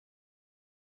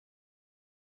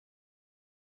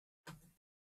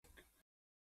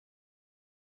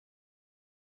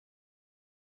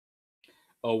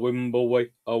a wimbleway,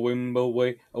 a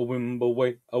wimbleway, a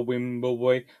wimbleway, a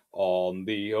wimbleway. On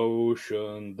the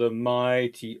ocean, the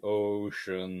mighty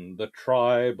ocean, the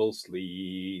tribal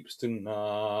sleeps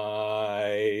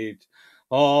tonight.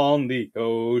 On the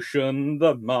ocean,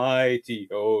 the mighty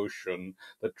ocean,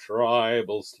 the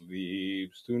tribal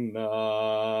sleeps tonight.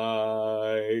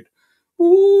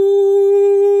 Ooh,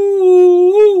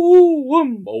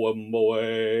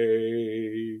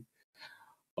 wimbleway.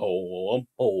 Oh,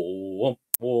 oh,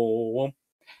 oh.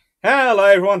 Hello,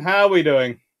 everyone. How are we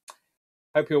doing?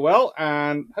 Hope you're well,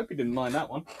 and hope you didn't mind that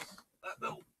one. That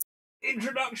little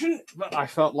introduction, but I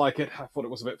felt like it. I thought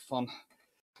it was a bit fun.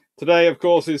 Today, of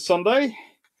course, is Sunday. If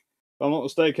I'm not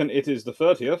mistaken, it is the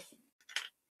 30th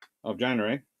of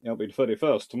January. It'll be the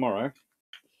 31st tomorrow,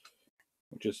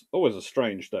 which is always a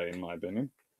strange day, in my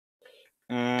opinion.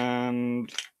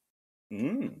 And,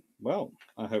 well,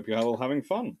 I hope you're all having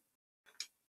fun.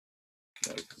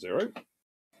 There's 0.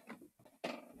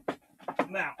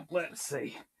 Now, let's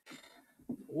see.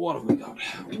 What have we got?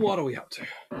 What are we up to?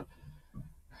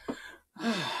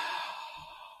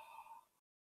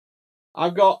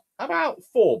 I've got about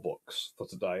 4 books for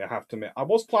today, I have to admit. I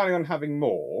was planning on having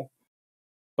more,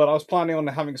 but I was planning on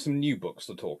having some new books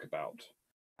to talk about,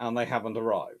 and they haven't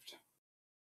arrived.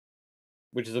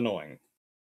 Which is annoying.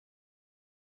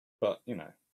 But, you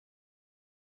know.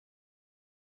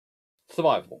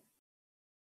 Survivable.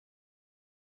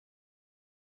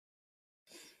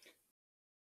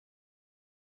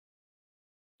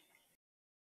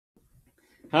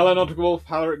 Hello, Nautical Wolf.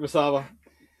 Hello, Rick Masava.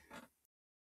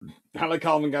 Hello,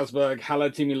 Carlman Gasberg. Hello,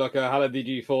 Timmy Lucker. Hello,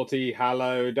 DG40.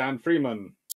 Hello, Dan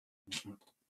Freeman.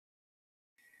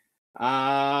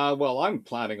 Well, I'm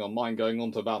planning on mine going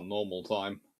on to about normal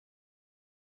time.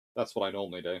 That's what I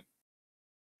normally do.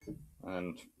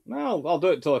 And, well, I'll do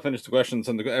it until I finish the questions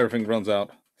and everything runs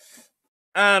out.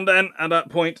 And then, at that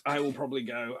point, I will probably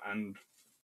go and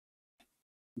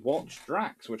watch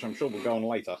Drax, which I'm sure will go on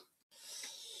later.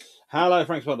 Hello,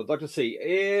 Frank Spotter. Dr. C.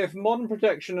 If modern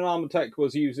protection and armor tech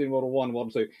was used in World War I and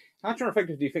World War II, how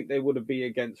effective do you think they would be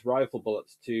against rifle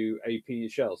bullets to AP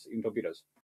shells, even torpedoes?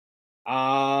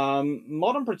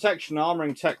 Modern protection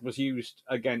armoring tech was used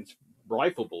against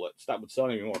rifle bullets. That would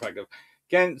certainly be more effective.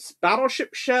 Against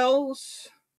battleship shells?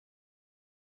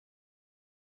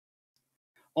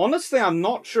 Honestly, I'm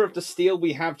not sure if the steel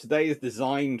we have today is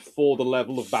designed for the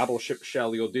level of battleship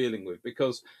shell you're dealing with,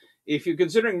 because if you're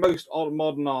considering most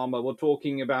modern armor, we're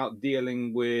talking about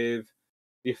dealing with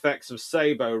the effects of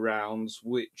sabot rounds,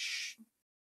 which,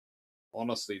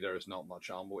 honestly, there is not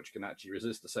much armor which can actually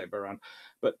resist the sabot round,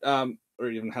 but or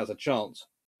even has a chance.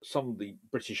 Some of the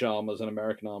British armors and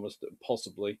American armors,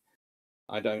 possibly.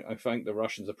 I think the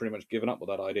Russians have pretty much given up with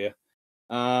that idea,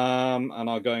 and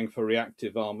are going for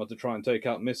reactive armor to try and take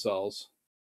out missiles,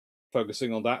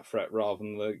 focusing on that threat rather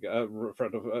than the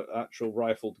threat of actual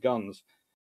rifled guns.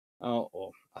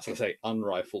 Or, as I say,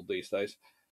 unrifled these days.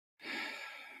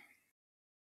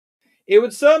 It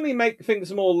would certainly make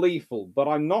things more lethal, but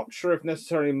I'm not sure if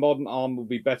necessarily modern armor would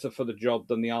be better for the job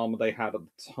than the armor they had at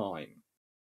the time.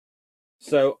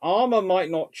 So armor might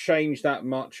not change that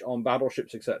much on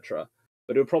battleships, etc.,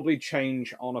 but it would probably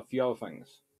change on a few other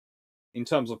things. In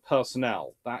terms of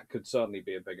personnel, that could certainly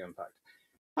be a big impact.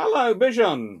 Hello,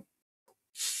 Bijan!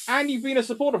 And you've been a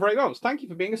supporter for 8 months. Thank you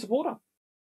for being a supporter.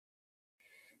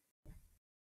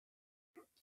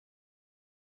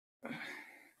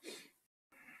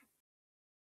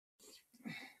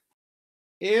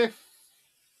 If,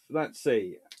 let's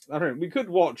see, I don't know, we could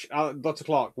watch Dr.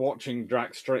 Clarke watching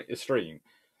Drax stream.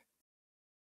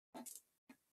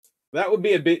 That would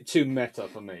be a bit too meta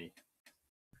for me.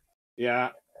 Yeah,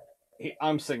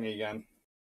 I'm singing again.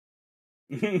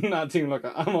 Not team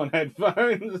looker. I'm on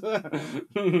headphones.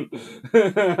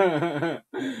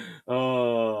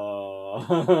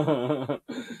 Oh.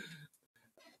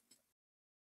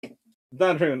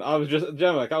 Dan Freeman, I was just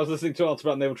Jemek. I was listening to arts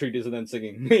about naval treaties and then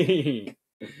singing.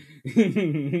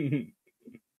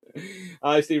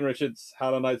 Hi, Stephen Richards.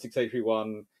 Hello, Knight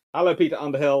 6831. Hello, Peter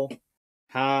Underhill.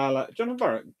 Hello, Jonathan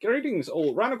Barrett. Greetings,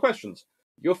 all. Random questions.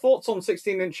 Your thoughts on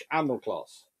 16-inch Admiral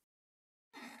class?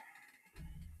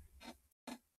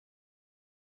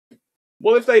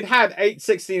 Well, if they'd had 8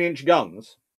 16-inch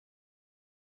guns,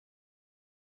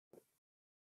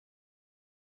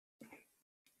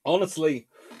 honestly,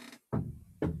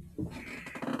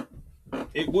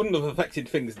 it wouldn't have affected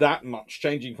things that much,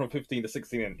 changing from 15 to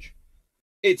 16-inch.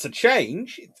 It's a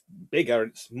change. It's bigger.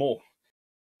 It's more.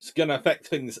 It's going to affect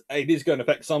things. It is going to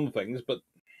affect some things, but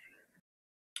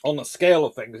on the scale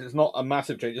of things, it's not a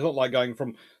massive change. It's not like going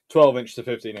from 12-inch to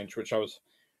 15-inch, which I was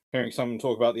hearing someone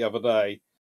talk about the other day.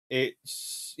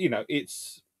 it's, you know,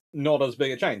 it's not as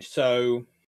big a change. So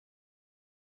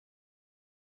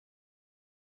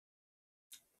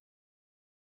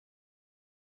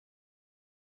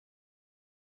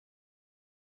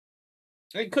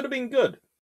it could have been good.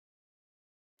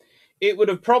 It would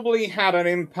have probably had an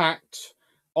impact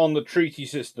on the treaty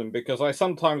system, because I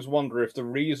sometimes wonder if the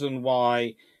reason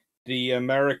why the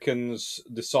Americans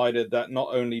decided that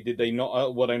not only did they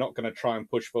not were they not going to try and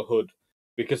push for Hood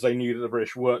because they knew that the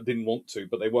British didn't want to,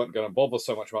 but they weren't going to bother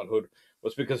so much about Hood,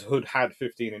 was because Hood had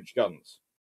 15-inch guns.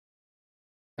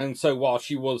 And so while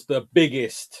she was the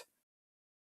biggest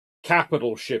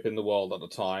capital ship in the world at the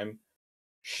time,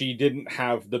 she didn't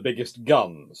have the biggest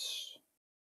guns.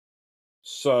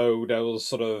 So there was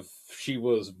sort of, she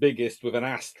was biggest with an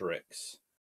asterisk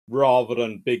rather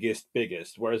than biggest.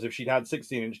 Whereas if she'd had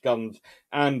 16-inch guns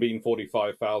and been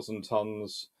 45,000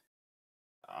 tons,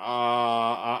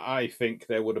 I think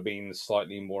there would have been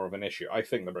slightly more of an issue. I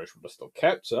think the British would have still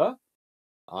kept her.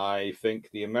 I think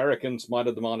the Americans might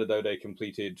have demanded, though, they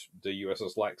completed the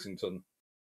USS Lexington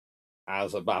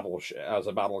as a battle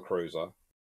cruiser,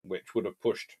 which would have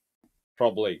pushed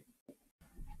probably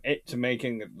it to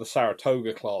making the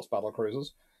Saratoga class battle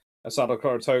cruisers, a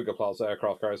Saratoga class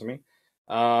aircraft carriers, I mean.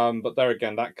 But there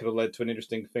again, that could have led to an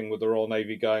interesting thing with the Royal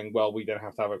Navy going, well, we don't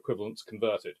have to have equivalents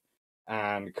converted,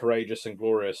 and courageous and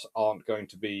glorious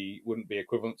wouldn't be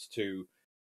equivalents to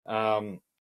them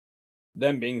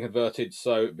being converted.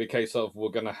 So it'd be a case of, we're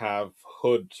going to have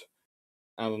Hood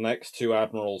and the next two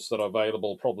admirals that are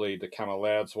available, probably the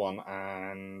Camalaird's one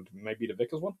and maybe the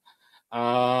Vickers one,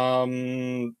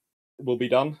 will be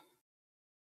done.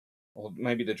 Or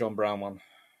maybe the John Brown one.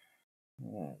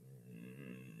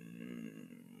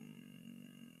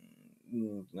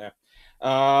 Yeah.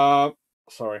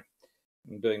 Sorry.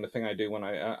 I'm doing the thing I do when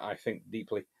I think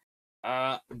deeply.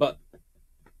 But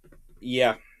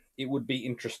yeah, it would be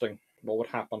interesting what would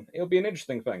happen. It would be an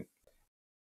interesting thing.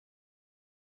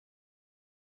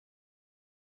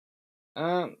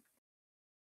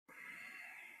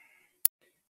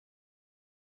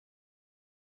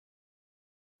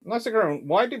 Nice ground.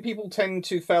 Why do people tend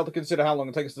to fail to consider how long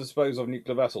it takes to dispose of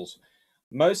nuclear vessels?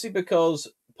 Mostly because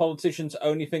politicians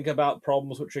only think about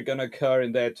problems which are going to occur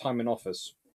in their time in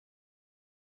office.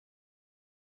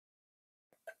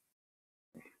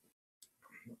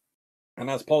 And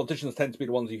as politicians tend to be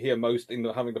the ones you hear most in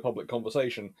having the public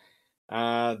conversation,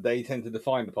 they tend to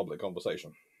define the public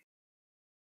conversation.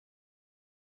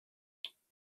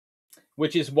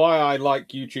 Which is why I like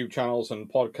YouTube channels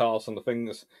and podcasts and the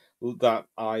things that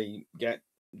I get,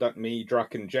 that me,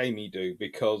 Drac, and Jamie do,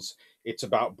 because it's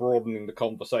about broadening the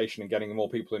conversation and getting more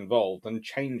people involved and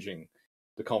changing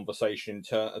the conversation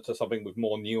to something with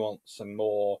more nuance and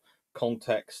more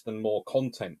context and more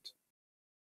content,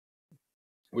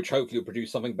 which hopefully will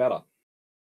produce something better.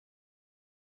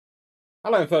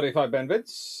 Hello, 35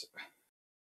 Benvids.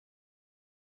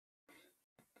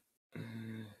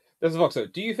 There's a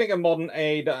Voxo. Do you think a modern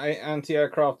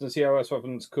anti-aircraft and COS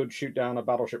weapons could shoot down a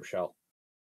battleship shell?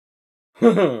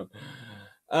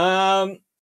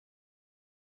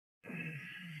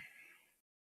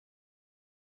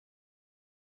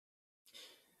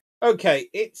 Okay,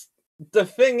 the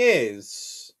thing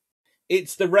is,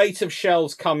 it's the rate of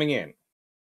shells coming in.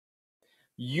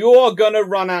 You're gonna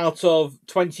run out of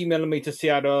 20mm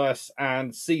CIOS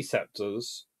and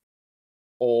C-Scepters,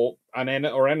 or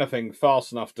anything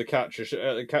fast enough to catch a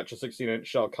 16-inch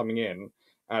shell coming in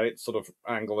at its sort of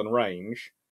angle and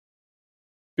range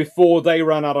before they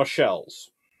run out of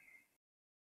shells.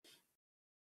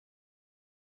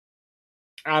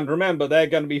 And remember, they're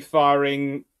going to be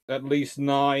firing at least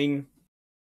 9,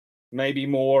 maybe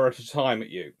more at a time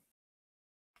at you.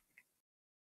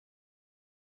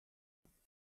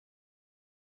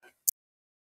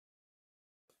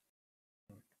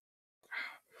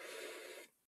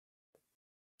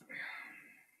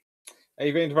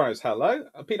 Avian Tavares, hello.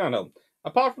 Pete Arnold.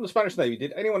 Apart from the Spanish Navy,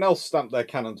 did anyone else stamp their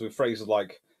cannons with phrases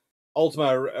like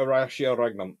Ultima Ratio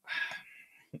Regnum?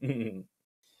 Pretty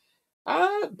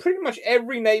much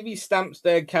every navy stamps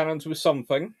their cannons with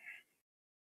something.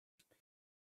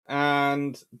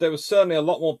 And there was certainly a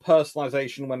lot more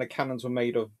personalization when the cannons were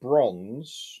made of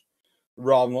bronze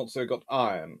rather than once they got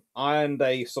iron. Iron,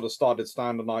 they sort of started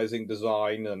standardizing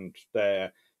design and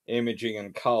their imaging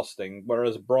and casting,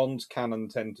 whereas bronze cannon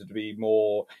tended to be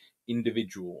more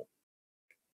individual.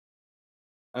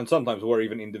 And sometimes were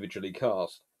even individually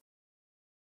cast.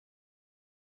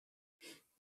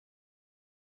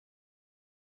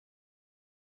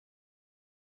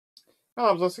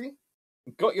 Oh, Zaski,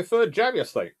 got your third jab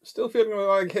yesterday. Still feeling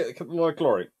like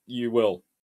glory. You will.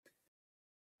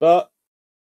 But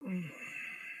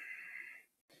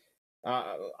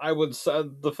I would say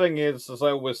the thing is, as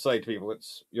I always say to people,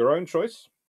 it's your own choice.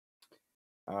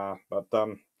 But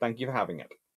thank you for having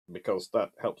it, because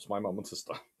that helps my mum and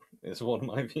sister. Is one of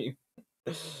my view.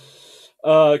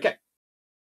 Okay.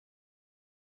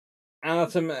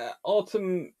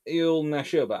 Autumn Il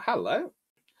Nashuba. Hello.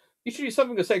 You should do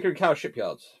something with Sacred Cow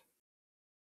Shipyards.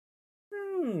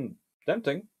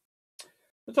 Tempting.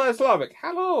 Matthias Slavic.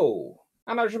 Hello.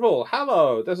 Anna Jabal.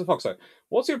 Hello. There's a Foxo.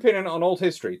 What's your opinion on old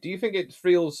history? Do you think it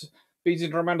feeds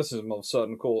into romanticism of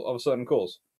certain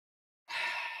cause?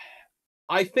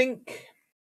 I think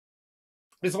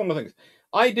it's one of the things.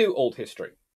 I do old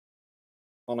history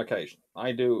on occasion.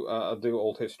 I do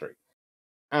old history,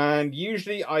 and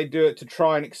usually I do it to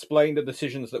try and explain the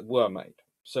decisions that were made.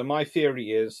 So my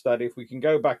theory is that if we can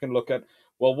go back and look at,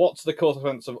 well, what's the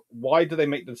consequence of why do they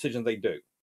make the decisions they do,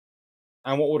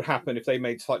 and what would happen if they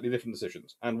made slightly different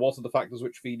decisions, and what are the factors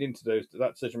which feed into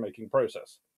that decision making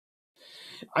process.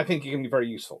 I think it can be very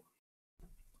useful.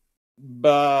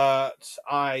 But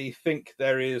I think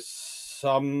there is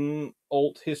some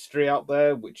alt history out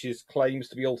there which claims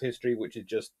to be alt history, which is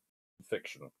just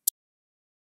fiction.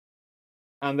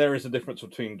 And there is a difference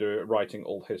between writing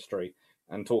alt history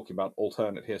and talking about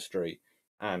alternate history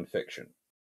and fiction.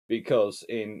 Because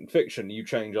in fiction, you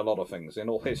change a lot of things. In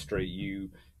alt history,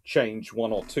 you change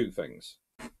one or two things.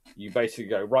 You basically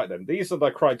go, right then, these are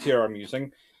the criteria I'm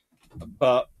using,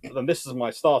 but then this is my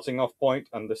starting off point,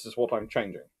 and this is what I'm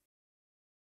changing.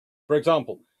 For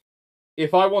example,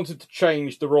 if I wanted to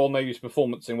change the Royal Navy's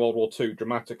performance in World War II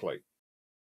dramatically,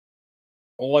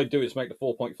 all I'd do is make the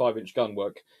 4.5-inch gun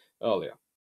work earlier.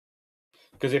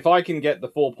 Because if I can get the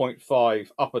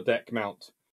 4.5 upper deck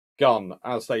mount gun,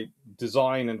 as they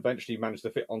design and eventually manage to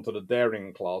fit onto the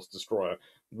Daring class destroyer,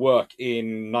 work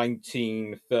in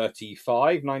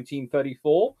 1935,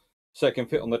 1934, so it can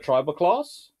fit on the Tribal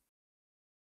class,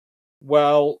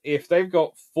 well, if they've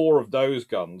got 4 of those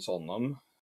guns on them,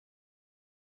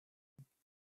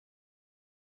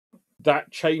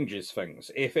 that changes things.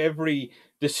 If every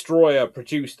destroyer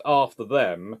produced after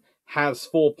them has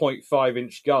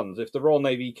 4.5-inch guns, if the Royal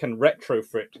Navy can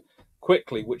retrofit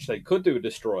quickly, which they could do with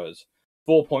destroyers,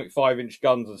 4.5-inch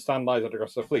guns and standardize it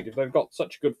across the fleet, if they've got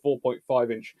such a good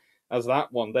 4.5-inch as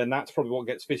that one, then that's probably what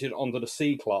gets fitted onto the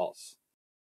C class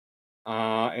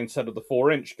instead of the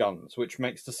 4-inch guns, which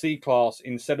makes the C class,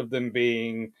 instead of them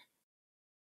being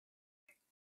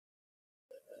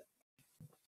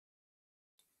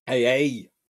AA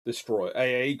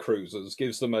cruisers,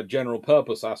 gives them a general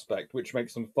purpose aspect, which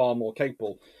makes them far more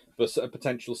capable for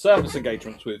potential service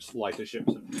engagements with lighter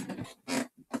ships.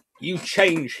 You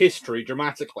change history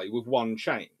dramatically with one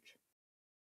change,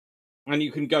 and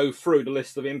you can go through the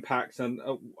list of impacts and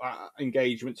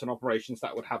engagements and operations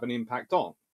that would have an impact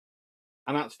on.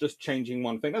 And that's just changing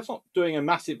one thing. That's not doing a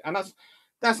massive, and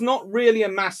that's not really a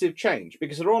massive change,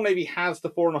 because the Royal Navy has the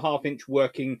 4.5-inch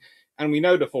working. And we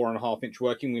know the 4.5-inch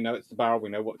working. We know it's the barrel. We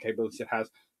know what capabilities it has.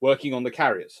 Working on the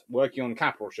carriers, working on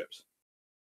capital ships.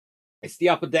 It's the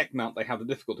upper deck mount they have the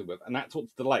difficulty with, and that's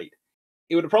what's delayed.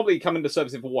 It would have probably come into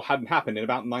service if war hadn't happened in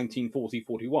about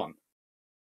 1940-41.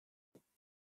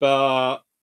 But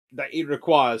that it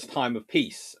requires time of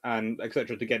peace and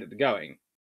etc. to get it going,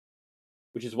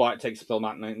 which is why it takes until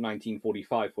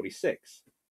 1945-46.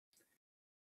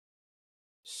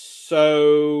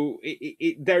 So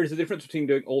there is a difference between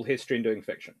doing old history and doing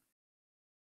fiction.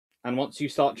 And once you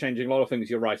start changing a lot of things,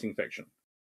 you're writing fiction.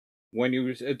 When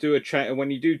you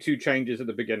do 2 changes at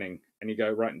the beginning, and you go,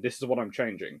 right, this is what I'm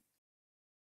changing,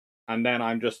 and then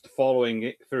I'm just following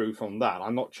it through from that.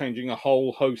 I'm not changing a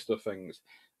whole host of things.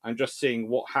 I'm just seeing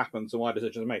what happens and why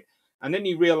decisions are made. And then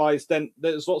you realise then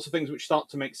there's lots of things which start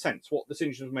to make sense. What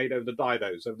decisions were made over the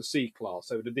Didos, over the C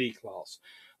class, over the D class,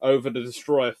 over the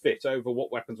destroyer fit, over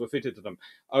what weapons were fitted to them,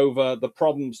 over the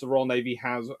problems the Royal Navy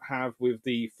have with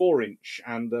the 4-inch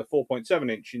and the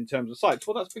 4.7-inch in terms of sights.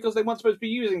 Well, that's because they weren't supposed to be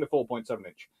using the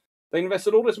 4.7-inch. They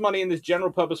invested all this money in this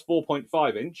general purpose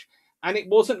 4.5-inch, and it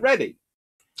wasn't ready.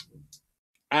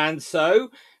 And so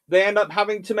they end up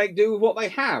having to make do with what they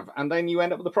have, and then you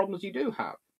end up with the problems you do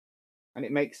have. And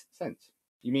it makes sense.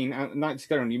 You mean Knights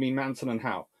Galleon? You mean Manson and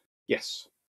Howe? Yes.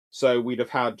 So we'd have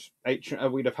had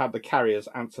the carriers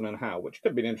Anson and Howe, which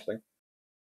could have been interesting.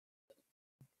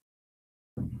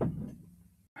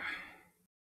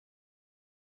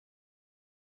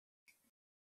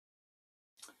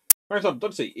 For example,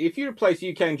 let's see. If you replace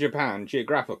UK and Japan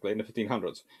geographically in the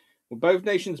 1500s, will both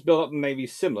nations build up the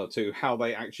navies similar to how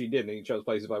they actually did in each other's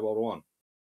places by World War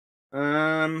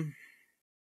One?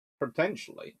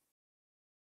 Potentially.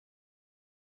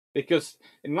 Because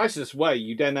in the nicest way,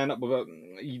 you then end up with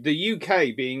the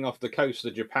UK being off the coast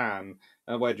of Japan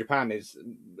where Japan is,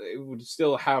 it would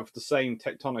still have the same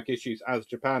tectonic issues as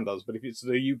Japan does. But if it's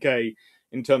the UK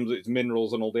in terms of its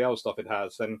minerals and all the other stuff it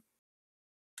has, then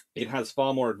it has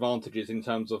far more advantages in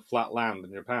terms of flat land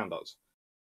than Japan does.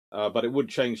 But it would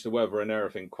change the weather and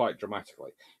everything quite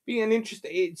dramatically. Being an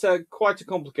interesting, it's quite a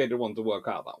complicated one to work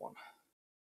out, that one.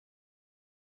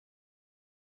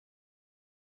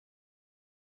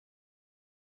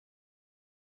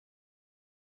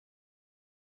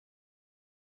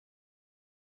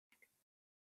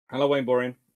 Hello, Wayne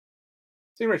Borean.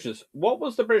 Steve Richards, what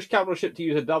was the British capital ship to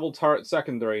use a double turret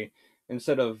secondary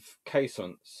instead of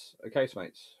casemates?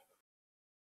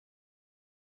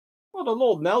 Well, the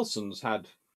Lord Nelsons had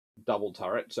double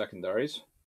turret secondaries.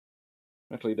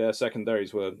 Actually, their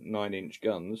secondaries were 9-inch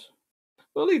guns.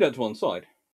 We'll leave that to one side.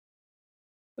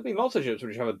 There have been lots of ships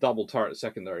which have a double turret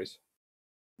secondaries.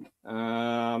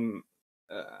 And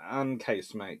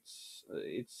casemates.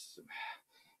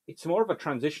 It's more of a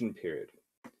transition period.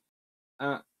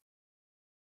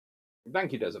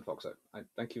 Thank you, Desert Foxo.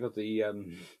 Thank you for the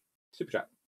super chat.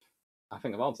 I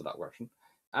think I've answered that question.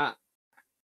 How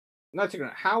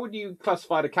would you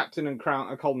classify the Captain and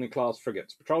Crown Colony class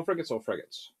frigates? Patrol frigates or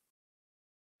frigates?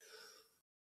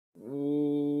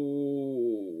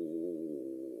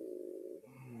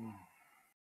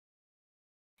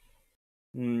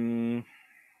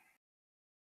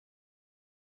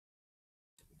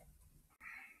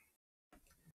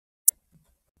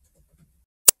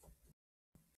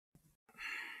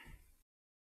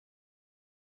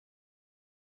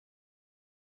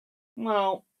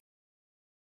 Well,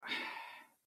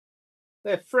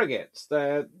 they're frigates.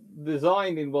 They're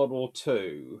designed in World War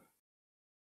II,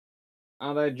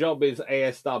 and their job is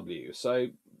ASW. So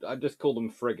I just call them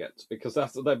frigates because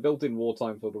they're built in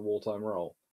wartime for the wartime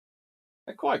role.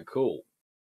 They're quite cool.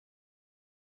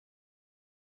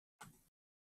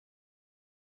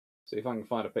 See if I can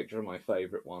find a picture of my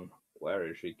favourite one. Where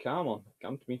is she? Come on,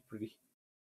 come to me, pretty.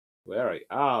 Where are you?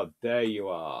 Ah, there you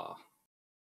are.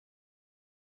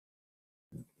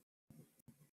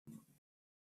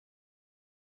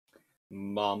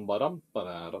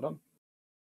 Mum-ba-dum-ba-da-da-dum.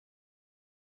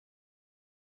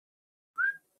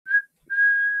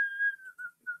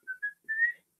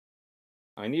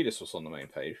 I knew this was on the main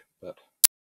page, but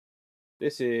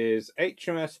this is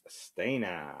HMS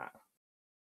Stena,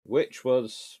 which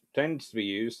tends to be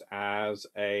used as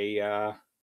a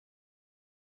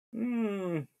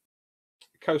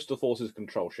coastal forces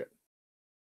control ship.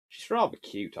 She's rather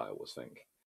cute, I always think,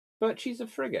 but she's a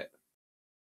frigate.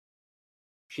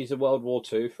 She's a World War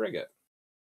II frigate,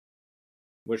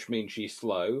 which means she's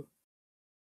slow,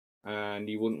 and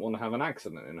you wouldn't want to have an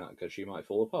accident in her because she might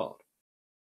fall apart.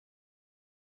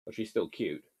 But she's still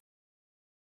cute.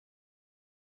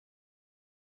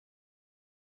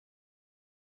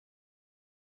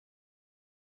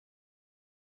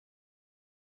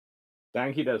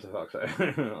 Thank you, Desert Fox,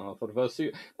 for the first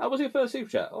super. That was your first super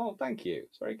chat. Oh, thank you.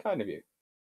 It's very kind of you.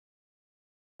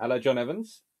 Hello, John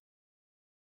Evans.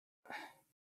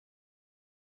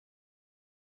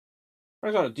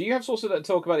 Do you have sources that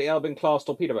talk about the Elbing class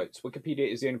torpedo boats?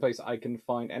 Wikipedia is the only place I can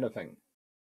find anything.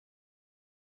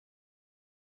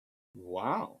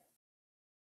 Wow.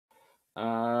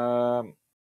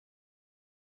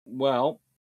 Well,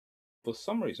 for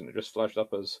some reason it just flashed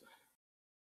up as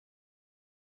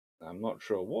I'm not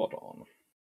sure what on.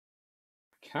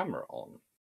 Camera on.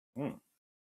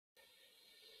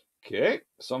 Okay,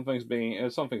 something's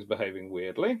behaving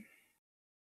weirdly.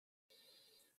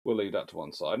 We'll leave that to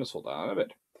one side and sort that out a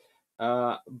bit.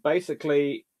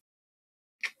 Basically,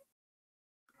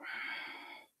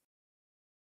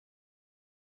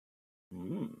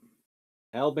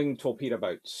 Elbing torpedo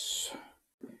boats.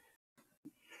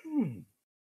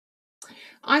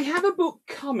 I have a book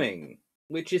coming,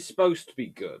 which is supposed to be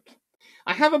good.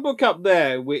 I have a book up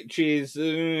there, which is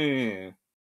it's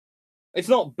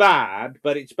not bad,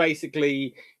 but it's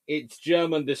basically it's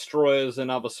German destroyers and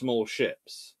other small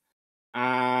ships.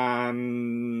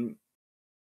 And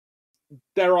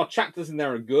there are chapters in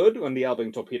there are good, and the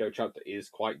Elbing torpedo chapter is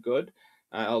quite good.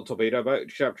 El torpedo boat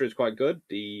chapter is quite good.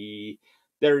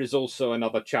 There is also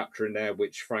another chapter in there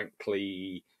which,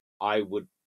 frankly, I would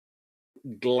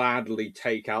gladly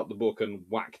take out the book and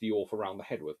whack the author around the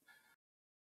head with.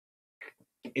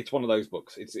 It's one of those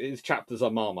books. Its chapters are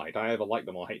Marmite. I either like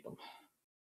them or hate them.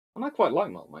 And I quite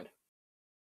like Marmite.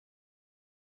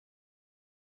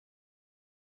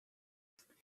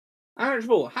 Irish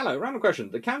Ball, hello, random question.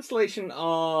 The cancellation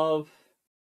of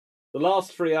the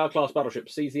last 3 R-class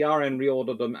battleships sees the RN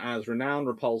reorder them as Renown,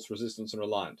 Repulse, Resistance, and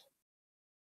Reliant.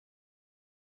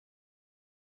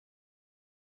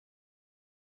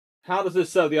 How does this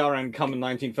serve the RN come in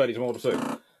 1930s World War II?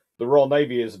 The Royal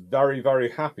Navy is very, very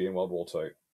happy in World War II.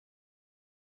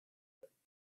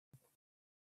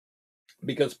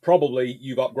 Because probably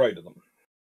you've upgraded them.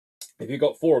 If you've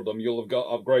got 4 of them, you'll have got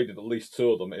upgraded at least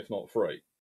 2 of them, if not 3.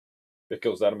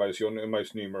 Because they're your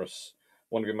most numerous,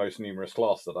 one of your most numerous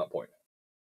classes at that point.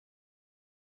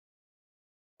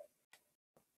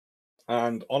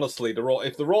 And honestly,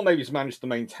 if the Royal Navy's managed to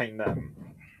maintain them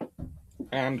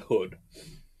and Hood,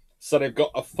 so they've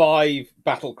got a 5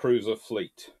 battlecruiser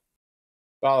fleet,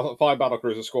 5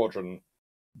 battlecruiser squadron,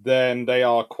 then they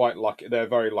are quite lucky. They're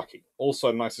very lucky.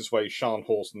 Also, nicest way,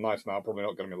 Scharnhorst and Nice now are probably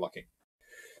not going to be lucky.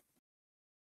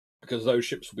 Because those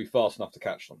ships will be fast enough to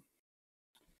catch them.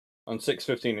 On 6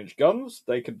 15-inch guns,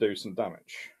 they could do some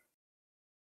damage.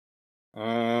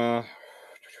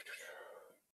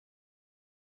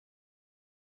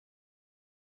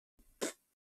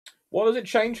 What does it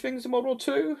change things in World War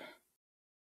II?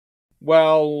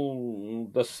 Well,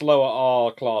 the slower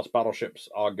R-class battleships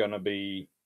are going to be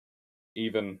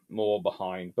even more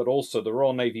behind. But also, the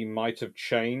Royal Navy might have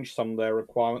changed some of their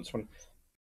requirements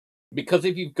because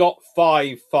if you've got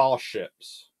 5 fast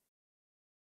ships,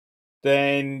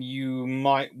 then you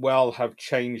might well have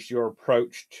changed your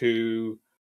approach to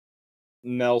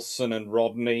Nelson and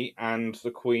Rodney and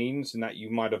the Queens, in that you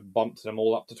might have bumped them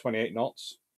all up to 28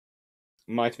 knots.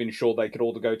 Might have ensured they could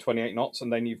all go 28 knots,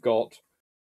 and then you've got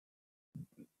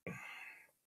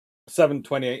 7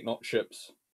 28-knot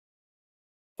ships,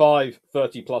 5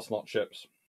 30-plus knot ships,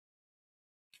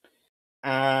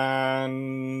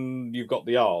 and you've got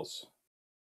the R's.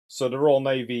 So the Royal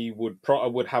Navy would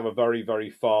have a very, very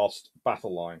fast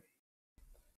battle line.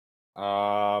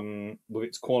 With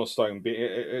its cornerstone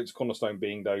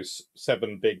being those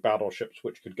 7 big battleships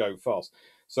which could go fast.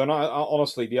 So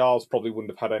honestly, the R's probably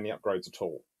wouldn't have had any upgrades at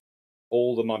all.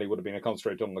 All the money would have been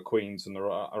concentrated on the Queens and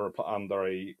under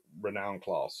a Renown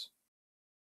class,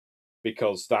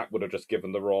 because that would have just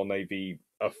given the Royal Navy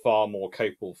a far more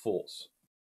capable force.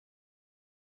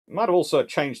 It might have also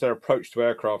changed their approach to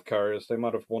aircraft carriers. They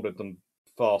might have wanted them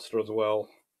faster as well.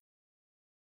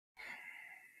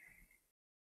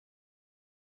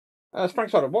 Frank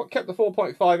Sutter, what kept the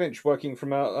 4.5-inch working from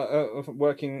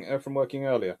working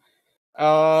earlier?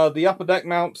 The upper deck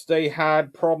mount, they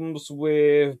had problems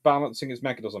with balancing its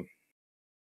mechanism.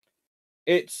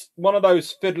 It's one of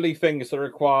those fiddly things that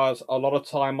requires a lot of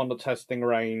time on the testing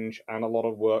range and a lot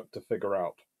of work to figure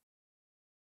out,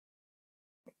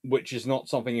 which is not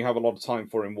something you have a lot of time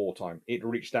for in wartime. It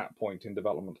reached that point in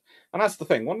development, and that's the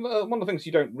thing. One of the things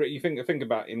you don't really think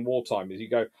about in wartime is you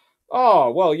go,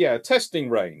 oh, well, yeah, testing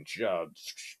range.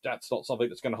 That's not something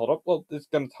that's going to hold up. Well, it's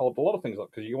going to hold a lot of things up,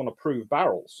 because you want to prove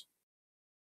barrels.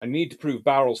 And you need to prove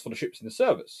barrels for the ships in the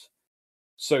service.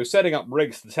 So setting up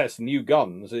rigs to test new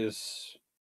guns is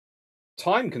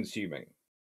time-consuming.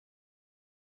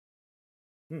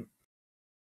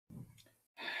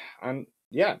 And,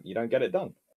 yeah, you don't get it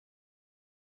done.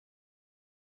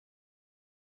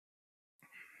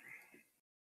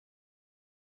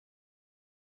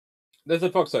 There's a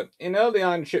Fox. In early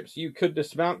iron ships, you could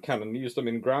dismount cannon and use them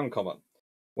in ground combat.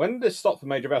 When did this stop for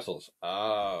major vessels?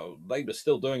 They were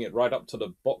still doing it right up to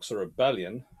the Boxer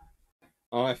Rebellion.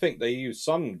 I think they used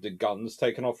some guns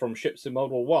taken off from ships in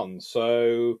World War One.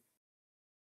 So,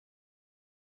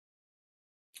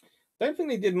 don't think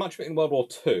they did much of it in World War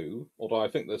Two. Although I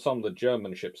think that some of the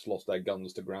German ships lost their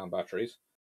guns to ground batteries.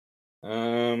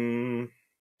 I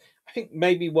think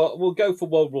maybe we'll go for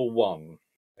World War One.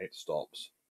 It stops.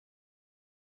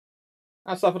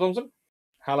 That's Stafford Thompson.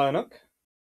 Hello, Nook.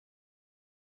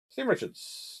 Steve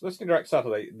Richards. Listening direct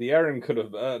Saturday. The Arian could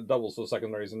have doubles for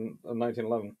secondaries in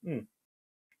 1911.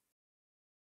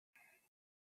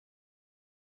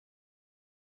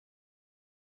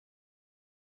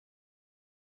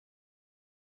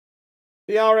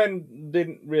 The RN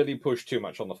didn't really push too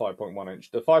much on the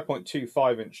 5.1-inch. The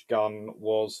 5.25-inch gun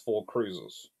was for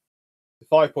cruisers. The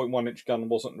 5.1-inch gun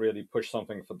wasn't really push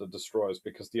something for the destroyers,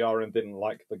 because the RN didn't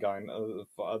like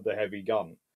the heavy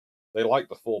gun. They liked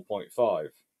the 4.5.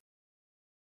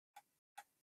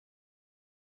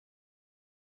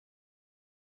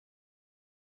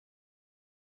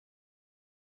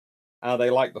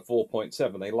 They liked the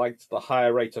 4.7. They liked the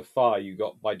higher rate of fire you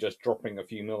got by just dropping a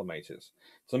few millimeters.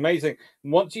 It's amazing.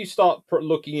 Once you start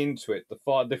looking into it, the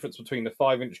difference between the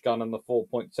 5-inch gun and the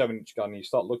 4.7-inch gun, you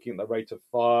start looking at the rate of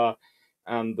fire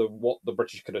and what the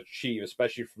British could achieve,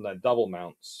 especially from their double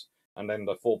mounts, and then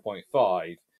the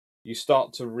 4.5. You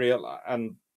start to realize,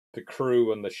 and the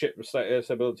crew and the ship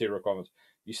stability requirements,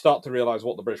 you start to realize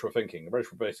what the British were thinking. The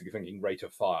British were basically thinking rate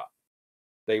of fire.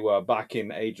 They were back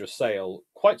in Age of Sail,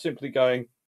 quite simply going,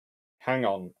 hang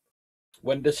on,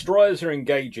 When destroyers are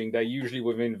engaging, they're usually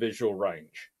within visual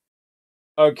range.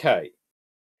 Okay.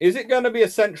 Is it going to be a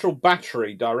central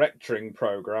battery directing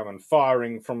program and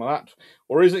firing from that?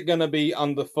 Or is it going to be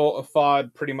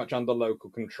fired pretty much under local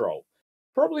control?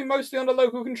 Probably mostly under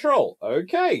local control.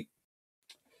 Okay.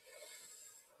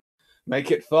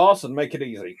 Make it fast and make it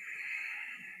easy.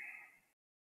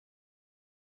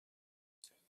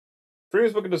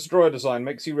 Freeman's book of destroyer design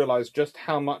makes you realize just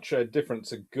how much a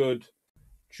difference a good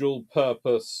dual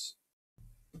purpose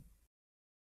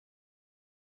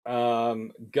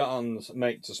guns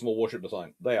make to small warship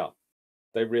design. They are.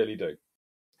 They really do.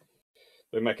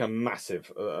 They make a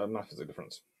massive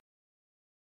difference.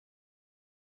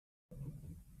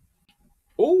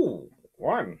 Ooh,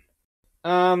 one.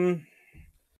 Thanks,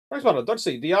 Dodge.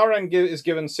 See, the RN is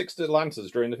given 6 Atlantas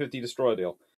during the 50 destroyer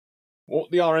deal. What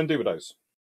the RN do with those?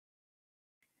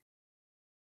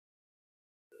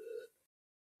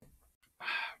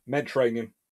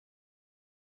 Mediterranean.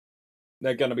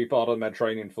 They're going to be part of the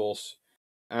Mediterranean force.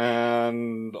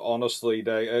 And honestly,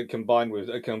 they combine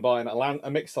a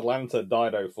mixed Atlanta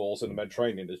Dido force in the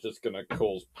Mediterranean is just going to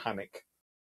cause panic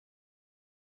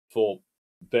for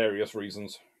various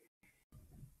reasons.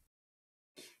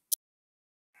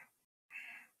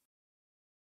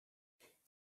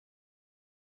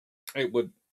 It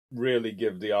would really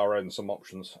give the RN some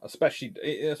options, especially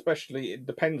it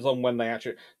depends on when they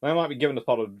might be given as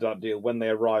part of that deal when they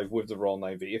arrive with the Royal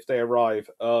Navy. If they arrive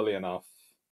early enough,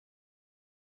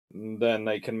 then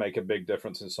they can make a big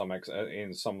difference in some of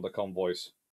the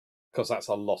convoys, because that's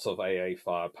a lot of AA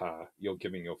firepower you're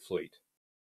giving your fleet,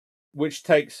 which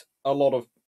takes a lot of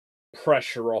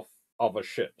pressure off other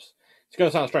ships. It's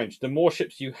going to sound strange. The more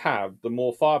ships you have, the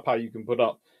more firepower you can put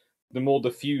up, the more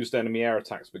diffused enemy air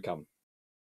attacks become.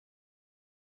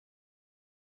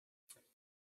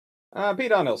 Pete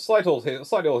Darnell, slight old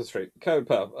history. Code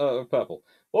purple.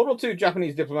 World War II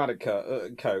Japanese diplomatic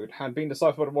code had been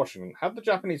deciphered in Washington. Had the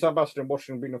Japanese ambassador in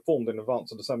Washington been informed in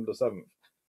advance of December the 7th?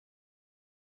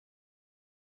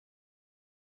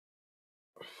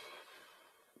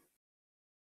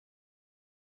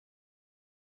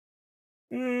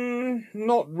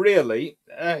 Not really.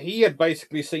 He had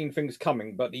basically seen things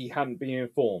coming, but he hadn't been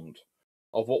informed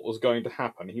of what was going to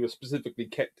happen. He was specifically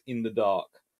kept in the dark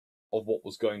of what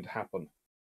was going to happen.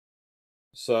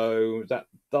 So that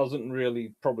doesn't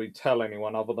really probably tell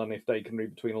anyone other than if they can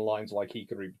read between the lines like he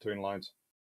could read between the lines.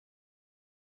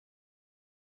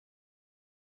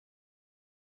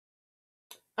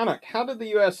 Anak, how did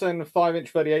the USN 5-inch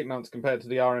 38 mounts compare to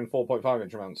the RN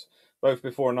 4.5-inch mounts, both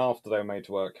before and after they were made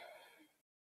to work?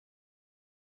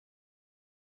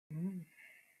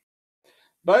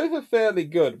 Both are fairly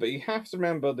good, but you have to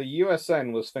remember the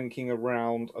USN was thinking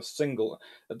around a single.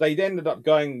 They'd ended up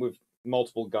going with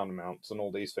multiple gun mounts and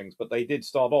all these things, but they did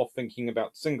start off thinking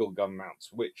about single gun mounts,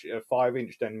 which a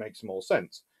 5-inch then makes more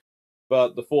sense.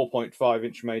 But the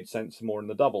 4.5-inch made sense more in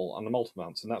the double and the multi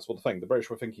mounts, and that's what the thing. The British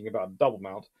were thinking about a double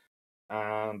mount,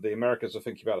 and the Americans were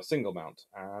thinking about a single mount,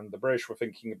 and the British were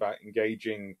thinking about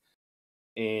engaging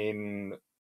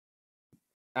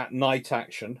at night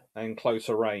action and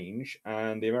closer range,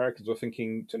 and the Americans were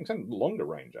thinking to an extent longer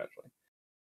range, actually.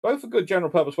 Both are good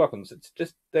general purpose weapons. It's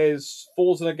just there's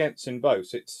fors and against in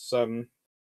both. It's to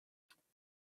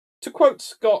quote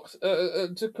Spock,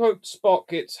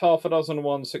 it's half a dozen of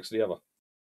one, 6 of the other.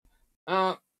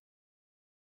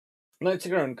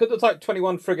 Could the Type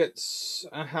 21 frigates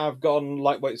have gone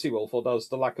lightweight Seawolf, or does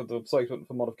the lack of the placement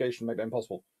for modification make that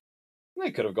impossible? They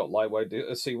could have got lightweight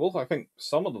Seawolf. I think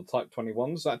some of the Type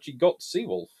 21s actually got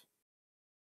Seawolf.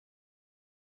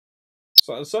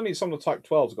 So certainly some of the Type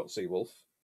 12s got Seawolf.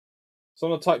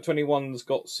 Some of the Type 21s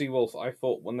got Seawolf, I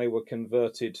thought, when they were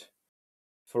converted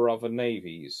for other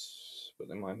navies, but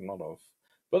they might not have.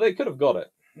 But they could have got it.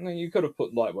 You could have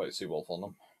put lightweight Seawolf on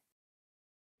them.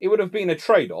 It would have been a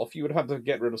trade-off. You would have had to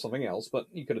get rid of something else, but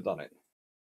you could have done it.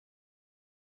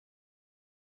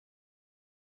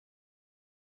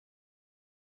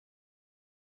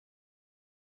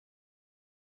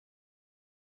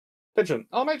 Pigeon,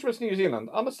 I'm HMS New Zealand.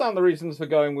 Understand the reasons for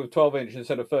going with 12-inch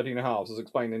instead of 13.5, as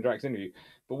explained in Drax's interview.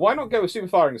 But why not go with super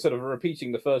firing instead of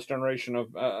repeating the first generation of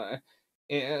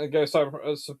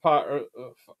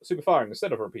super firing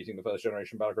instead of repeating the first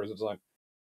generation battlecruiser design?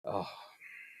 Oh.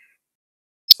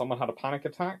 Someone had a panic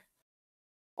attack?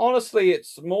 Honestly,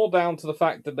 it's more down to the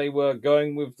fact that they were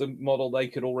going with the model they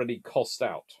could already cost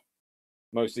out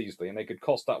most easily, and they could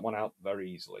cost that one out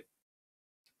very easily.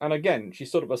 And again,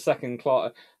 she's sort of a second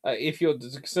class. If you're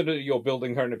consider you're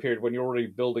building her in a period when you're already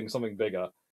building something bigger,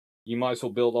 you might as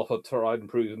well build off a tried and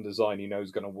proven design you know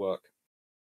is going to work.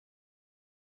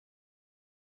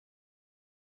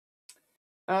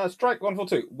 Strike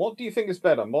 142. What do you think is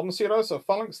better, modern CLOs, a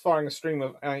phalanx firing a stream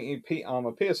of AEP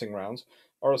armor piercing rounds,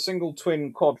 or a single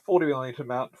twin quad 40mm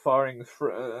mount firing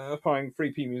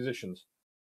 3P munitions?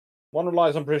 One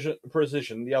relies on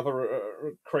precision, the other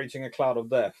creating a cloud of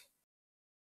death.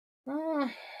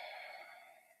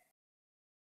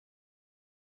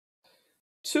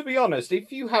 To be honest,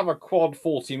 if you have a quad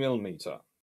 40mm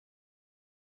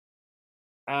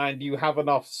and you have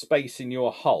enough space in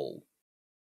your hull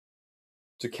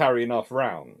to carry enough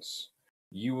rounds,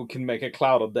 you can make a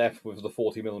cloud of death with the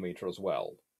 40mm as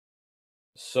well.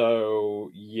 So,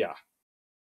 yeah.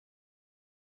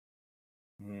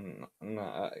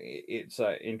 It's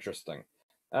interesting.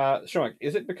 Shrike,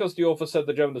 is it because the author said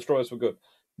the German destroyers were good?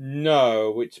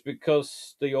 No, it's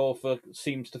because the author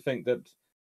seems to think that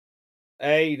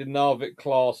A, the Narvik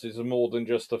class is more than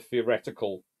just a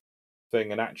theoretical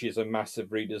thing and actually is a massive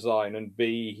redesign, and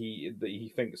B,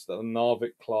 he thinks that the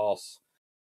Narvik class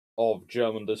of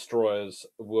German destroyers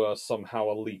were somehow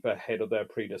a leap ahead of their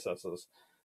predecessors,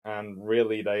 and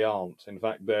really they aren't. In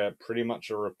fact, they're pretty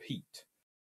much a repeat,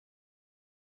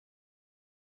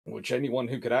 which anyone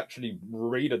who could actually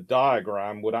read a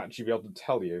diagram would actually be able to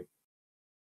tell you.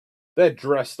 They're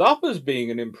dressed up as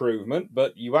being an improvement,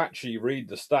 but you actually read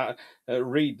the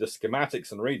read the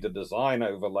schematics and read the design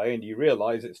overlay, and you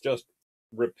realize it's just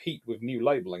repeat with new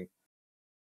labeling.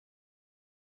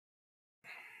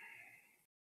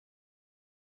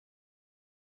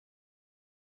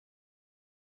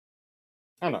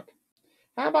 Anok,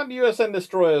 how about the USN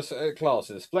destroyers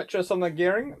classes? Fletcher, Sumner,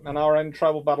 Gearing, and RN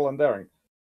Travel, Battle, and Daring.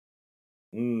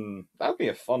 That would be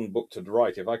a fun book to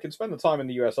write. If I could spend the time in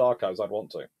the US archives, I'd want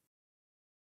to.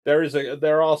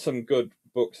 There are some good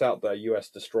books out there, US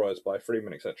destroyers by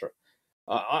Freeman, etc.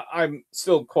 I'm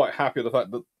still quite happy with the fact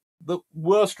that the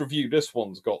worst review this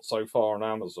one's got so far on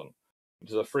Amazon, which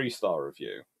is a 3-star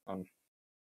review. And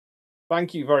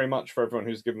thank you very much for everyone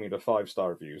who's given me the 5-star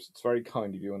reviews. It's very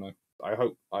kind of you, and I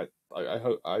hope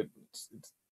it's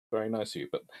very nice of you.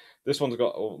 But this one's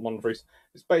got one of it's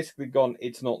basically gone.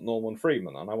 It's not Norman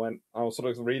Freeman, and I was sort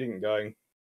of reading and going,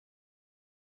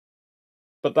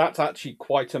 but that's actually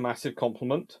quite a massive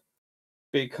compliment,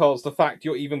 because the fact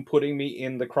you're even putting me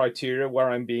in the criteria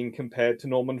where I'm being compared to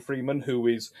Norman Freeman, who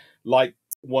is like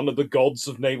one of the gods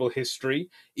of naval history,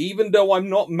 even though I'm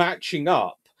not matching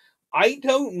up, I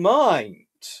don't mind.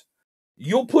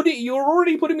 You're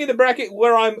already putting me in the bracket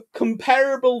where I'm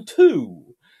comparable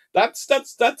to. That's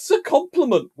a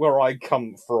compliment where I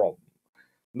come from.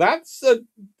 That's a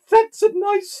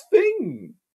nice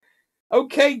thing.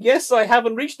 Okay, yes, I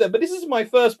haven't reached there, but this is my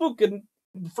first book, and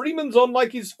Freeman's on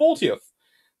like his 40th.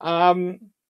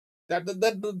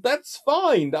 That's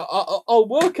fine. I'll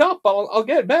work up. I'll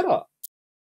get better.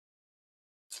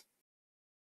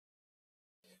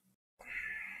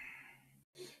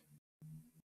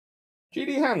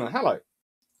 GD Hannah, hello.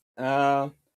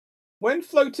 When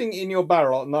floating in your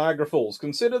barrel at Niagara Falls,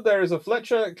 consider there is a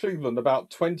Fletcher Cleveland about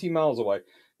 20 miles away.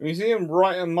 The museum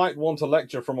writer might want a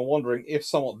lecture from a wandering, if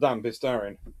somewhat damp,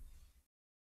 historian.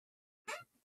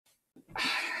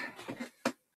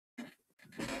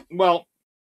 Well,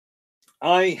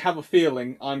 I have a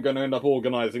feeling I'm going to end up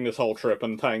organising this whole trip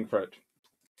and paying for it.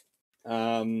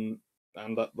 And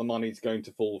that the money's going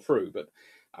to fall through. But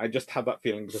I just have that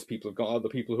feeling because other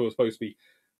people who are supposed to be,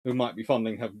 who might be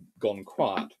funding, have gone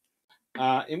quiet.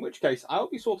 In which case, I'll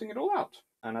be sorting it all out.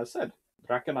 And as said,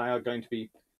 Clarke and I are going to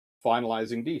be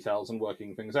finalising details and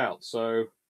working things out. So,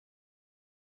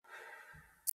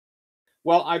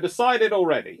 well, I decided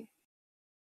already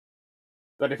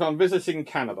that if I'm visiting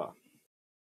Canada,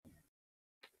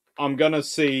 I'm going to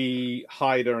see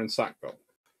Hyder and Sackville.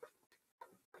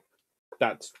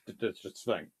 That's just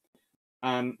the thing.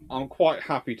 And I'm quite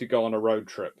happy to go on a road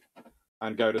trip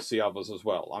and go to see others as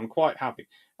well. I'm quite happy.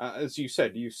 As you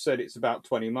said it's about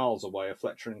 20 miles away.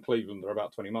 Fletcher and Cleveland are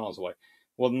about 20 miles away.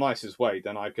 Well, the nicest way,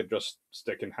 then I could just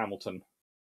stick in Hamilton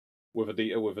with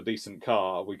a decent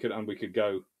car. We could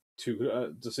go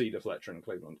to see the Fletcher and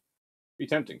Cleveland. Be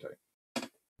tempting to.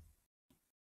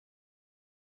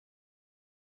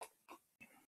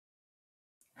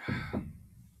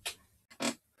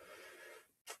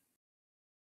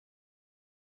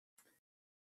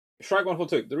 Strike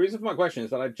 142. The reason for my question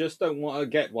is that I just don't want to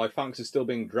get why Funks is still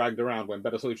being dragged around when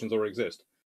better solutions already exist.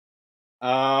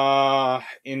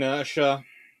 Inertia.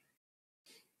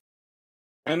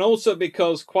 And also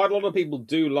because quite a lot of people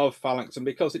do love Phalanx, and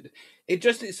because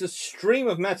it's a stream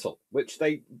of metal, which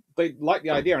they like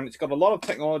the idea, and it's got a lot of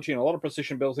technology and a lot of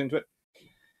precision built into it.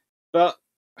 But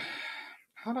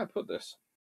how do I put this?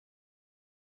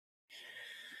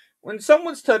 When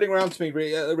someone's turning around to me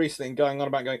recently and going on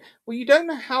about going, well, you don't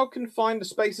know how confined the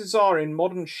spaces are in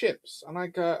modern ships, and I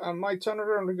go, and I turn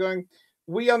around and going,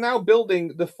 we are now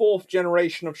building the 4th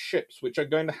generation of ships, which are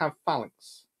going to have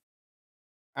phalanx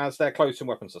as their close-in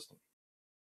weapon system.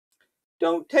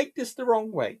 Don't take this the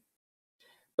wrong way,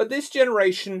 but this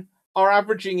generation are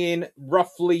averaging in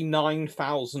roughly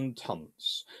 9,000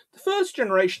 tons. The first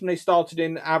generation they started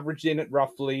in averaged in at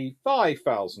roughly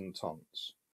 5,000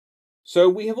 tons. So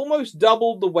we have almost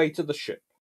doubled the weight of the ship.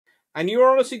 And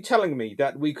you're honestly telling me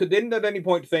that we could then at any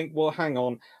point think, well, hang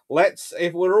on,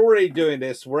 if we're already doing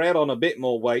this, we're out on a bit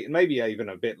more weight and maybe even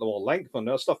a bit more length, and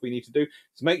there's stuff we need to do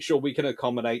to make sure we can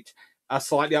accommodate a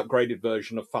slightly upgraded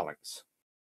version of Phalanx.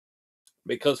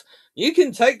 Because you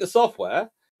can take the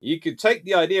software, you could take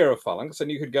the idea of Phalanx,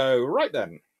 and you could go, right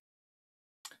then,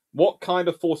 what kind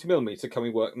of 40mm can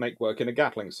we make work in a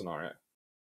Gatling scenario?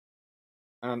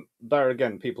 And there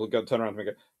again, people go turn around and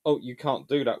go, oh, you can't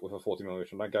do that with a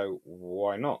 40mm. And I go,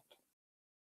 why not?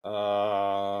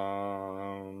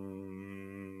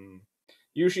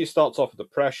 Usually starts off with the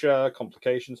pressure,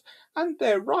 complications, and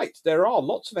they're right. There are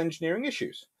lots of engineering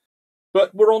issues.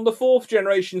 But we're on the 4th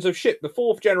generations of ship, the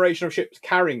 4th generation of ships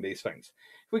carrying these things.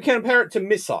 If we compare it to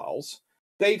missiles,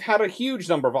 they've had a huge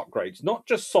number of upgrades, not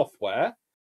just software,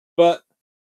 but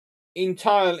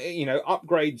entirely,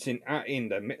 upgrades in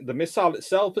the missile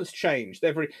itself has changed.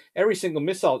 Every single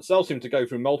missile itself seems to go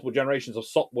through multiple generations of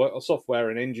software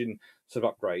and engine sort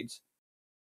of upgrades.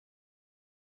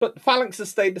 But Phalanx has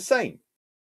stayed the same.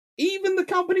 Even the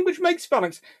company which makes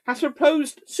Phalanx has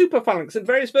proposed Super Phalanx and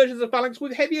various versions of Phalanx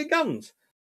with heavier guns.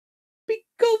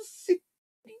 Because the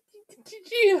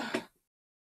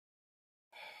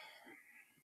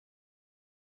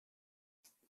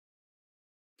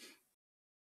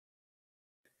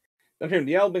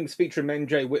Elbings feature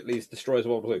MJ Whitley's Destroyers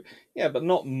of World War II. Yeah, but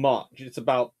not much. It's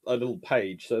about a little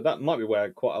page, so that might be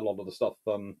where quite a lot of the stuff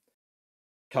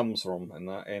comes from in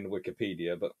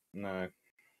Wikipedia, but no.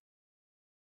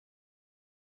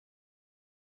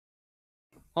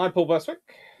 Hi, Paul Beswick.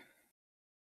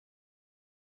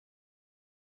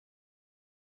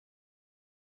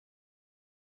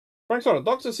 Frank Sonner,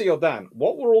 Dr. C or Dan,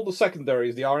 what were all the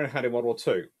secondaries the RN had in World War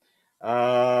II?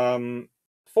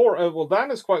 Dan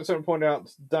has quite pointed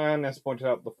out. Dan has pointed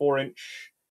out the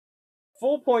 4-inch,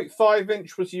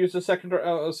 4.5-inch was used as secondary.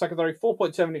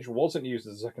 4.7-inch wasn't used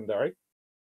as a secondary,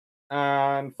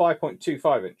 and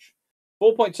 5.25-inch.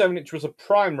 4.7-inch was a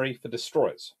primary for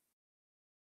destroyers.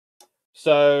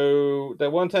 So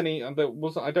there weren't any. I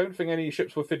don't think any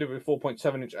ships were fitted with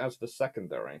 4.7-inch as the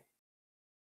secondary.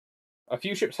 A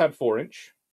few ships had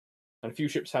 4-inch, and a few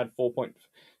ships had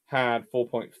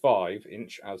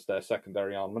 4.5-inch as their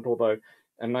secondary armament. Although,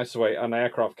 in a nice way, an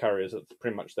aircraft carriers, that's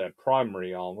pretty much their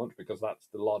primary armament because that's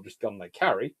the largest gun they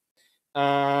carry.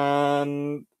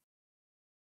 And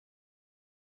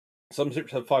some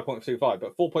ships have 5.25,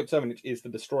 but 4.7-inch is the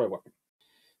destroyer weapon.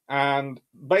 And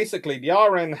basically, the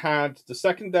RN had the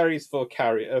secondaries for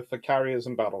carriers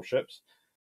and battleships.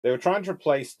 They were trying to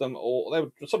replace them, or they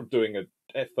were sort of doing a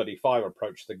F-35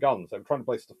 approach to the guns. They were trying to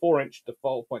place the 4-inch, the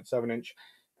 4.7-inch,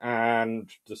 and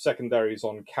the secondaries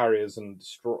on carriers and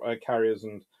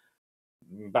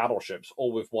battleships,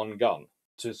 all with one gun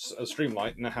to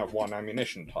streamline and have one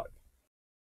ammunition type.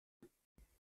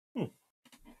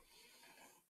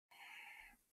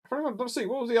 Let's see,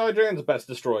 what was the IJN's best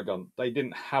destroyer gun? They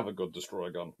didn't have a good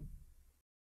destroyer gun.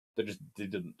 They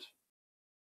didn't.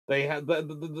 They had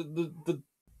hello,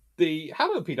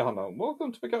 Peter Hunter.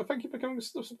 Welcome to thank you for becoming a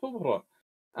supporter.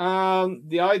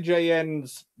 The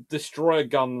IJN's destroyer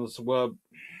guns were.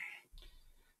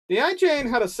 The IJN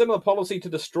had a similar policy to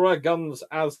destroyer guns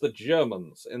as the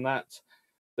Germans, in that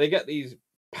they get these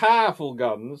powerful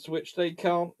guns which they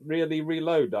can't really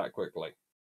reload that quickly.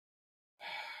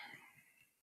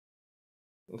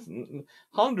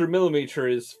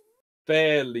 100mm is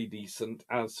fairly decent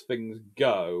as things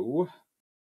go,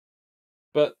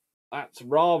 but that's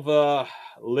rather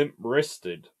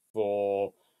limp-wristed by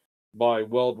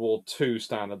World War II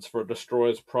standards for a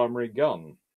destroyer's primary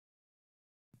gun.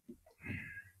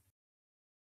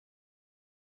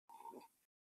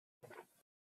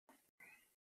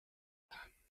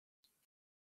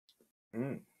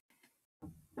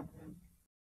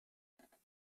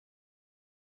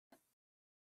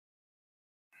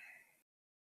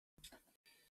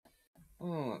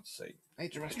 Oh, let's see.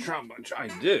 HMS Trump, which I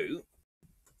do.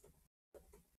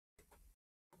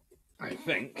 I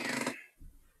think.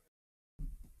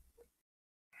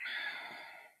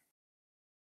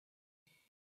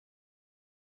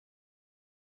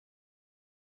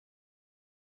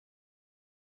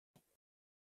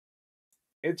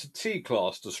 It's a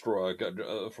T-class destroyer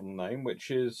from the name, which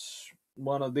is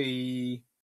one of the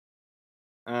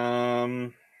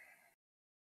well,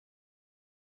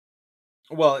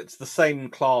 it's the same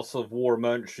class of war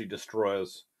emergency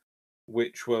destroyers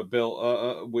which were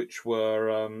built, which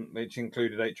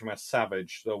included HMS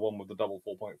Savage, the one with the double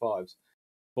 4.5s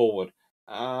forward.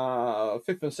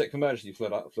 Fifth and sixth emergency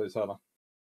flotilla.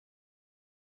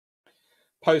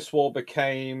 Post-war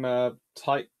became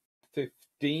Type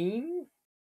 15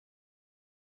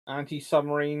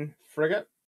 anti-submarine frigate.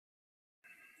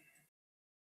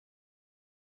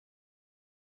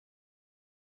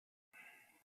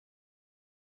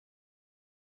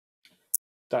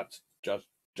 That's just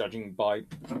judging by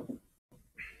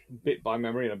bit by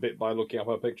memory and a bit by looking up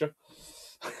her picture.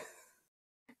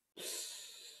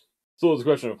 So it's a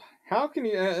question of how can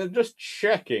you just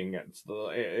checking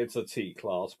it's a T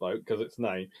class boat because its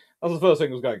name. That's the first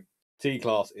thing was going T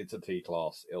class. It's a T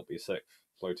class. It'll be sixth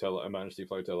flotilla, emergency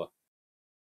flotilla.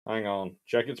 Hang on,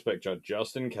 check its picture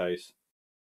just in case.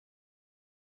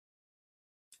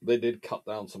 They did cut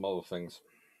down some other things,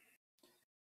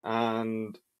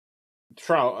 and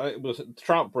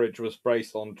Troutbridge was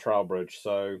based on Trowbridge,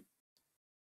 so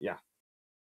yeah,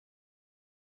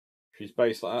 she's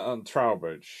based on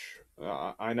Trowbridge.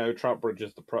 I know Troutbridge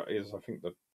is I think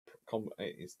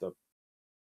is the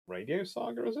Radio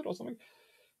Saga, is it or something?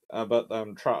 But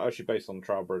actually based on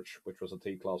Trowbridge, which was a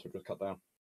T class, which was cut down.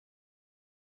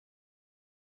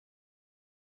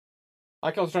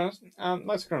 Hi, Constance.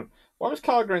 Nice to why was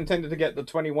Clarke intended to get the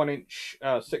 21-inch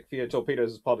 6-year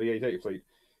torpedoes as part of the 880 fleet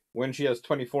when she has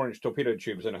 24-inch torpedo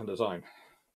tubes in her design?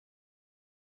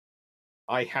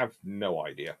 I have no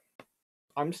idea.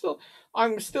 I'm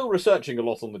still researching a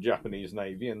lot on the Japanese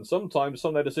Navy, and sometimes some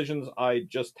of their decisions I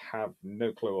just have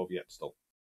no clue of yet still.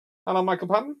 Hello, Michael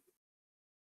Patton.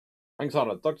 Thanks,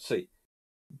 Anna. Dr. C.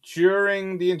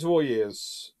 During the interwar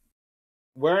years,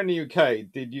 where in the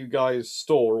UK did you guys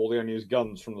store all the unused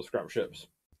guns from the scrap ships?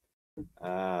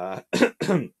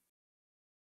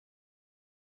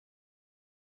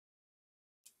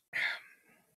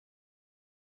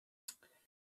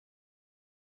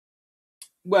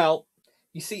 Well,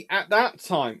 you see, at that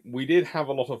time, we did have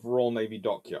a lot of Royal Navy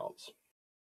dockyards.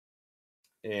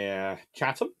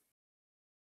 Chatham,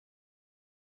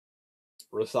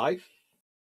 Rosyth,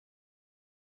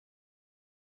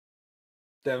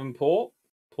 Devonport,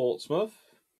 Portsmouth,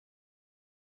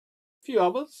 a few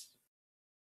others.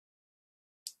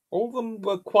 All of them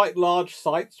were quite large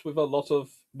sites with a lot of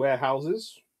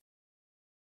warehouses.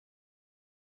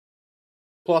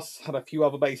 Plus, had a few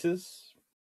other bases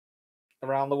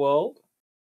around the world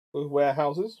with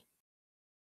warehouses.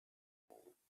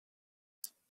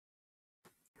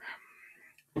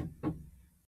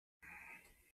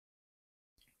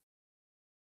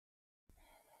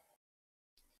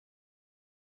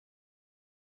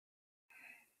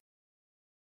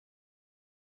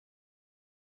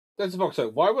 There's a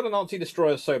Voxo. Why were the Nazi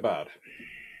destroyers so bad?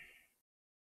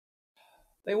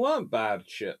 They weren't bad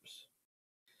ships.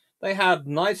 They had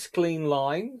nice, clean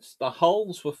lines. The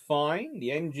hulls were fine.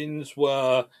 The engines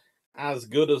were as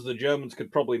good as the Germans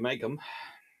could probably make them.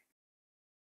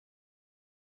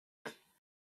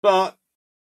 But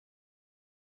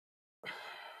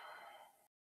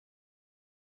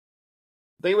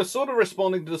they were sort of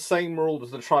responding to the same rule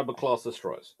as the Tribal class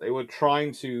destroyers. They were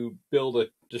trying to build a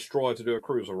destroyer to do a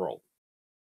cruiser role.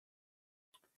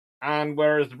 And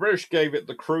whereas the British gave it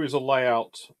the cruiser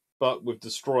layout, but with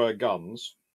destroyer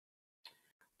guns,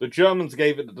 the Germans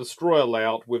gave it the destroyer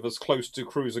layout with as close to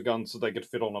cruiser guns as they could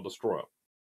fit on a destroyer.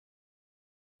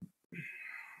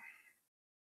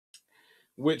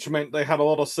 Which meant they had a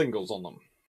lot of singles on them.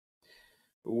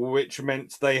 Which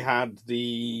meant they had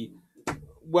the...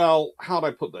 Well, how'd I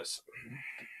put this?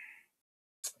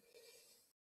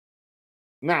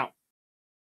 Now,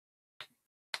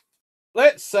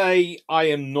 let's say I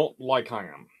am not like I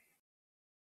am.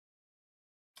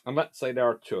 And let's say there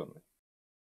are two of me.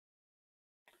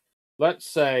 Let's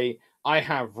say I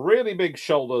have really big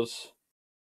shoulders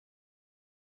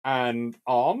and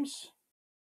arms.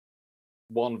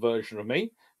 One version of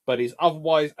me. But he's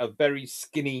otherwise a very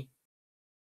skinny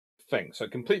thing. So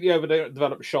completely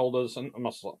overdeveloped shoulders and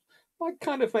muscle. Like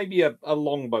kind of maybe a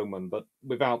longbowman, but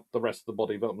without the rest of the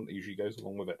body development that usually goes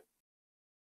along with it.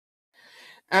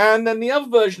 And then the other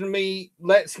version of me,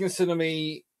 let's consider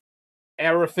me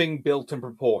everything built in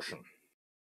proportion.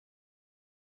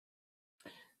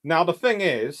 Now, the thing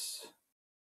is,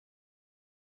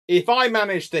 if I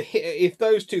manage to hit, if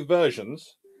those two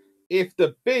versions, if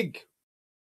the big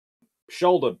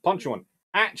shouldered punchy one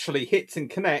actually hits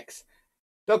and connects,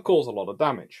 they'll cause a lot of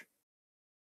damage.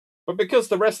 But because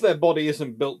the rest of their body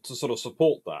isn't built to sort of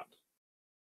support that,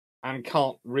 and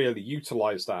can't really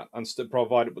utilize that and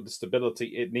provide it with the stability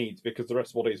it needs because the rest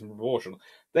of the body isn't proportional,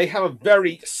 they have a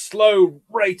very slow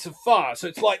rate of fire. So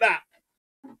it's like that.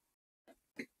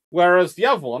 Whereas the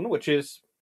other one, which is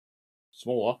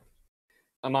smaller,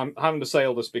 and I'm having to say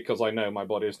all this because I know my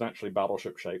body is naturally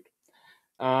battleship shaped,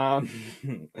 will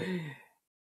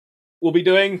be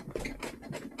doing.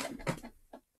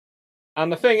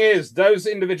 And the thing is, those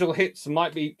individual hits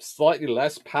might be slightly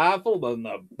less powerful than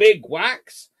the big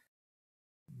whacks,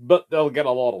 but they'll get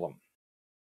a lot of them.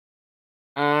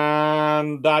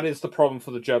 And that is the problem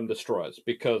for the German destroyers,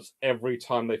 because every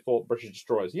time they fought British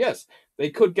destroyers, yes, they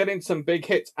could get in some big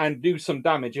hits and do some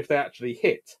damage if they actually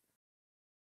hit.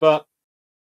 But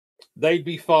they'd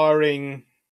be firing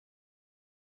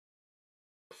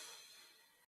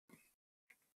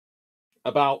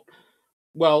about,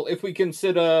 well, if we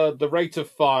consider the rate of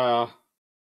fire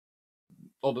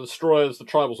of the destroyers the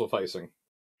tribals were facing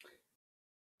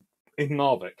in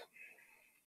Narvik.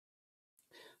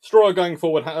 Destroyer going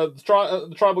forward,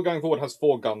 the tribal going forward has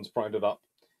 4 guns pointed up.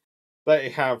 They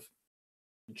have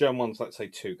German ones, let's say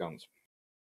 2 guns.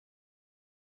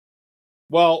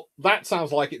 Well, that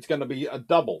sounds like it's going to be a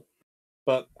double,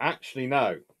 but actually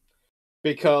no,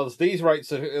 because these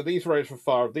rates of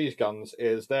fire of these guns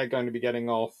is they're going to be getting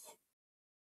off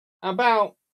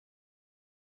about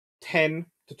 10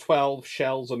 to 12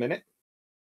 shells a minute,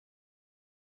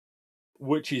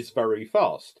 which is very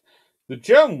fast. The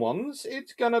German ones,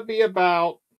 it's going to be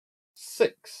about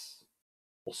 6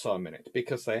 or so a minute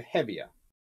because they're heavier.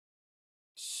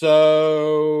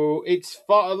 So it's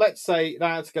far, let's say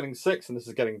that's getting 6 and this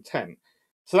is getting 10.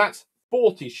 So that's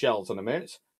 40 shells in a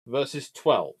minute versus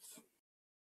 12.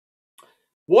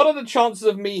 What are the chances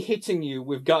of me hitting you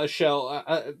with gutter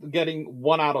shell, getting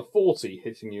 1 out of 40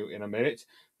 hitting you in a minute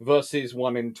versus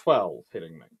 1 in 12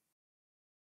 hitting me?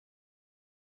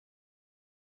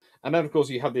 And then, of course,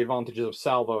 you have the advantages of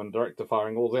salvo and director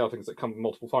firing, all the other things that come with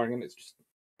multiple firing, and it's just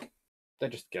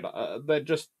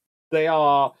they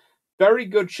are very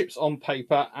good ships on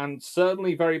paper and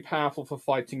certainly very powerful for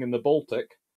fighting in the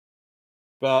Baltic,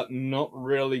 but not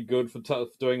really good for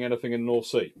doing anything in North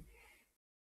Sea.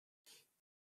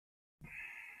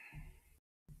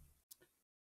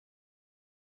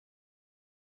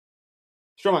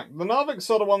 Stromac, the Narviks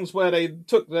are the ones where they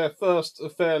took their first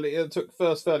fairly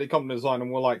common design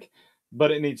and were like,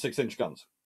 but it needs 6-inch guns.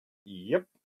 Yep.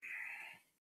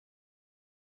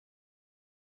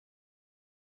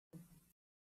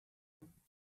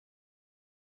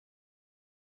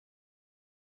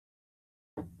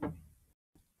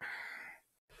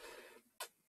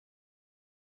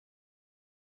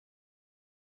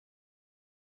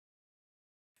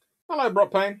 Hello,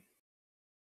 Brock Payne.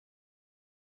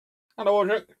 Hello,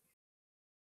 Audric.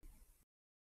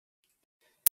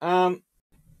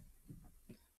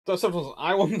 So sometimes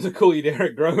I wanted to call you the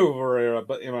Eric Grover era,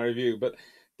 but in my review, but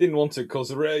didn't want to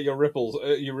because your ripples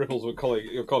with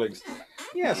your colleagues.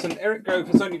 Yes, and Eric Grove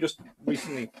has only just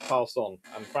recently passed on,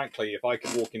 and frankly, if I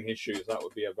could walk in his shoes, that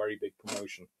would be a very big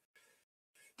promotion.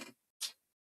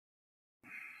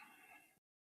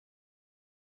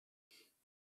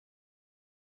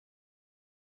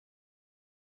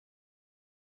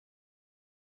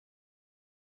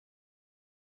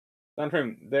 Dan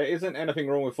Trim, there isn't anything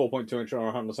wrong with 4.2-inch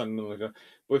or 100mm.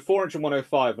 With 4-inch and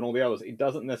 105 and all the others, it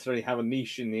doesn't necessarily have a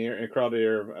niche in the crowded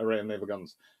array of naval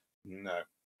guns. No.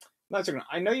 That's okay.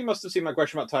 I know you must have seen my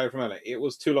question about Tyre from earlier. It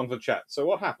was too long for chat. So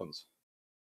what happens?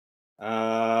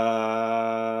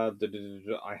 I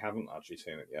haven't actually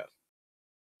seen it yet.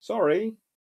 Sorry.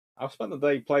 I've spent the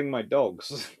day playing my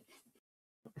dogs.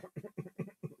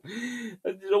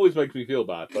 It always makes me feel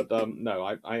bad, but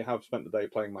no, I have spent the day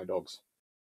playing my dogs.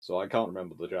 So I can't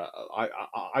remember the chat.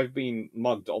 I've been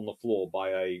mugged on the floor by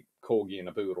a corgi and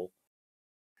a poodle.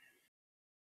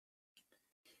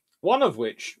 One of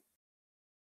which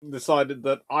decided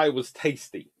that I was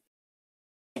tasty.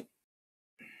 And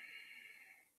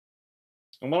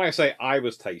when I say I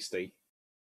was tasty,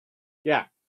 yeah.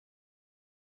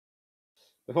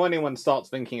 Before anyone starts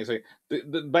thinking, it's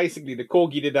basically the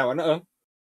corgi did that one. I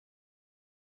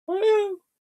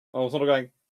was sort of going,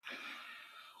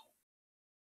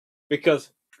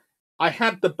 because I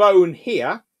had the bone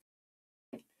here,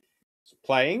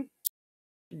 playing.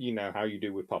 You know how you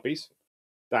do with puppies.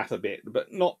 That a bit,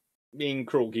 but not being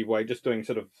corgi way, just doing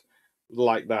sort of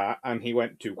like that. And he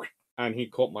went to, and he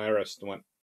caught my wrist and went,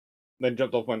 then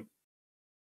jumped off, went.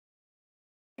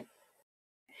 I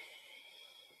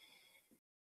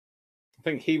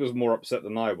think he was more upset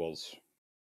than I was.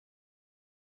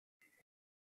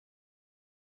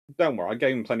 Don't worry, I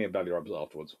gave him plenty of belly rubs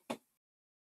afterwards.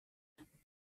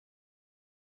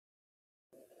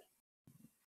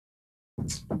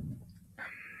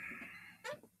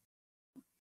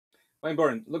 Wayne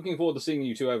Boren, looking forward to seeing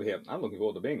you two over here. I'm looking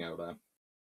forward to being over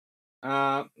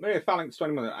there. Maybe Phalanx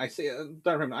 20 I see.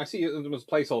 Don't remember. I see it as a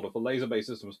placeholder for laser-based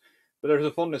systems, but there is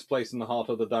a fondness placed in the heart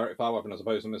of the direct fire weapon as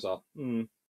opposed to missile.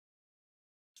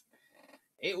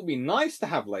 It would be nice to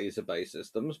have laser-based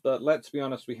systems, but let's be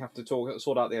honest, we have to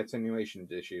sort out the attenuation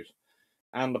issues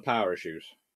and the power issues.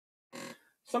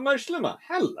 Samo Schlimmer,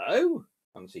 hello.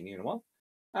 I haven't seen you in a while.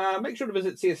 Make sure to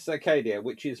visit CS Arcadia,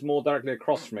 which is more directly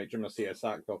across from HMS CS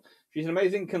Sackville. She's an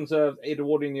amazing conserved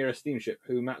Edwardian era steamship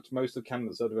who mapped most of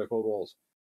Canada's Cold Wars.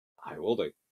 I will do.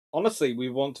 Honestly, we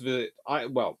want to visit.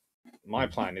 My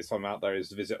plan is, if I'm out there, is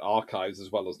to visit archives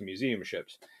as well as the museum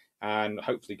ships, and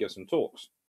hopefully give some talks.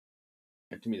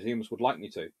 If the museums would like me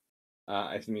to,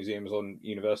 if the museums on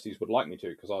universities would like me to,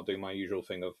 because I'll do my usual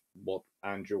thing of what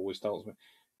Andrew always tells me.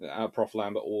 Prof.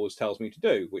 Lambert always tells me to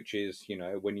do, which is,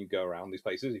 when you go around these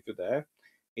places, if you're there,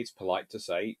 it's polite to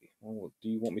say, "Oh, do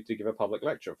you want me to give a public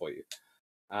lecture for you?"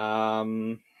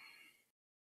 And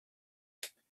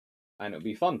it'll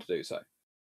be fun to do so.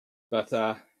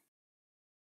 But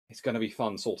it's going to be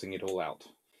fun sorting it all out.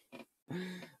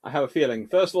 I have a feeling,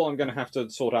 first of all, I'm going to have to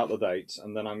sort out the dates,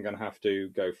 and then I'm going to have to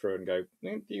go through and go,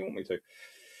 do you want me to?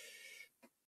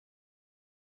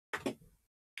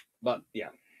 But,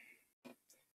 yeah.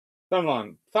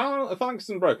 Phalanx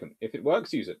isn't broken. If it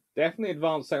works, use it. Definitely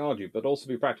advanced technology, but also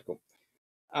be practical.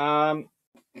 I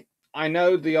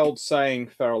know the old saying,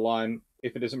 Feral Lion,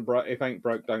 if it ain't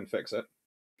broke, don't fix it.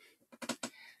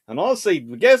 And honestly,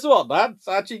 guess what? That's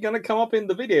actually going to come up in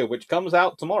the video, which comes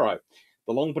out tomorrow.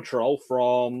 The Long Patrol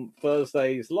from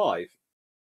Thursday's Live.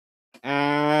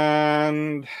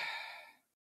 And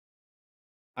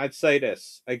I'd say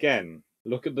this, again,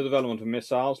 look at the development of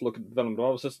missiles, look at the development of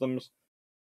other systems.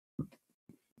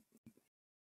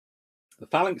 The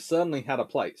Phalanx certainly had a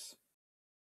place.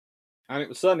 And it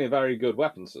was certainly a very good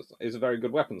weapon system. It's a very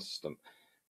good weapon system.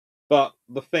 But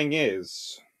the thing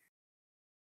is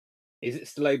it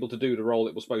still able to do the role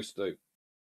it was supposed to do?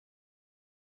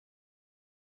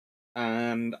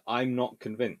 And I'm not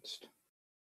convinced.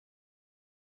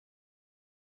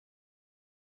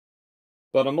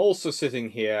 But I'm also sitting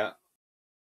here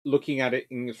looking at it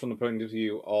from the point of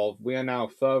view of we are now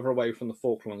further away from the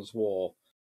Falklands War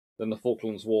than the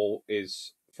Falklands War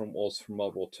was from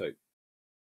World War II.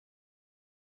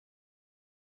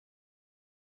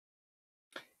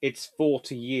 It's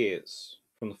 40 years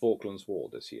from the Falklands War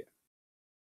this year.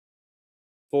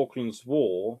 Falklands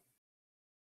War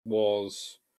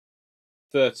was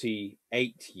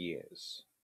 38 years.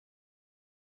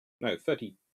 No,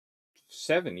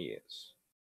 37 years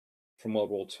from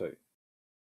World War II.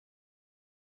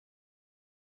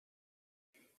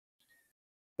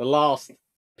 The last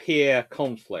peer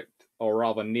conflict, or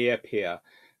rather near peer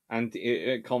and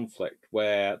conflict,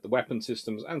 where the weapon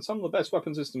systems and some of the best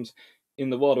weapon systems in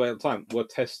the world at the time were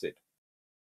tested.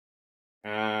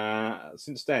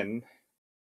 Since then,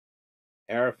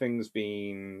 everything's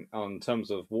been, in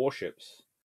terms of warships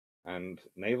and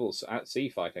naval at sea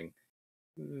fighting,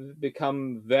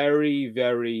 become very,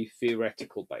 very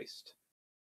theoretical based.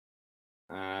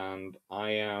 And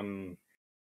I am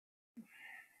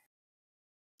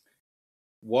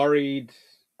worried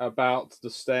about the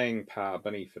staying power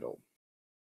beneath it all.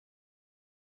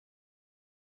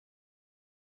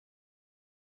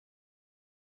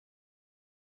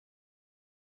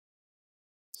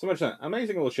 So much that.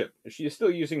 Amazing little ship. She is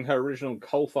still using her original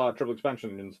coal-fired triple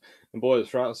expansion engines and boilers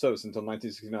throughout service until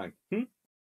 1969.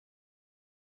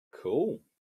 Cool.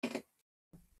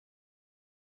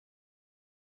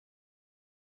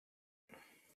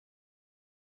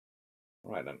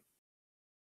 Right then.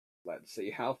 Let's see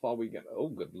how far we get. Oh,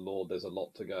 good lord, there's a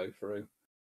lot to go through.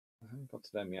 I haven't got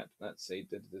to them yet. Let's see.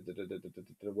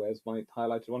 Where's my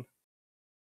highlighted one?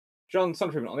 John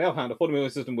Sunfreeman. On the other hand, a 40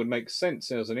 millimeter system would make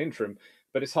sense as an interim,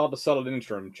 but it's hard to sell an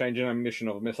interim. Changing ammunition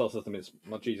of a missile system is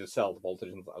much easier to sell to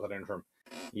politicians as an interim.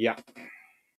 Yeah.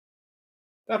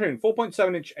 Afternoon,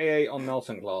 4.7-inch AA on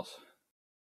Nelson class.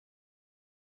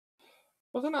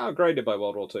 Wasn't that upgraded by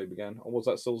World War II began? Or was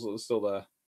that still there?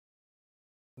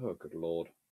 Oh, good lord.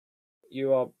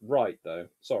 You are right, though.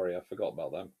 Sorry, I forgot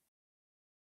about them.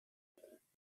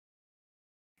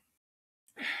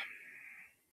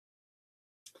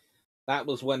 That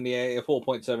was when the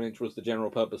 4.7-inch was the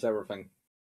general purpose everything.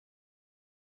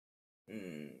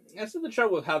 That's the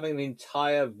trouble with having an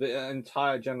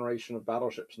entire generation of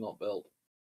battleships not built.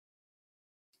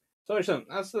 So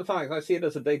that's the fact. I see it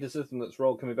as a data system that's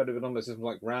role can be better with other systems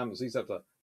like RAMs, etc.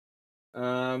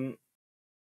 I'm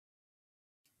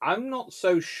not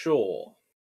so sure.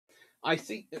 I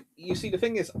see. You see, the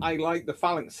thing is, I like the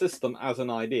phalanx system as an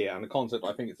idea and a concept.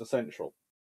 I think it's essential.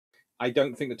 I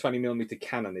don't think the 20mm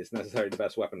cannon is necessarily the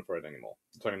best weapon for it anymore.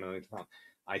 The 20mm cannon.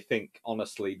 I think,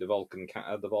 honestly, the Vulcan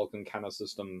cannon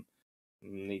system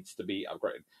needs to be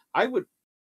upgraded. I would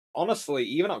honestly,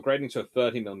 even upgrading to a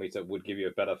 30mm would give you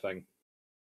a better thing,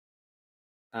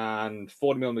 and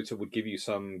 40mm would give you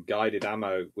some guided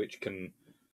ammo, which can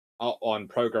on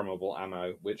programmable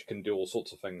ammo, which can do all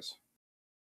sorts of things.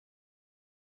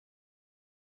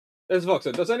 There's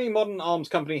Voxer. Does any modern arms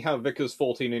company have Vickers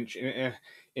 14-inch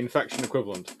infection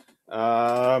equivalent?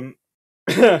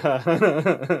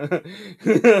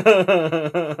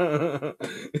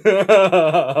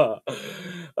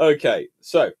 Okay,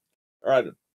 so, all right.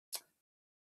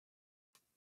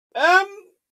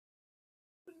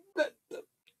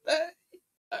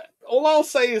 All I'll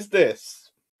say is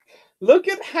this: look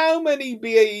at how many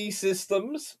BAE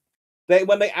systems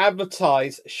when they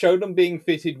advertise, show them being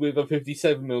fitted with a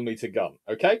 57mm gun.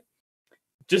 Okay,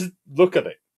 just look at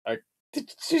it.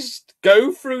 Just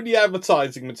go through the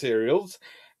advertising materials,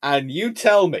 and you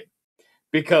tell me,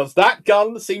 because that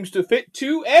gun seems to fit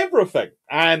to everything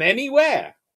and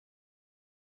anywhere.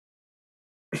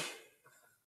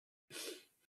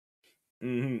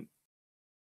 Mm-hmm.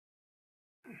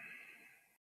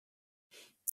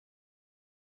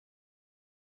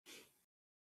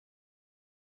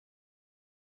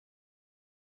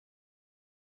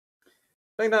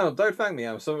 No, don't thank me.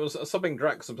 I'm subbing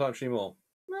Drax substantially more.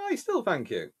 No, I still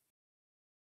thank you.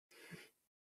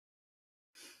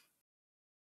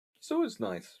 It's always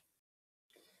nice.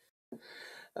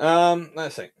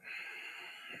 Let's see.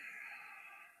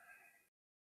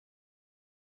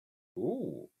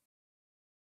 Ooh.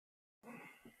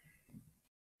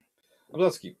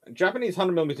 Obsesky. Japanese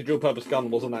 100mm dual-purpose gun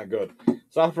wasn't that good.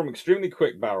 Suffered from extremely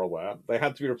quick barrel wear. They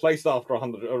had to be replaced after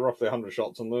roughly 100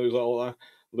 shots and lose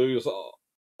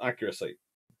accuracy.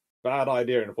 Bad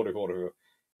idea in a 40-40.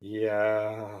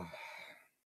 Yeah.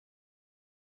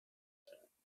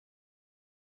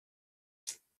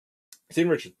 Seen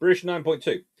Richard. British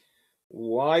 9.2.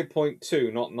 Why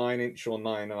 0.2, not 9-inch or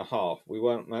 9.5? We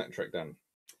weren't metric then.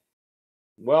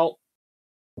 Well,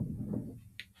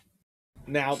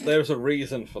 now there's a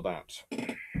reason for that.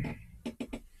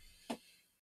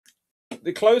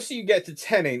 The closer you get to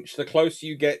 10-inch, the closer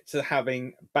you get to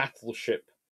having battleship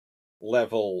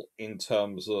level in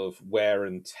terms of wear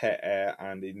and tear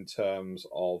and in terms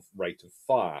of rate of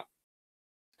fire.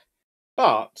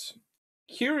 But,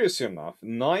 curiously enough,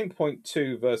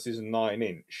 9.2 versus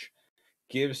 9-inch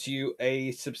gives you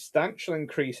a substantial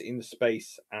increase in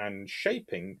space and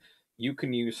shaping you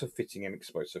can use for fitting and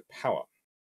explosive power.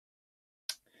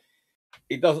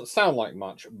 It doesn't sound like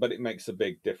much, but it makes a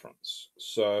big difference.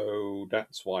 So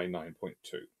that's why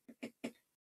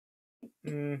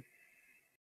 9.2.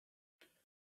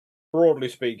 Broadly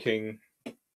speaking,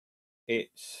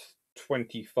 it's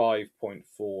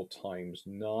 25.4 times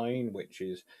 9, which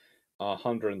is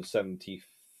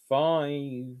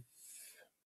 175.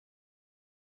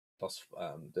 Plus,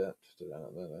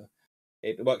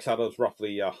 it works out as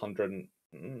roughly 100.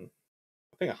 I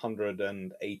think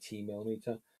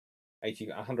 180mm.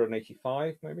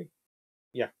 185 maybe.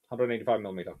 Yeah,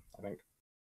 185mm. I think.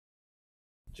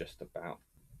 Just about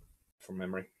from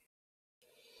memory.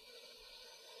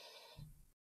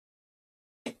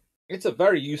 It's a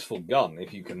very useful gun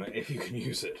if you can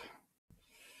use it.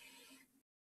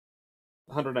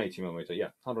 180mm, yeah,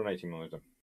 180mm.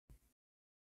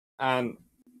 And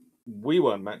we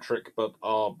weren't metric, but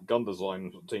our gun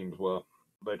design teams were.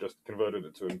 They just converted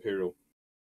it to Imperial.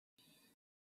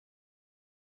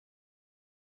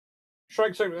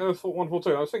 Shrek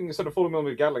 142. I was thinking instead of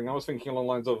 40mm Gatling, I was thinking along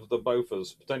the lines of the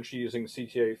Bofors, potentially using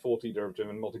CTA 40 derivative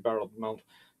and multi-barrel mount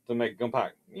to make it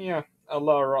compact. Yeah, a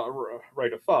lower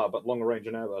rate of fire, but longer range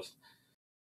and airburst.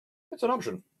 It's an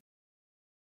option.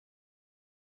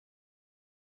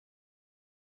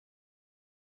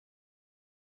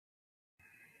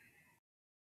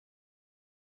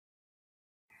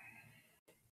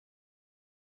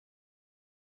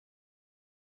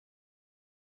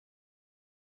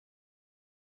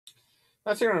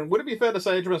 That's ignorant. Would it be fair to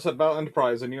say HMS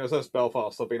Enterprise and USS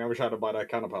Belfast have been overshadowed by their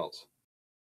counterparts?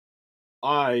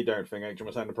 I don't think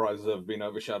HMS Enterprise have been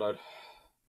overshadowed.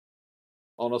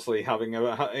 Honestly,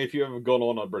 if you ever gone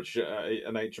on an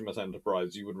HMS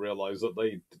Enterprise, you would realise that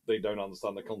they don't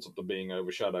understand the concept of being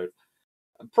overshadowed.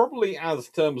 Probably as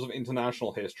terms of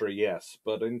international history, yes,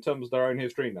 but in terms of their own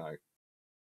history, no.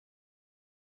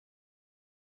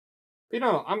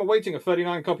 I'm awaiting a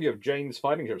 39 copy of Jane's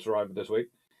Fighting Ships arrival this week.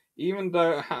 Even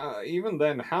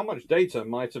then, how much data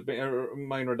might have been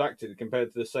remain redacted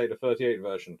compared to the SATA 38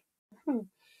 version?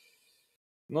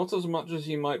 Not as much as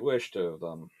you might wish to have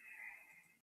done.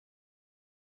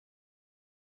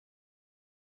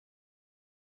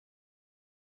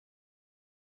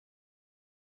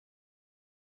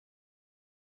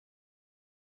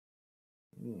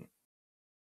 Hmm.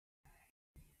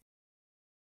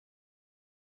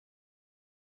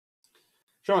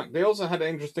 Sure, they also had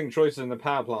interesting choices in the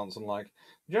power plants and like.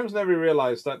 The Germans never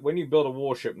realized that when you build a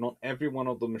warship, not every one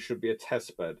of them should be a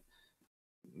test bed.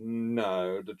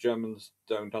 No, the Germans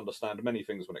don't understand many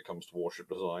things when it comes to warship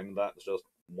design. That's just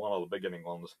one of the beginning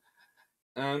ones.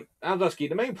 And Aldaski,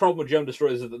 the main problem with German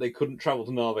destroyers is that they couldn't travel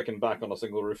to Narvik and back on a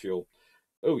single refuel.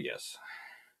 Oh yes,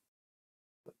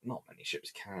 but not many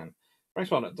ships can. Thanks,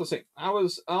 Partner. Does it? I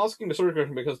was asking the story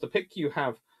question because the pick you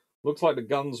have looks like the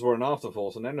guns were an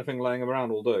afterthought, and anything laying around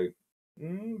will do.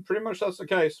 Pretty much that's the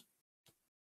case.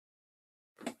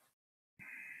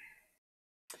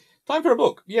 Time for a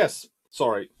book. Yes.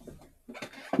 Sorry.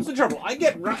 That's the trouble. I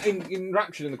get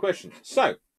enraptured in the questions.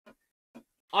 So,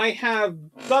 I have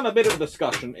done a bit of a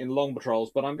discussion in Long Patrols,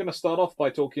 but I'm going to start off by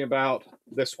talking about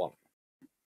this one.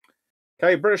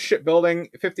 Okay, British Shipbuilding,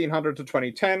 1500 to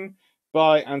 2010,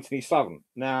 by Anthony Slavin.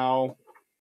 Now,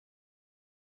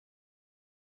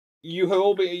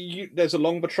 there's a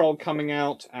Long Patrol coming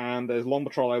out, and there's Long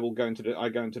Patrol. I go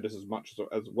into this as much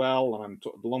as well, and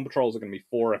the Long Patrols are going to be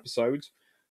 4 episodes,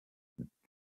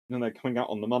 and they're coming out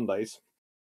on the Mondays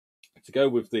to go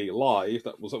with the live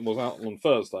that was out on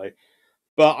Thursday.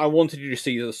 But I wanted you to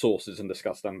see the sources and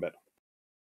discuss them a bit.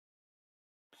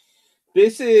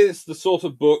 This is the sort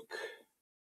of book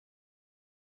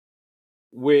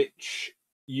which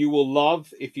you will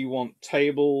love if you want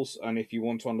tables and if you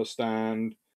want to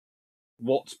understand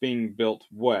what's being built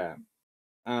where.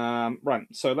 Right,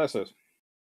 so let's see.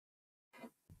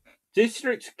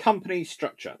 District company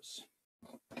structures.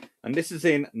 And this is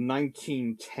in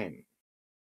 1910.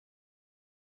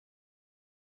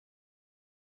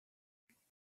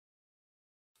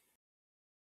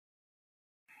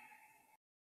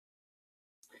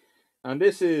 And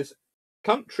this is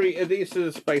this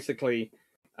is basically,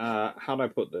 how do I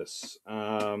put this?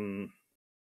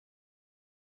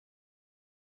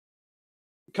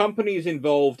 Companies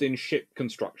involved in ship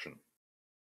construction.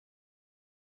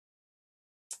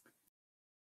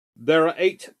 There are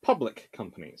 8 public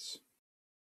companies,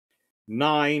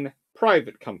 9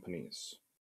 private companies,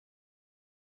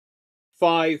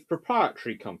 5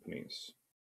 proprietary companies,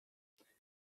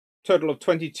 total of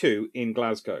 22 in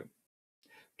Glasgow.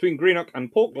 Between Greenock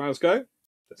and Port Glasgow,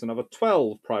 there's another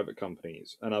 12 private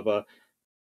companies, another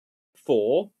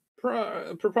 4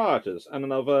 proprietors, and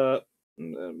another,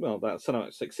 well, that's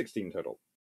 16 total.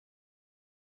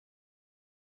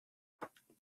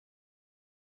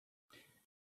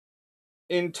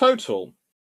 In total,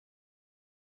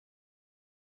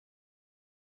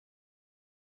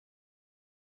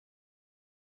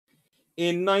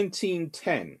 in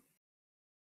 1910,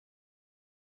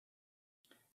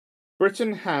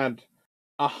 Britain had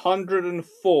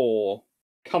 104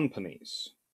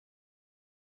 companies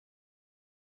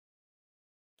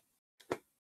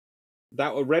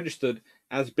that were registered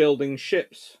as building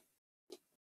ships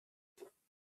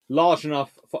large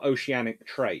enough for oceanic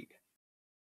trade.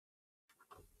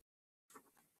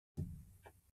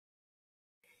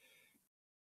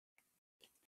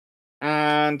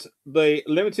 And the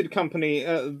limited company,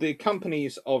 the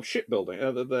companies of shipbuilding,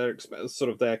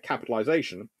 their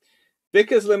capitalization.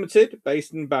 Vickers Limited,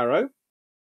 based in Barrow,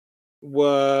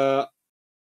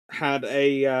 had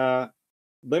a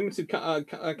limited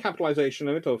capitalization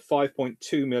limit of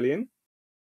 5.2 million.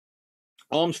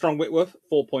 Armstrong Whitworth,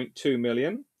 4.2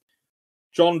 million.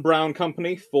 John Brown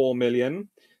Company, 4 million.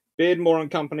 Beardmore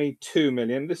and Company, 2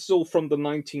 million. This is all from the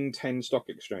 1910 stock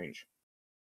exchange.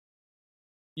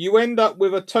 You end up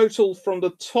with a total from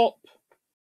the top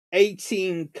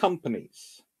 18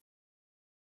 companies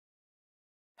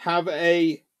have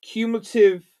a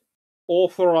cumulative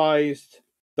authorized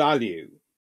value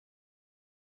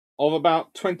of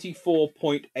about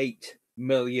 £24.8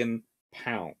 million,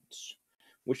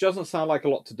 which doesn't sound like a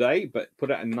lot today, but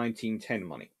put it in 1910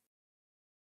 money.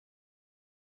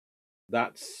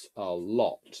 That's a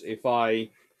lot. If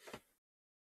I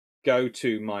go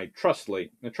to my trusty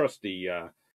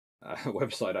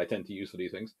website I tend to use for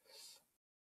these things,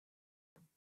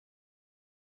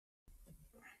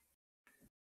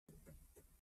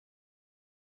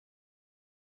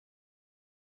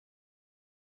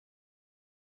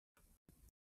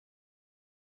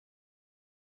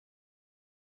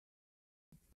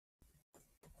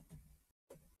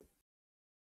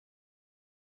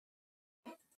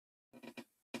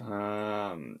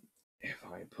 If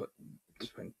I put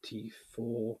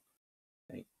 24,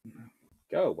 8,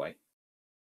 go away.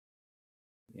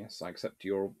 Yes, I accept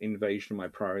your invasion of my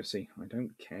privacy. I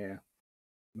don't care.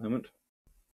 Moment.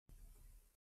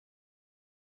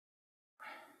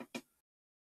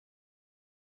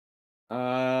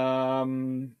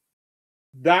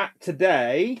 That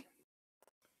today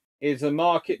is a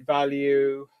market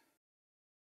value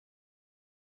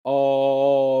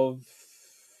of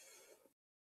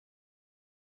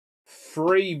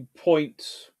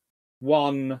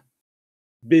 3.1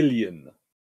 billion.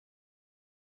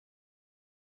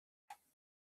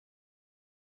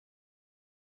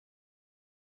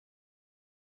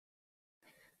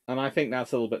 And I think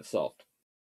that's a little bit soft.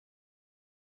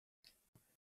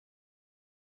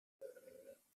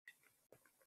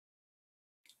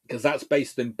 Because that's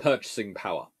based in purchasing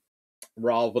power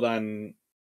rather than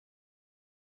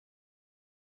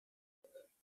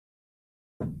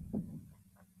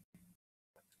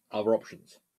other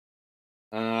options.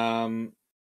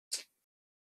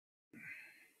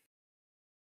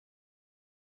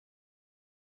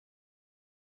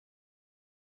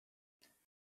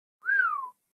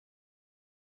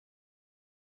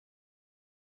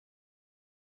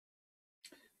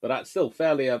 But that's still a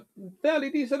fairly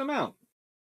decent amount.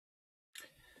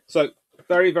 So,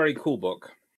 very, very cool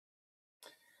book.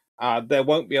 There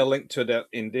won't be a link to it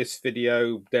in this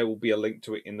video. There will be a link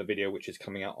to it in the video which is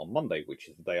coming out on Monday, which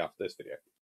is the day after this video.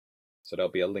 So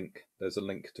there'll be a link. There's a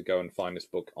link to go and find this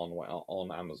book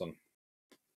on Amazon.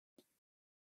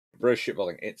 British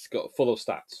Shipbuilding. It's got full of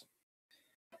stats.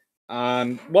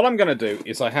 And what I'm going to do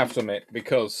is, I have to admit,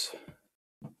 because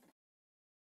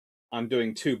I'm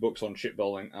doing 2 books on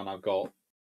shipbuilding and I've got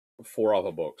 4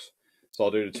 other books, so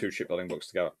I'll do the 2 shipbuilding books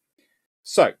together.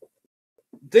 So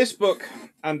this book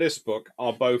and this book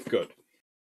are both good.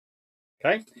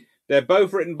 Okay, they're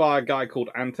both written by a guy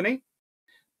called Anthony,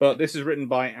 but this is written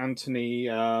by Anthony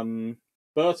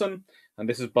Burton, and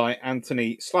this is by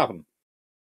Anthony Slavin.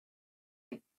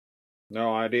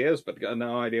 No ideas, but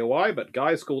no idea why. But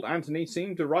guys called Anthony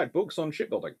seem to write books on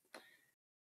shipbuilding.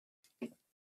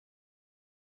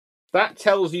 That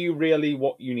tells you really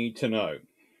what you need to know.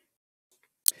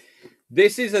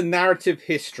 This is a narrative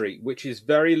history, which is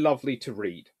very lovely to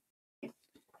read.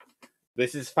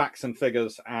 This is facts and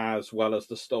figures as well as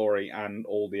the story and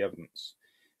all the evidence.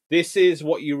 This is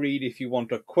what you read if you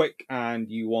want a quick and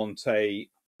you want a,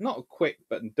 not a quick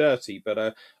but dirty,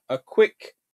 but a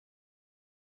quick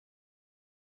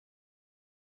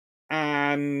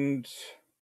and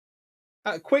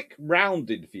a quick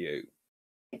rounded view.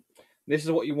 This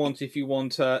is what you want if you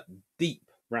want a deep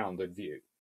rounded view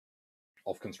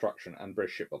of construction and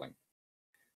British shipbuilding.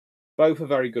 Both are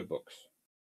very good books.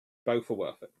 Both are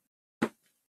worth it.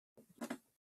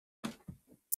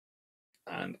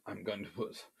 And I'm going to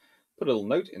put a little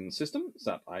note in the system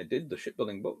that I did the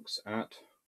shipbuilding books at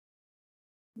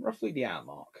roughly the hour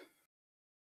mark.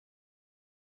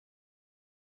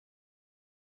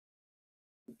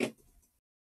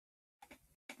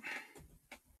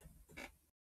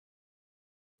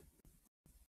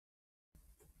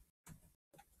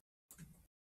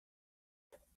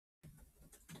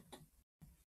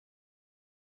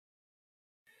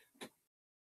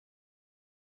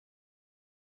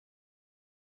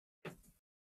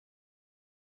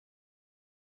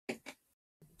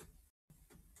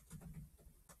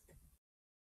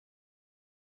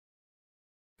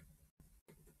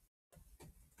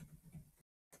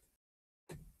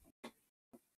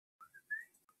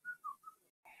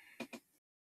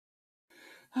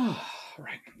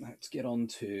 Right, let's get on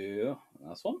to the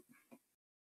last one.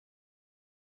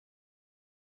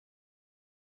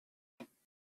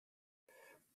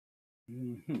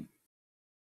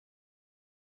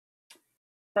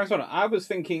 Thanks, I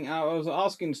was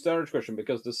asking storage question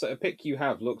because the pick you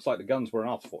have looks like the guns were an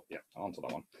afterthought. Yeah, I'll answer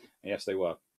that one. Yes, they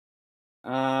were.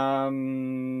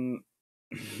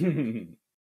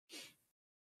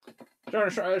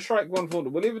 Shrike 140.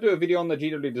 Will you ever do a video on the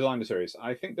GW Designer series?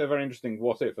 I think they're very interesting.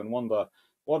 What if, and wonder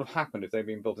what would have happened if they'd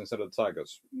been built instead of the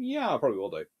Tigers. Yeah, I probably will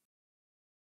do.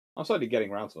 I'm slowly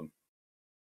getting around to them.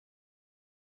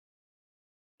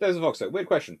 There's a Voxer. Weird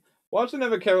question. Why was there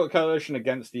never a coalition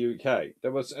against the UK?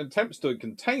 There was attempts to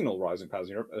contain all rising powers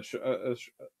in Europe,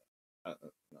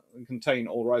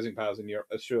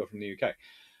 assured from the UK.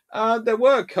 There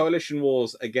were coalition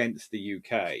wars against the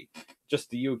UK. Just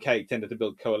the UK tended to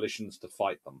build coalitions to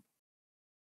fight them.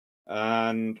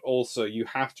 And also, you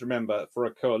have to remember, for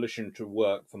a coalition to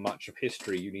work for much of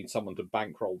history, you need someone to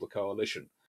bankroll the coalition.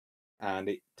 And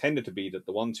it tended to be that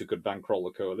the ones who could bankroll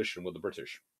the coalition were the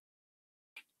British.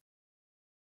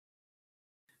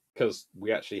 because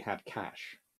we actually had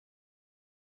cash.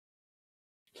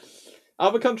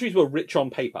 Other countries were rich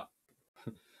on paper.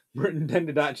 Britain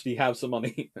tended to actually have some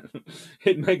money.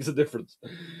 It makes a difference.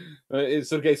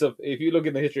 It's a case of, if you look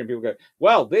in the history and people go,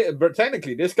 well, but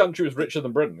technically this country was richer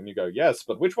than Britain. And you go, yes,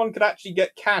 but which one could actually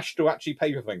get cash to actually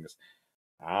pay for things?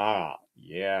 Ah,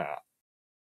 yeah.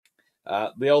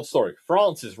 The old story.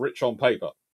 France is rich on paper.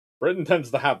 Britain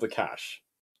tends to have the cash.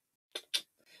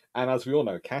 And as we all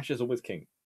know, cash is always king.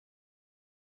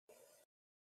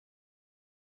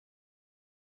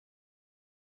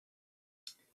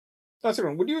 That's it.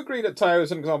 Would you agree that Tayo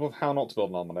is an example of how not to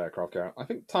build an armoured aircraft carrier? I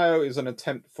think Tayo is an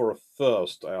attempt for a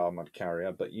first armoured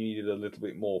carrier, but you needed a little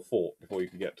bit more thought before you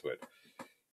could get to it.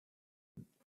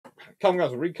 Come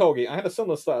guys, read Colgi. I had a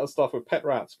similar stuff with pet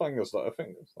rats, fungus stuff. I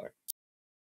think it's like,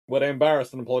 were they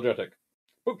embarrassed and apologetic?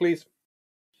 Book, please.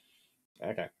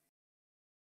 Okay.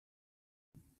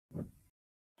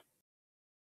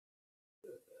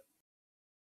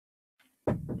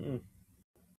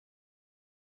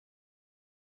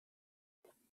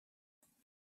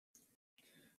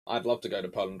 I'd love to go to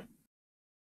Poland.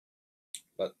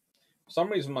 But for some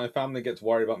reason, my family gets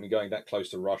worried about me going that close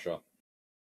to Russia.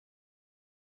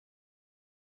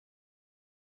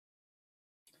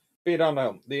 Be it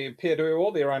unknown. The peer-to-peer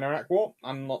war, the Iran-Iraq war,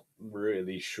 I'm not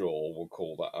really sure we'll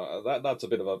call that. That's a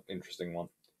bit of an interesting one.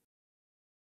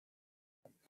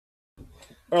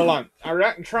 Line. I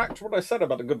retract to what I said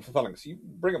about the good for phalanx. You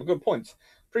bring up good points.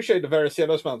 Appreciate the various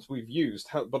CLS mounts we've used,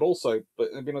 but also,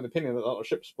 I've been of the opinion that our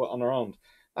ships were underarmed.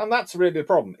 And that's really the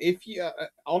problem. If you,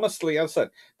 honestly, as I said,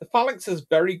 the phalanx has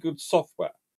very good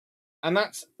software. And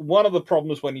that's one of the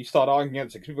problems when you start arguing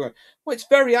against it. People go, well, it's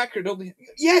very accurate.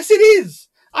 Yes, it is!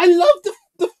 I love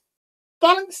the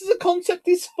phalanx as a concept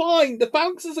is fine. The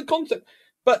phalanx as a concept.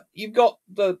 But you've got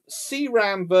the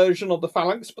CRAM version of the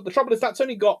phalanx, but the trouble is that's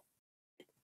only got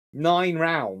 9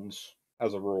 rounds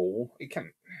as a rule. It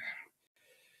can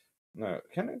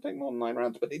it take more than 9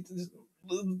 rounds? But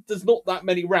there's not that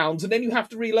many rounds, and then you have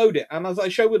to reload it. And as I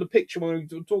showed with the picture when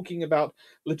we were talking about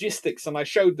logistics, and I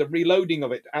showed the reloading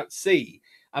of it at sea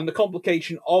and the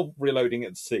complication of reloading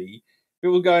at sea,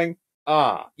 people were going,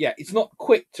 yeah, it's not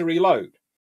quick to reload.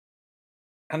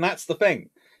 And that's the thing.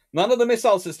 None of the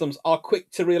missile systems are quick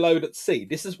to reload at sea.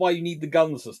 This is why you need the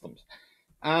gun systems.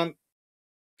 And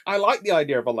I like the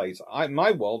idea of a laser. In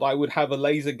my world, I would have a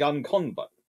laser gun combo.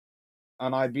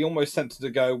 And I'd be almost tempted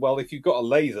to go, well, if you've got a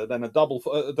laser, then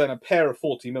a pair of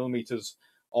 40mm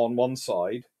on one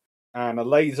side, and a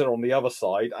laser on the other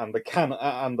side, and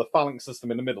the phalanx system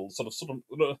in the middle, some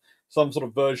sort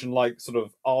of version like sort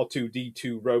of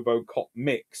R2D2 RoboCop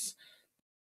mix.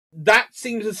 That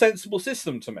seems a sensible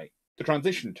system to me to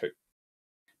transition to,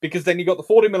 because then you've got the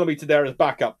 40mm there as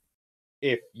backup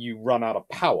if you run out of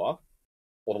power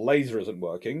or the laser isn't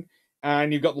working,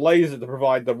 and you've got the laser to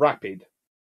provide the rapid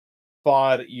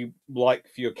fire that you like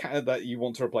for your that you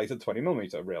want to replace a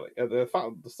 20mm. Really, the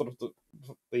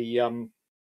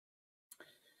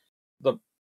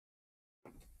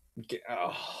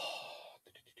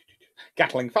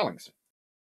Gatling phalanx,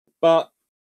 but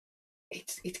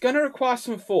it's going to require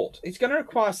some thought. It's going to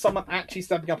require someone actually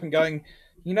stepping up and going,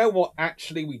 you know what?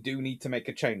 Actually, we do need to make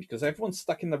a change because everyone's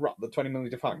stuck in the rut. The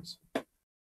 20mm phalanx.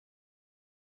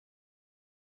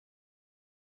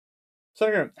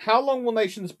 So, how long will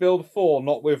nations build for,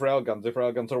 not with railguns, if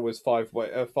railguns are always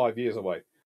 5 years away?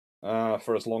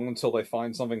 For as long until they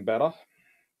find something better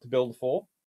to build for.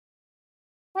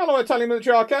 Hello, Italian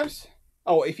Military Archives.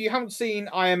 Oh, if you haven't seen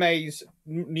IMA's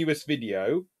newest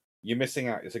video, you're missing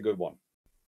out. It's a good one.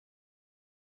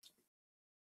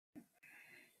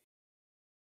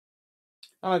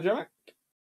 Hello, Jack.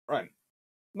 Right.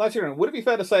 Nice hearing. Would it be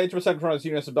fair to say 80% of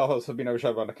units of Belfast have been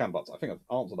overshadowed by the cannonbots? I think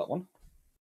I've answered that one.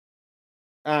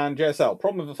 And JSL,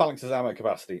 problem with the phalanx's ammo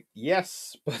capacity.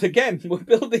 Yes, but again, we're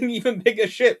building even bigger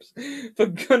ships. For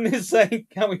goodness sake,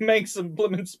 can we make some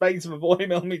blooming space for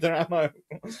 40mm ammo?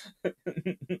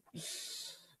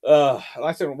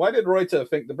 Why did Reuter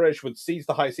think the British would seize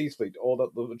the High Seas Fleet, or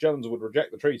that the Germans would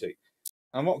reject the treaty?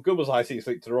 And what good was High Seas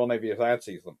Fleet to the Royal Navy if they had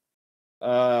seized them?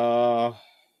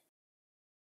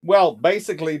 Well,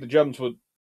 basically, the Germans were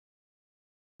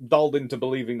dulled into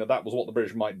believing that that was what the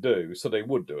British might do, so they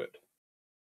would do it.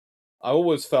 I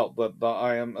always felt that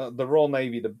the Royal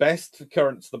Navy, the best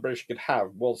occurrence the British could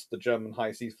have was the German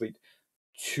High Seas Fleet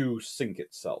to sink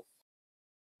itself.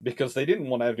 Because they didn't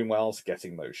want everyone else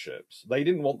getting those ships. They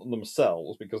didn't want them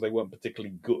themselves because they weren't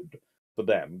particularly good for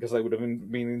them, because they would have been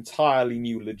entirely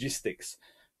new logistics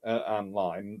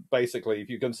online. Basically, if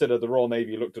you consider the Royal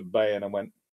Navy looked at Bayern and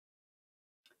went,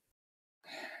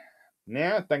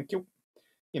 nah, thank you.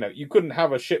 You couldn't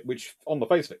have a ship which, on the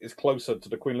face of it, is closer to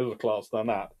the Queen Elizabeth class than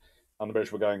that. And the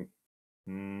British were going,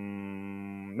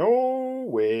 no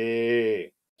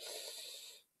way.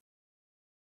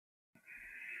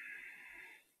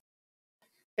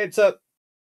 It's a...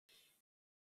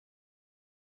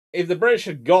 If the British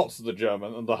had got the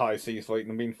German and the High Seas Fleet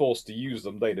and been forced to use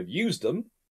them, they'd have used them.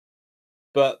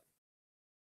 But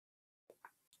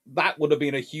that would have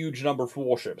been a huge number of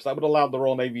warships. That would allow the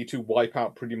Royal Navy to wipe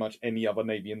out pretty much any other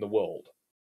navy in the world.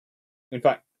 In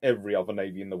fact, every other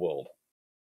navy in the world.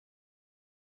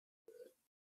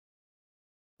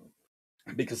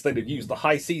 Because they'd have used the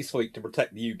High Seas Fleet to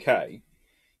protect the UK,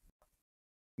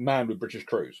 manned with British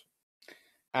crews.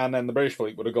 And then the British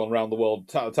fleet would have gone around the world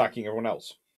attacking everyone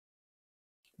else.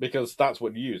 Because that's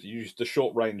what you use. You use the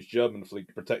short-range German fleet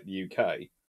to protect the UK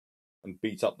and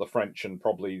beat up the French and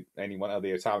probably anyone of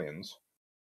the Italians.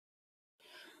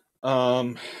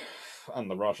 And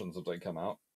the Russians if they come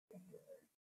out.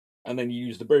 And then you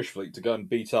use the British fleet to go and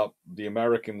beat up the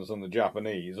Americans and the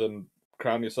Japanese and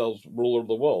crown yourselves ruler of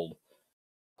the world.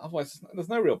 Otherwise, there's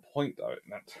no real point, though,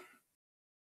 in it.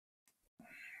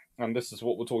 And this is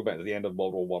what we're talking about at the end of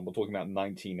World War One. We're talking about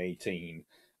 1918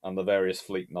 and the various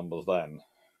fleet numbers then.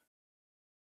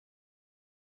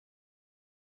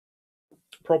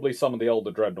 Probably some of the older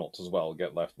dreadnoughts as well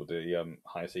get left with the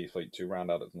High Seas Fleet to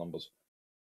round out its numbers.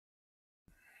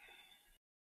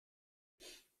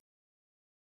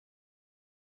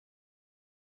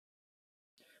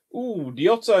 Ooh, the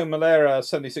Otto Malera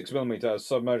 76mm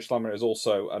submerged submarine is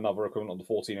also another equivalent of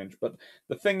the 14-inch. But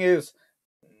the thing is,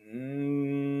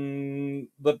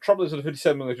 the trouble is with the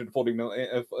 57mm and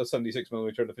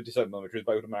 76mm and the 57mm is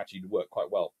both of them actually work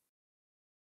quite well.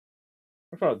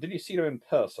 Did you see them in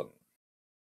person?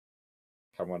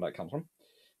 Can't remember where that comes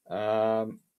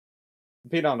from.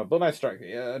 Be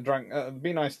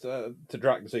nice to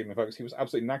Drac this evening, folks. He was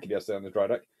absolutely knackered yesterday on the dry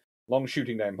deck. Long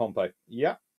shooting day in Pompey.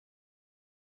 Yeah.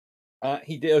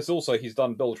 He's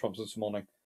done bilge pumps this morning.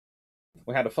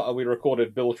 We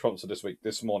recorded bilge pumps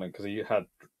this morning because he had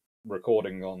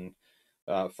recording on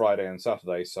Friday and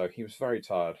Saturday, so he was very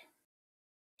tired.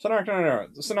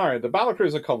 Scenario: the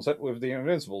battlecruiser concept with the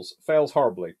Invincibles fails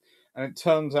horribly, and it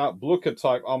turns out Blucher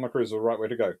type armor cruiser is the right way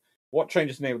to go. What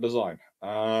changes naval design?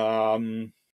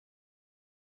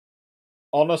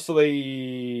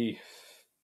 Honestly,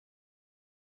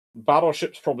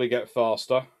 battleships probably get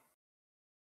faster,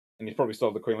 and you probably still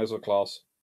have the Queen Elizabeth class.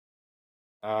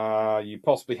 You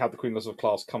possibly have the Queen Elizabeth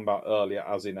class come about earlier,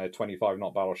 as in a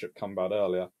 25-knot battleship come about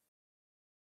earlier.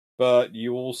 But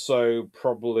you also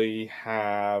probably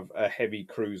have a heavy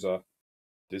cruiser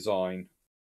design.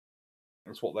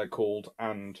 That's what they're called,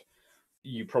 and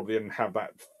you probably didn't have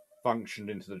that functioned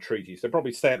into the treaties. They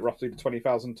probably stay at roughly the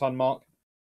 20,000 ton mark,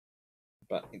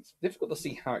 but it's difficult to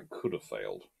see how it could have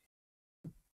failed.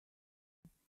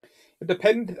 It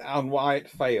depended on why it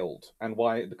failed and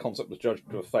why the concept was judged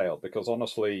to have failed, because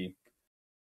honestly,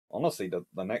 the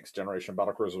next generation of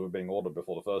battlecruisers were being ordered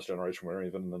before the first generation were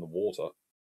even in the water.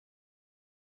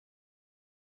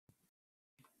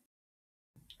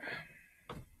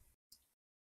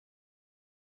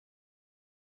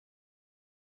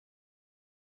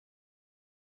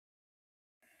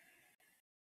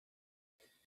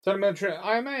 Telemilitary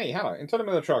IMA, hello. In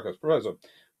Telemilitary proposal,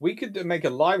 we could make a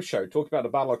live show talking about the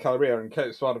Battle of Calabria and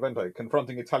Cape Spadavento,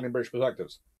 confronting Italian-British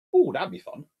perspectives. Ooh, that'd be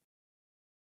fun.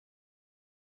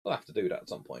 We'll have to do that at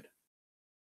some point.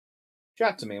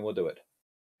 Chat to me and we'll do it.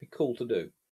 Be cool to do.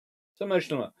 So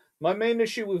emotional. My main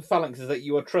issue with Phalanx is that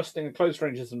you are trusting a close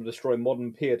range system to destroy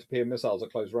modern peer-to-peer missiles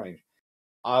at close range.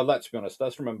 Let's be honest.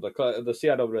 Let's remember the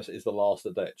CIWS is the last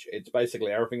ditch. It's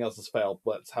basically everything else has failed,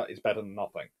 but it's better than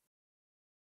nothing.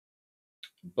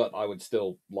 But I would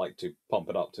still like to pump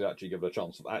it up to actually give it a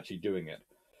chance of actually doing it.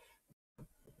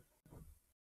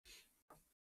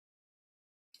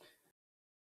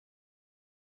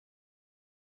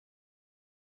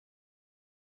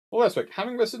 Well, that's quick.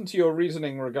 Having listened to your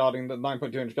reasoning regarding the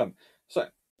 9.2-inch gun, so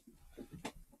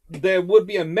there would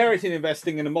be a merit in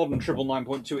investing in a modern triple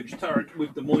 9.2-inch turret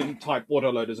with the modern type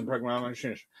autoloaders and program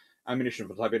ammunition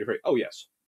for Type 83. Oh, yes.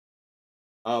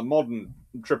 Modern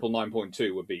triple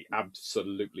 9.2 would be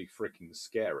absolutely freaking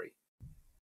scary.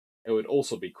 It would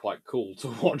also be quite cool to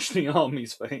watch the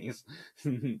army's face.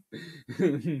 Man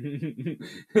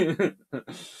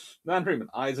Freeman,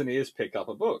 eyes and ears pick up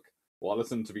a book. While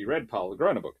listen to be read, pal, the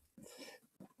Groner book.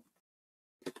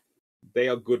 They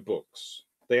are good books.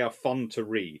 They are fun to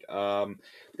read.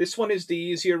 This one is the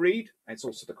easier read. It's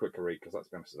also the quicker read, because let's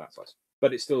be honest, that's less.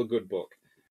 But it's still a good book.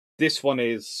 This one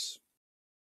is...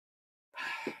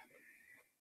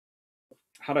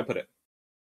 How do I put it?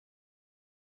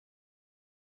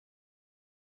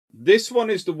 This one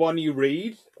is the one you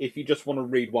read if you just want to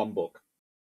read one book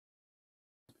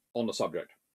on the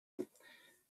subject.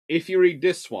 If you read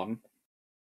this one,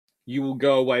 you will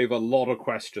go away with a lot of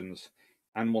questions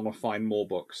and want to find more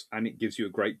books, and it gives you a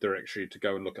great directory to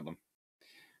go and look at them.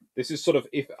 This is sort of,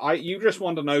 you just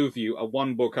want an overview, a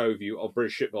one-book overview of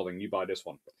British shipbuilding, you buy this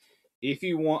one. If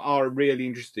you are really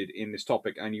interested in this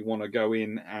topic and you want to go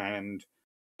in and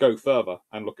go further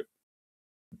and look at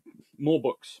more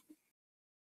books,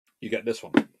 you get this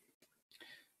one.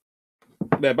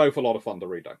 They're both a lot of fun to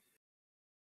read, though.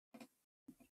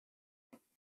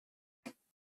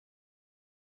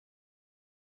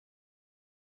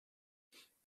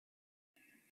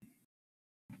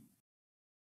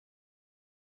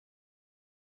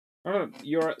 Oh,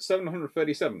 you're at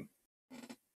 737.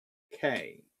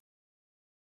 K.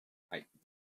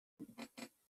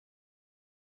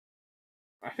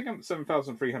 I think I'm at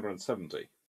 7,370.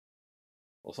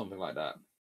 Or something like that.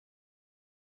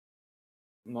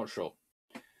 I'm not sure.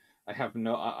 I have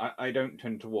no... I don't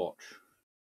tend to watch.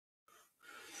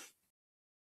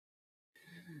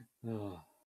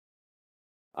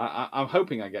 I'm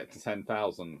hoping I get to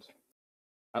 10,000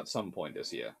 at some point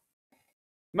this year.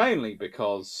 Mainly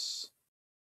because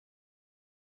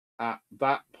at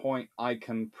that point I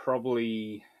can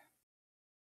probably...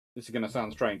 This is going to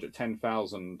sound strange. At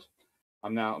 10,000,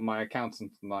 I'm now... My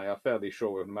accountant and I are fairly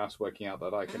sure with maths working out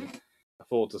that I can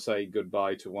afford to say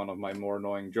goodbye to one of my more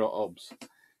annoying jobs,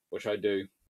 which I do.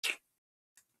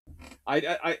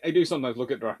 I do sometimes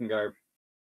look at Drac and go,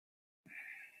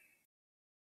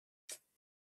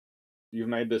 you've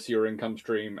made this your income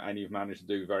stream and you've managed to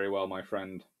do very well, my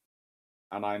friend.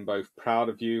 And I'm both proud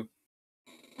of you,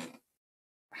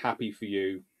 happy for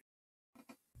you,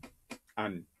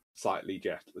 and slightly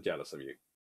jealous of you.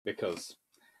 Because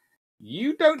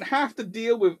you don't have to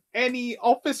deal with any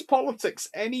office politics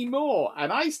anymore.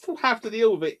 And I still have to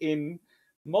deal with it in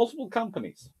multiple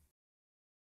companies.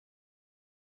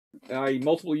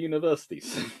 Multiple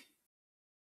universities.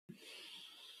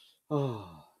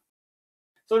 Oh.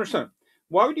 So understand,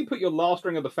 why would you put your last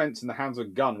ring of defense in the hands of a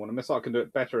gun when a missile can do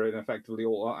it better in effectively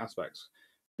all aspects?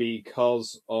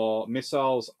 Because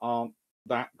missiles aren't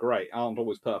that great, aren't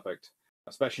always perfect,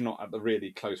 especially not at the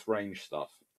really close range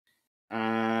stuff,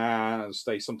 as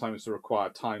they sometimes require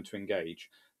time to engage.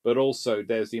 But also,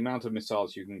 there's the amount of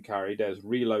missiles you can carry. There's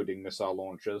reloading missile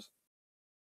launchers,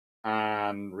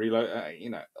 and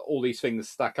all these things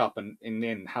stack up. And in the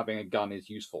end, having a gun is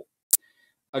useful.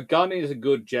 A gun is a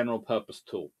good general purpose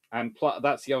tool, and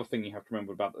that's the other thing you have to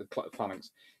remember about the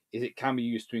phalanx. Is it can be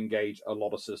used to engage a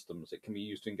lot of systems. It can be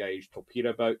used to engage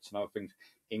torpedo boats and other things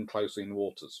in closely in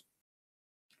waters.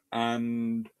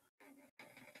 And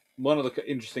one of the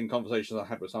interesting conversations I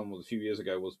had with someone a few years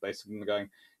ago was basically going,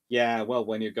 yeah, well,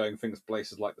 when you're going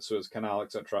places like the Suez Canal,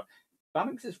 etc.,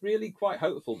 phalanx is really quite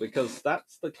hopeful because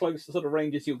that's the closest sort of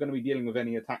ranges you're going to be dealing with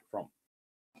any attack from.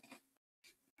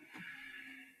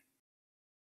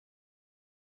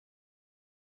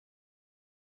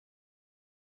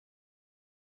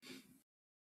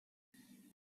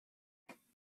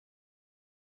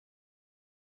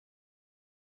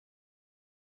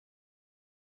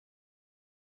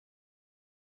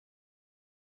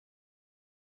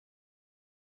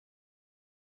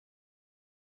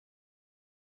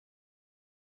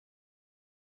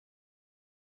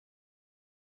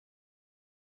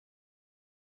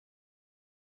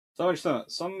 So I understand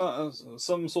that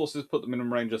some sources put the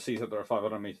minimum range of seas at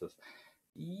 500 meters.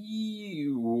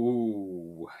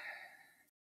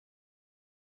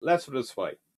 Let's put it this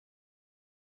way.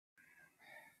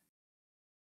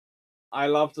 I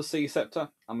love the Sea Scepter.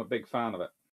 I'm a big fan of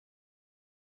it.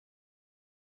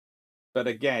 But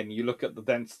again, you look at the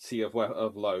density of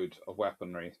load of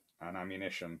weaponry and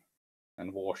ammunition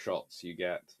and war shots you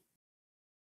get.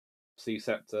 Sea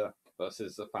Scepter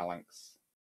versus the Phalanx.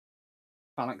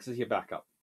 Phalanx is your backup.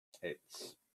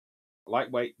 It's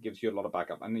lightweight, gives you a lot of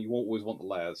backup, and you always want the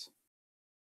layers.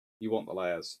 You want the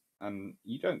layers, and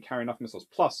you don't carry enough missiles.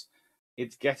 Plus,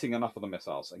 it's getting enough of the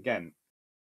missiles. Again,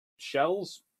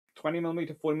 shells,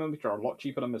 20mm, 40mm are a lot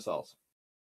cheaper than missiles.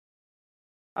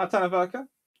 Tanaverka,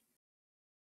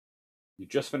 you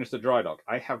just finished the dry dock.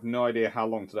 I have no idea how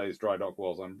long today's dry dock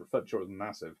was. I'm pretty sure it was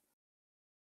massive.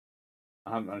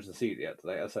 I haven't managed to see it yet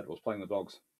today. As I said, I was playing the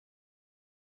dogs.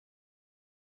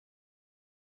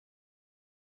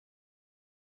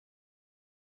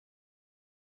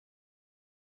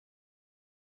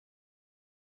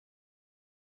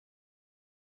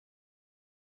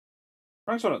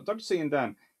 Thanks for that. Dr. C and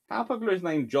Dan, how popular is the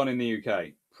name John in the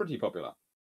UK? Pretty popular.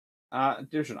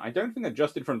 Division, I don't think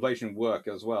adjusted for inflation work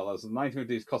as well as the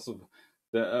 1950s cost of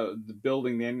the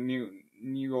building the new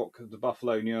New York to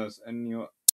Buffalo, New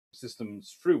York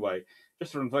Systems Thruway,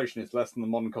 just for inflation, is less than the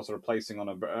modern cost of replacing on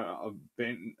a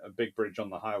big bridge on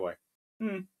the highway.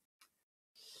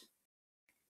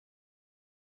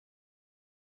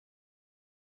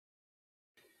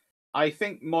 I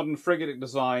think modern frigate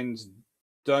designs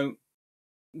don't.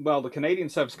 Well, the Canadian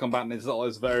Surface Combatant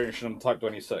is variation on Type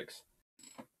 26.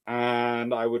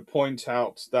 And I would point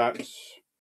out that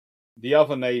the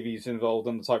other navies involved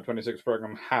in the Type 26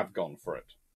 program have gone for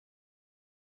it.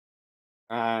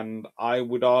 And I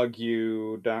would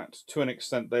argue that, to an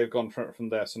extent, they've gone for it from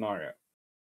their scenario.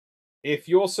 If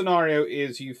your scenario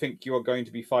is you think you're going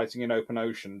to be fighting in open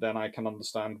ocean, then I can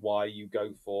understand why you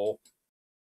go for.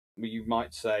 You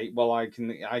might say, well, I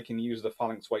can use the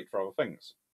phalanx weight for other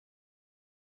things.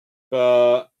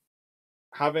 But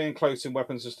having a close-in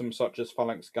weapon system such as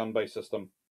phalanx gun-based system,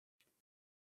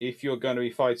 if you're going to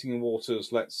be fighting in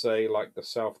waters, let's say, like the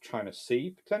South China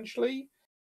Sea, potentially,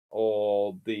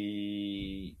 or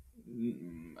the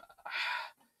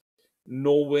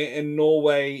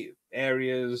Norway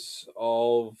areas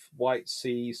of White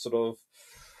Sea, sort of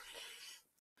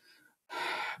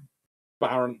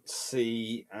Barents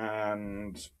Sea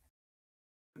and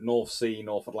North Sea,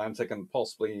 North Atlantic, and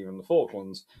possibly even the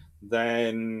Falklands,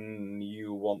 then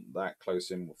you want that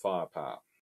close-in firepower.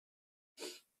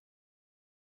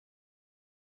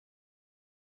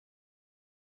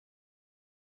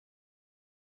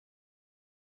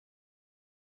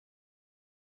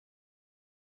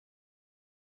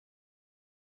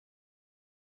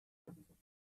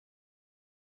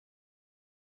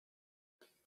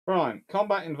 Right,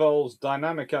 combat involves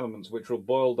dynamic elements which will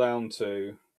boil down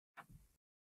to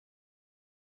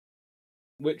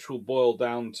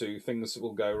things that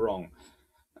will go wrong.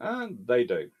 And they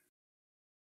do.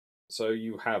 So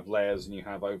you have layers and you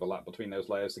have overlap between those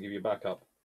layers to give you backup.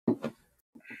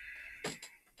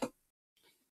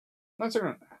 That's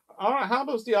right. Alright, how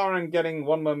does the RN getting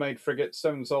 1 mermaid frigate,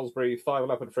 7 Salisbury, 5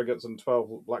 Leopard frigates, and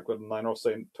 12 Blackwood and 9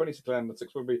 Rothstein, 26 land and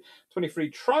 6 Woodbury, 23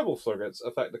 tribal frigates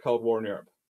affect the Cold War in Europe?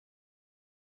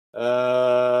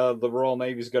 The Royal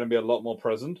Navy is going to be a lot more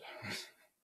present.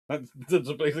 That's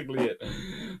basically it.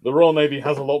 The Royal Navy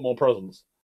has a lot more presence.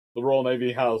 The Royal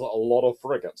Navy has a lot of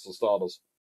frigates, for starters.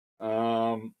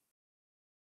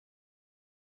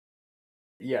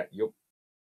 Yeah, you're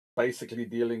basically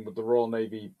dealing with the Royal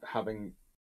Navy having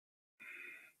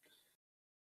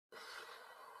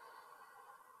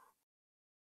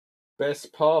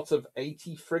best part of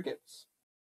 80 frigates.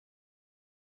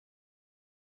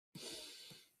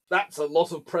 That's a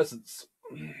lot of presence.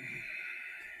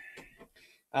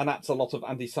 And that's a lot of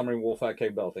anti-submarine warfare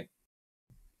capability.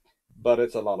 But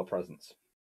it's a lot of presence.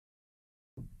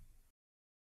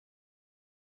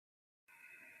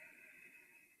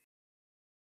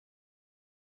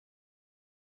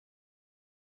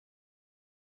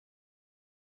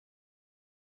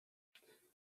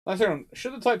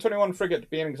 Should the Type 21 frigate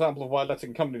be an example of why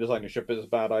letting company design a ship is a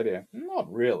bad idea? Not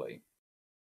really.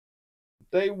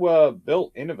 They were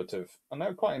built innovative, and they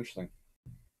were quite interesting.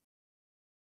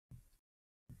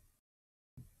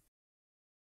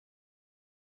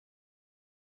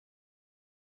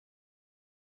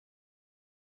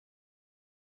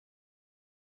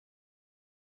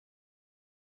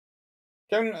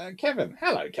 Kevin,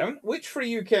 hello, Kevin. Which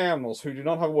 3 UK admirals who do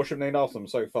not have a warship named after them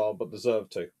so far but deserve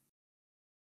to?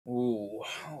 Ooh,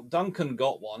 Duncan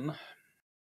got one.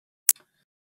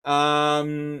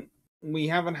 We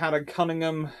haven't had a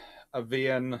Cunningham, a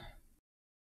Vian,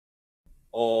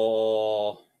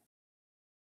 or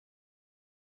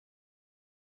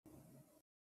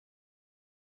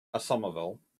a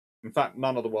Somerville. In fact,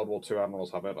 none of the World War II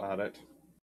admirals have had it.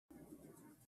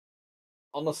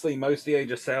 Honestly, most of the Age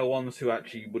of Sail ones who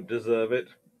actually would deserve it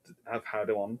have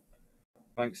had one,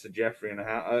 thanks to Geoffrey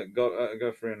and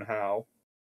Godfrey and Howe.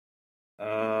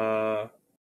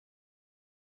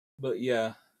 But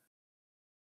yeah,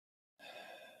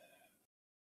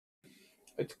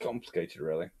 it's complicated,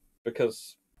 really,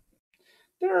 because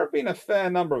there have been a fair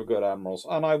number of good admirals,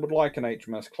 and I would like an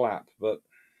HMS Clap, but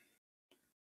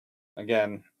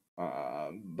again,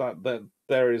 that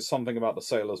there is something about the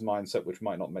sailor's mindset which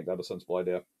might not make that a sensible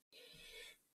idea.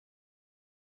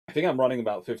 I think I'm running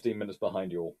about 15 minutes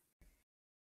behind you all.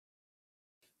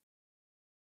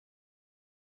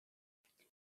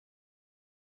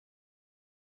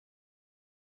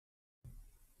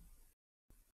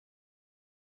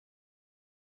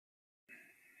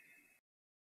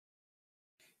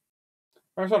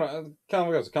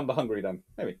 Come to Hungary then,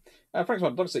 maybe. Frank's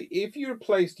one, obviously, if you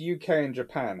replaced UK and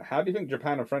Japan, how do you think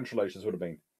Japan and French relations would have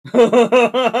been?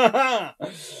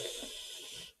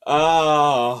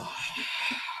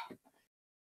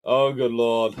 Oh, good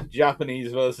lord.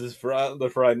 Japanese versus the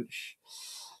French.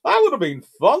 That would have been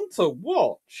fun to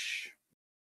watch.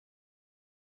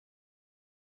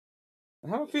 I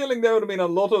have a feeling there would have been a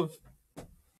lot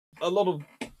of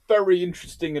very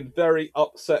interesting and very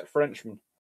upset Frenchmen.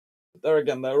 But there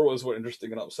again, there always were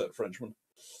interesting and upset Frenchmen.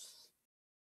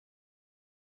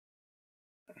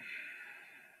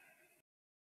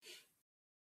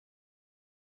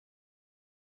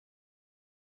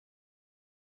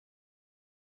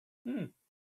 Hmm.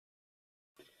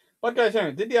 What guys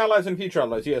saying? Did the Allies and future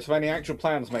Allies, yes, have any actual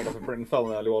plans made up if Britain fell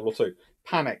in early World War II?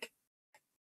 Panic.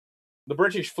 The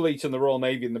British fleet and the Royal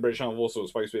Navy and the British Armed Forces were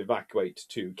supposed to evacuate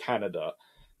to Canada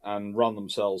and run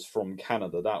themselves from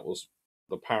Canada. That was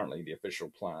apparently the official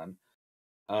plan.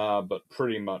 But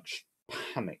pretty much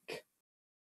panic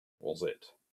was it.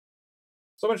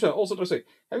 So much also to say,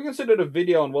 have you considered a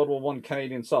video on World War One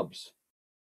Canadian subs?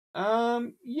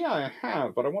 Yeah, I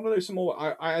have, but I want to do some more.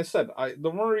 I said the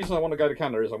one reason I want to go to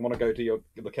Canada is I want to go to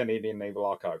the Canadian Naval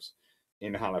Archives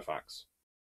in Halifax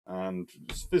and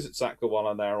just visit Sackville while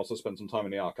I'm there. Also spend some time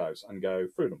in the archives and go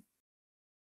through them.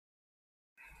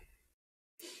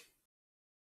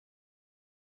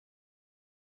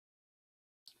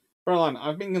 Caroline,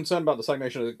 I've been concerned about the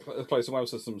stagnation of the close and web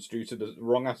systems due to the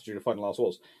wrong attitude of fighting last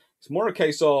wars. It's more a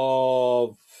case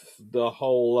of the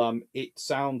whole it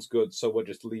sounds good, so we'll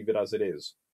just leave it as it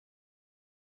is.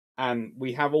 And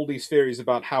we have all these theories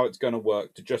about how it's going to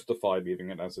work to justify leaving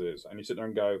it as it is. And you sit there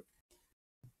and go,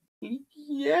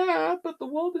 yeah, but the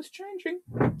world is changing.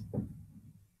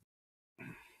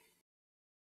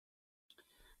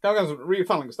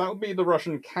 Rephalanx, that would be the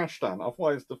Russian Kashtan.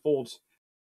 Otherwise, the Ford's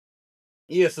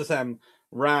ESSM,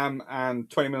 RAM, and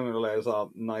 20mm layers are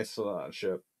nice for that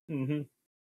ship. Mm-hmm.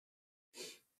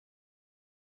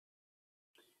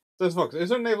 There's Fox. Is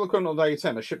there a naval equivalent of the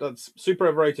A-10, a ship that's super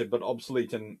overrated but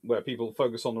obsolete and where people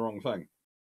focus on the wrong thing?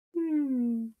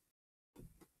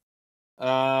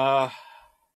 Uh,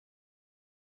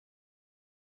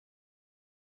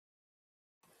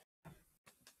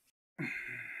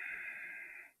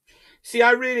 See,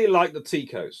 I really like the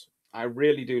Ticos. I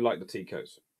really do like the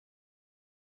Ticos.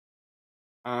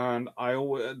 And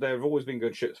they've always been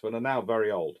good ships, but are now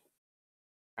very old.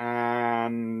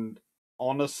 And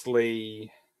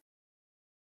honestly,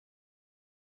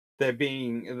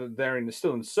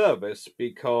 still in service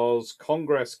because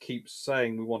Congress keeps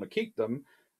saying we want to keep them,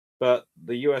 but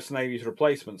the U.S. Navy's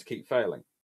replacements keep failing.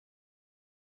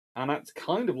 And that's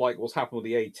kind of like what's happened with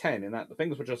the A-10, in that the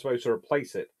things which are supposed to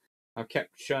replace it have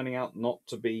kept churning out not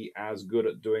to be as good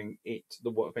at doing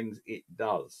what things it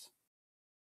does.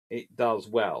 It does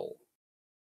well.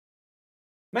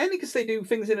 Mainly because they do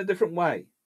things in a different way.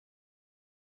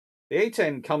 The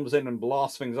A-10 comes in and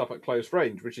blasts things up at close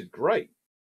range, which is great.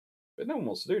 But no one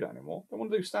wants to do that anymore. They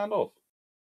want to do standoff.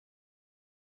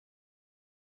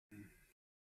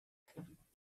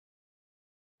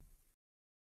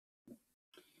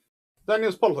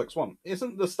 Daniel's Politics 1.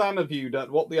 Isn't the standard view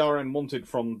that what the RN wanted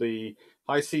from the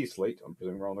High Seas Fleet, I'm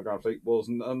presuming we're on the ground fleet, was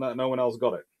and that no one else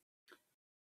got it?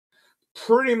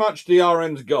 Pretty much the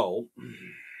RN's goal.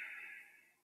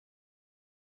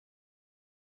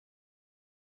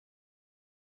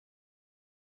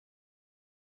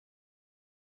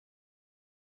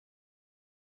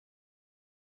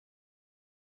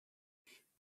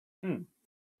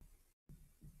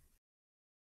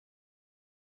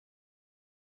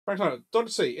 Dr.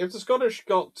 C, if the Scottish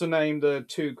got to name the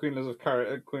two Queen Elizabeth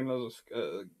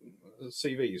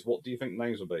CVs, what do you think the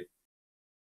names would be?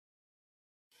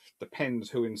 Depends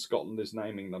who in Scotland is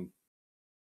naming them.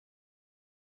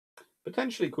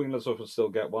 Potentially Queen Elizabeth would still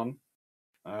get one.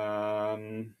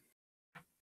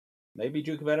 Maybe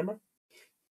Duke of Edinburgh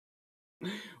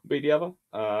be the other.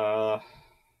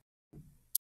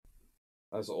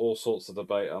 There's all sorts of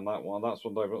debate on that one. That's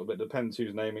one though, but it depends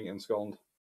who's naming it in Scotland.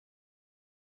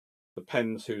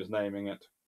 Depends who's naming it.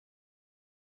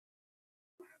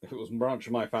 If it was a branch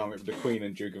of my family, it would be Queen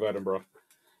and Duke of Edinburgh.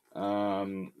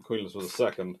 Queen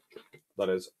Elizabeth II, that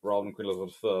is, rather than Queen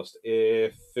Elizabeth I.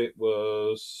 If it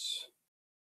was.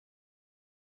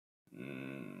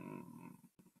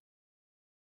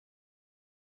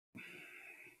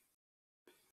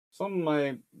 Some of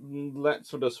my,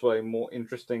 let's put this way, more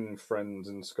interesting friends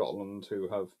in Scotland who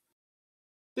have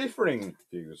differing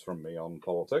views from me on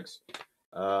politics.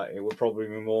 It would probably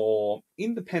be more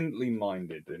independently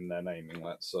minded in their naming,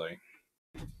 let's say.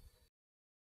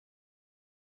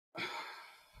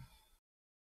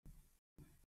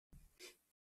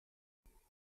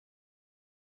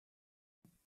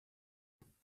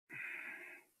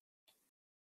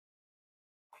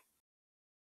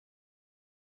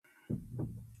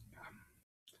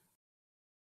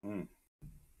 Mm.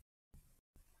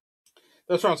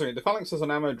 That's right. The Phalanx has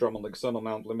an ammo drum on the external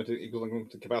mount, limited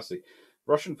capacity.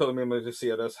 Russian military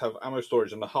CRS have ammo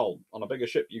storage in the hull. On a bigger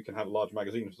ship, you can have a large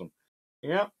magazine for them.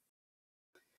 Yeah,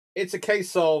 it's a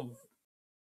case of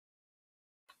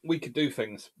we could do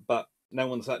things, but no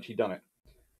one's actually done it.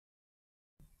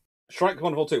 Strike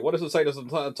Command 2. What does it say? Does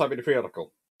the type of the free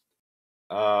article?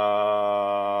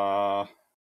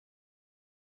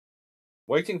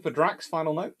 Waiting for Drax's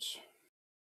final notes,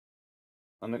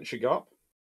 and then it should go up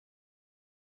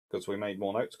because we made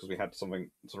more notes because we had some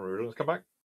originals come back.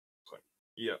 So,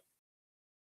 yeah.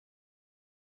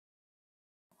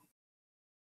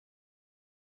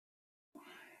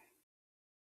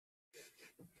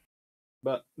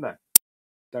 But no,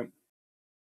 don't.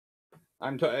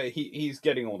 He's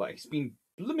getting all that. He's been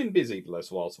blooming busy the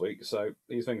last week, so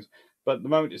these things. But the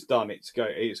moment it's done, it's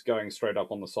going straight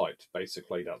up on the site.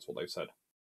 Basically, that's what they've said.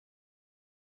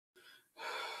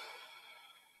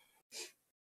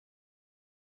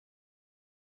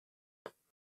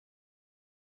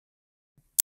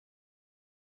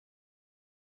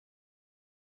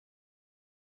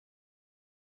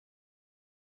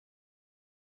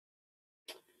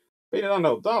 But I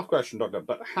know, daft question, Doctor.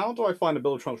 But how do I find a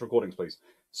Bill of Trunks recordings, please?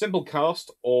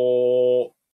 Simplecast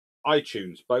or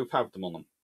iTunes? Both have them on them.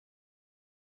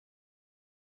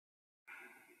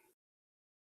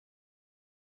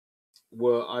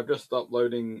 I'm just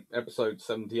uploading episode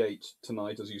 78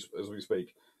 tonight as we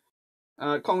speak.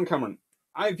 Colin Cameron,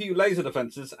 I view laser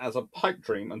defenses as a pipe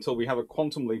dream until we have a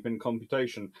quantum leap in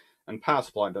computation and power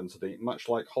supply density, much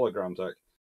like hologram tech.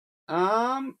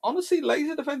 Honestly,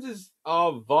 laser defenses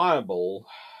are viable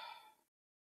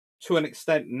to an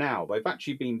extent now. They've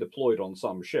actually been deployed on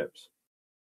some ships.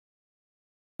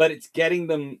 But it's getting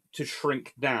them to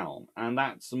shrink down, and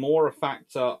that's more a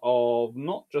factor of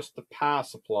not just the power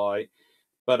supply,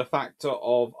 but a factor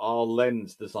of our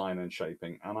lens design and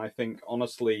shaping. And I think,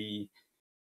 honestly,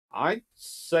 I'd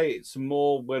say it's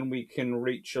more when we can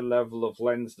reach a level of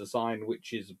lens design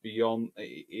which is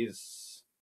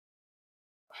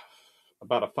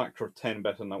about a factor of 10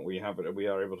 better than what we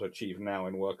are able to achieve now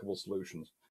in workable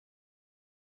solutions.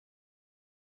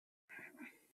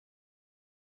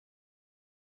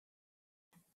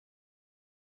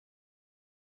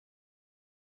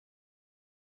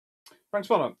 Frank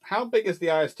Spanner, how big is the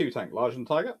IS-2 tank? Larger than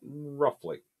Tiger?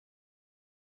 Roughly.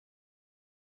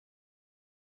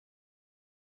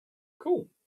 Cool.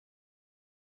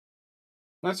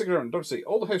 Nice to go. Don't see.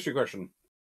 All the history question.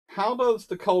 How does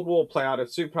the Cold War play out if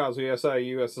superpowers the USA,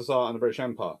 USSR, and the British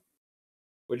Empire,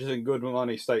 which is in good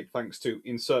money state thanks to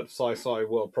insert sci-fi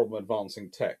world problem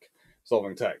solving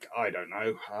tech? I don't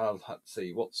know. Let's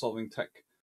see what solving tech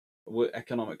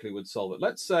economically would solve it.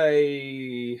 Let's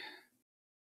say,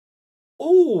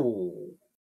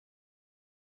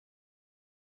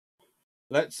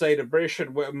 let's say the British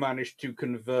had managed to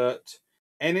convert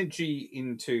energy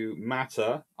into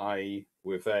matter, i.e.,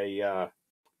 with a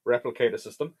replicator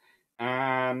system,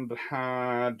 and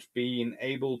had been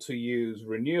able to use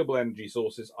renewable energy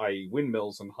sources, i.e.,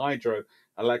 windmills and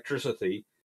hydroelectricity,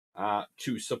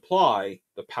 to supply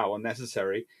the power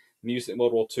necessary, and use it in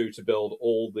World War II to build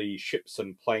all the ships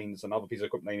and planes and other pieces of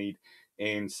equipment they need,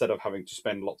 instead of having to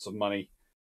spend lots of money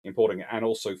importing it, and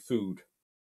also food,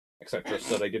 etc.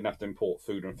 So they didn't have to import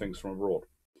food and things from abroad.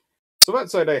 So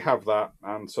let's say they have that,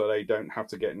 and so they don't have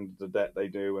to get into the debt they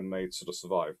do, and they sort of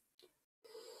survive.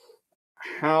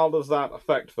 How does that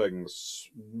affect things?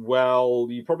 Well,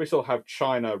 you probably still have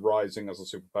China rising as a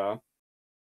superpower.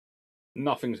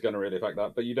 Nothing's going to really affect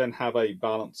that, but you don't have a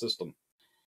balanced system.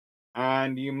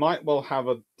 And you might well have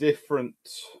a different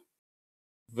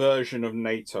version of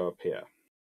NATO appear.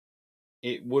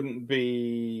 It wouldn't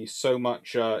be so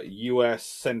much a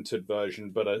US-centered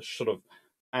version, but a sort of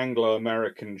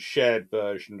Anglo-American shared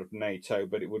version of NATO,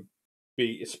 but it would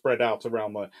be spread out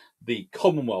around the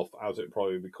Commonwealth, as it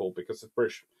probably would be called, because the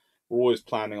British were always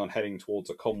planning on heading towards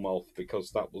a Commonwealth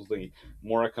because that was the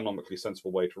more economically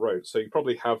sensible way to road. So you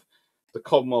probably have the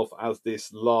Commonwealth as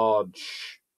this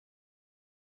large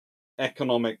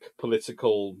economic,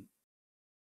 political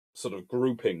sort of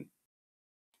grouping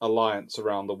alliance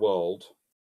around the world.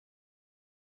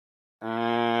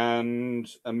 And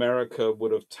America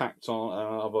would have tacked on,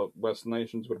 other Western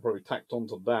nations would have probably tacked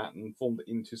onto that and formed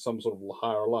it into some sort of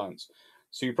higher alliance.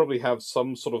 So you probably have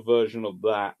some sort of version of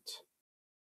that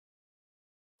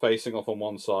facing off on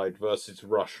one side versus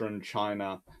Russia and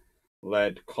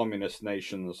China-led communist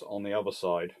nations on the other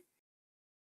side.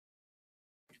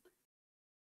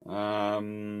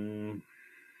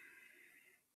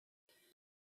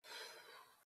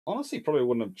 Honestly, probably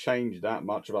wouldn't have changed that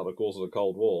much about the course of the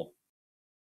Cold War.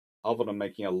 other than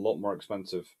making it a lot more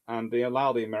expensive. And they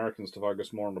allow the Americans to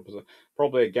focus more on the Pacific.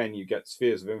 Probably, again, you get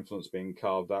spheres of influence being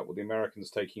carved out, with the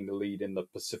Americans taking the lead in the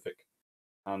Pacific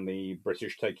and the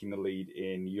British taking the lead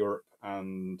in Europe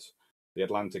and the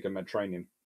Atlantic and Mediterranean.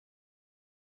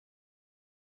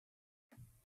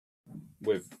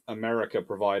 With America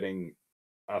providing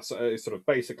sort of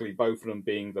basically both of them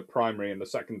being the primary and the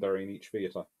secondary in each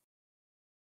theatre.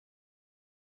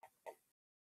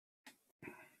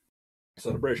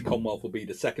 So the British Commonwealth will be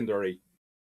the secondary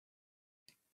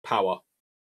power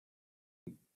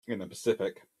in the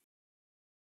Pacific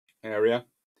area,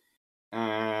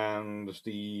 and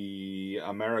the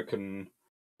American,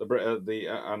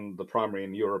 and the primary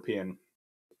in European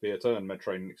theatre and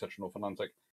Mediterranean, etc., North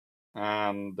Atlantic,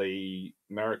 and the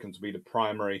Americans will be the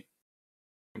primary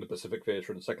in the Pacific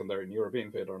theatre and the secondary in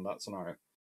European theatre in that scenario.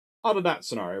 Out of that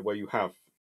scenario, where you have,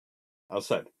 as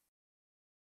I said,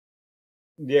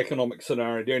 the economic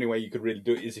scenario, the only way you could really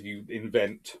do it is if you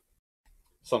invent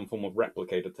some form of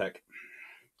replicator tech,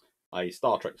 i.e.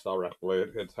 Star Trek style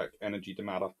replicator tech, energy to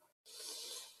matter.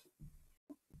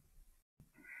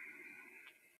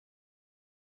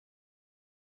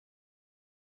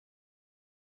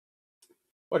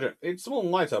 Roger, it's small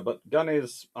and lighter, but gun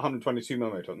is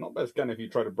 122mm. Not best gun if you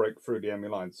try to break through the enemy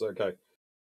lines. Okay.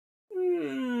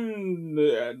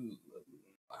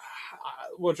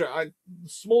 Roger,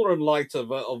 smaller and lighter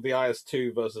of the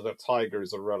IS-2 versus a Tiger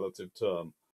is a relative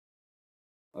term,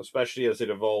 especially as it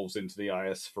evolves into the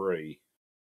IS-3.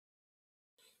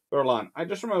 Berlin, I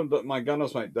just remembered that my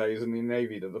gunner's mate days in the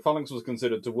Navy that the phalanx was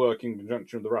considered to work in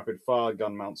conjunction with the rapid fire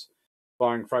gun mounts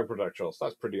firing frag projectiles.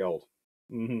 That's pretty old.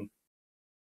 Mm-hmm.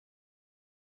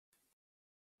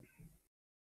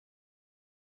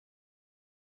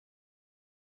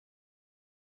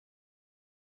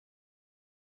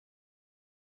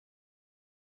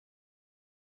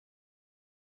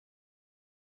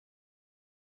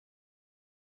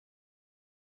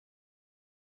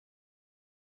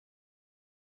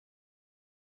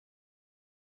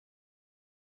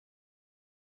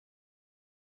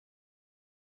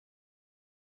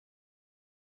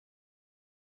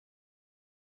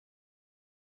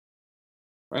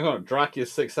 I got Drac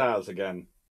is 6 hours again.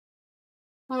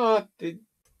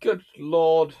 Good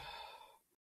lord.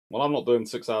 Well, I'm not doing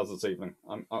 6 hours this evening.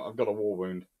 I've got a war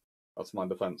wound. That's my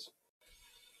defense.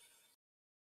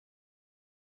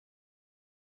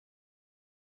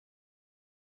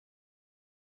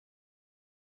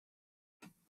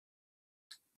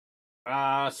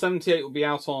 Uh, 78 will be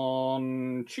out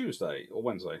on Tuesday or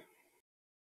Wednesday.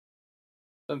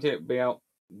 78 will be out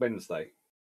Wednesday.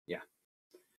 Yeah.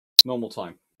 Normal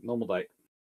time. Normal date.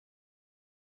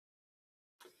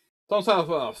 Tom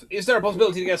Southworth, is there a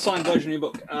possibility to get a signed version of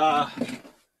your book?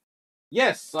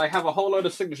 Yes, I have a whole load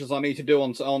of signatures I need to do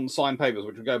on signed papers,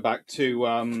 which will go back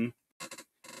to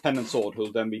Pen and Sword, who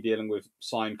will then be dealing with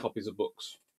signed copies of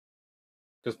books.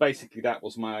 Because basically that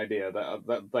was my idea.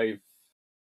 That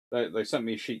they sent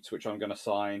me sheets which I'm going to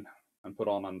sign and put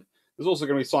on, and there's also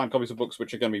going to be signed copies of books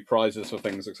which are going to be prizes for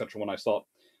things, etc.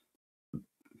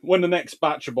 When the next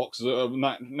batch of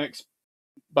next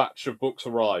batch of books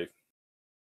arrive.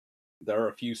 There are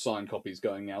a few signed copies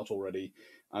going out already,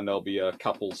 and there'll be a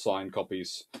couple signed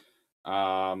copies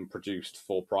produced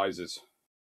for prizes.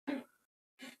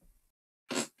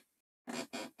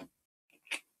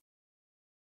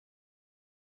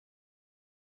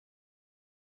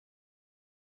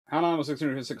 Hannah was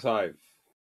 1665.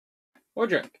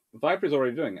 Wojciech, Viper is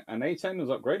already doing it. An A10 was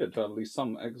upgraded to at least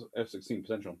some F-16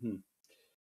 potential.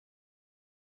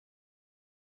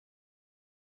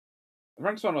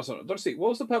 Frank's one also. Let's see. What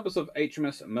was the purpose of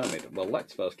HMS Mermaid? Well,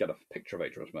 let's first get a picture of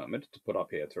HMS Mermaid to put up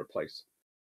here to replace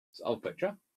this old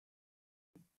picture.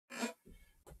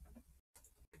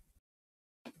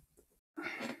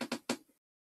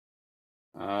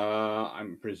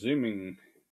 I'm presuming.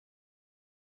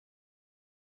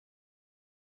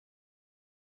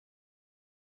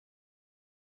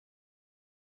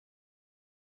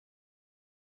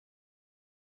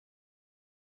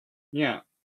 Yeah.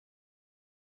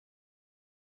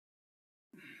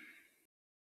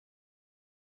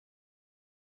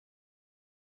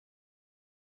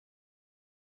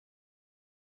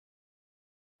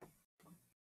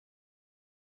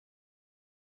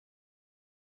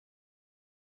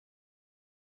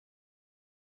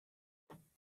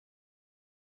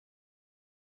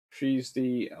 She's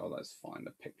the. Oh, let's find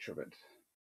a picture of it.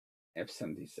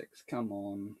 F-76. Come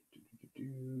on.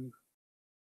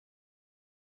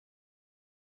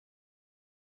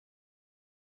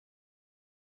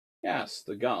 Yes,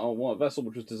 the vessel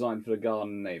which was designed for the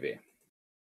Garden Navy.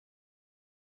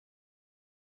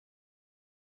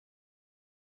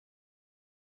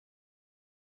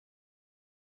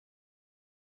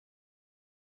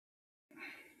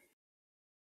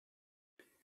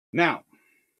 Now,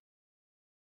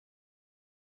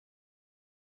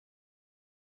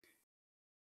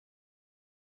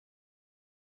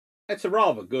 it's a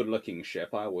rather good-looking ship,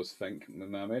 I always think, the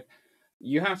Mermaid.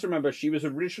 You have to remember, she was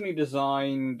originally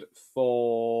designed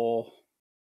for...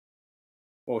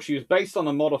 Well, she was based on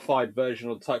a modified version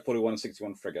of the Type 41 and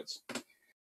 61 frigates.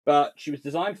 But she was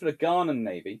designed for the Ghanaian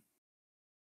Navy,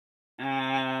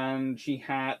 and she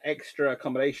had extra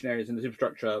accommodation areas in the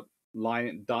superstructure,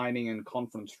 dining and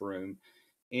conference room,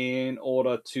 in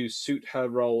order to suit her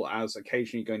role as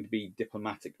occasionally going to be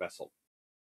diplomatic vessel.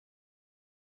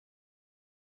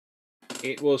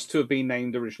 It was to have been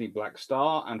named originally Black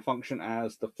Star and function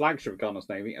as the flagship of Ghana's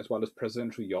Navy, as well as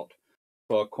presidential yacht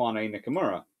for Kwame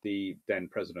Nkrumah, the then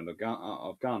president of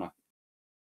Ghana.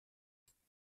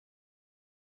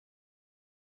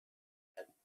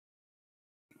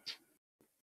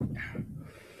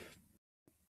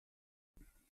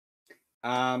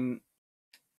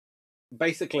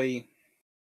 Basically,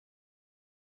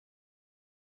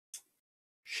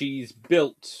 she's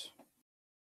built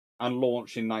and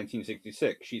launched in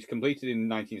 1966. She's completed in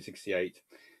 1968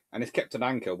 and is kept at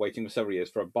anchor, waiting for several years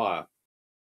for a buyer.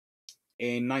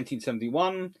 In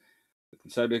 1971, the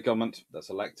Conservative government that's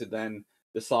elected then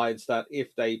decides that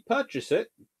if they purchase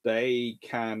it, they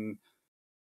can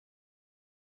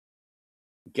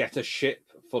get a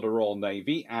ship for the Royal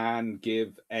Navy and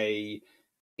give a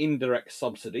indirect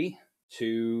subsidy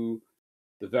to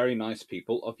the very nice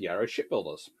people of Yarrow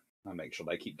Shipbuilders and make sure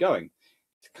they keep going.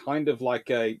 It's kind of like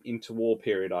a interwar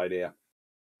period idea.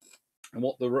 And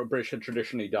what the British had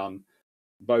traditionally done,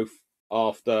 both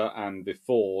after and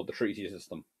before the treaty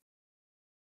system.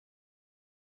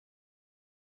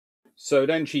 So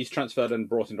then she's transferred and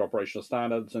brought into operational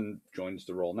standards and joins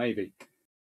the Royal Navy,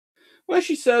 where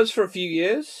she serves for a few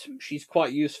years. She's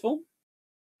quite useful,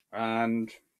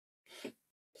 and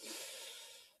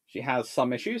she has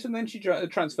some issues, and then she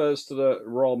transfers to the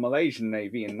Royal Malaysian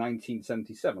Navy in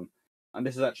 1977. And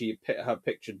this is actually her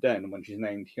pictured then when she's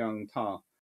named Hyung Ta.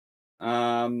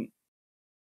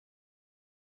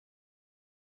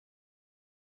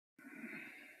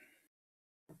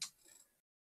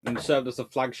 And served as the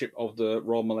flagship of the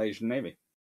Royal Malaysian Navy.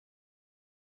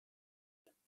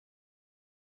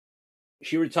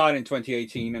 She retired in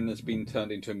 2018 and has been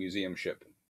turned into a museum ship.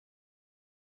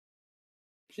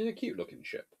 She's a cute-looking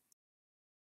ship.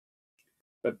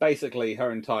 But basically,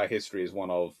 her entire history is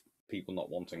one of people not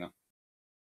wanting her.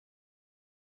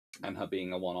 And her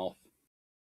being a one-off.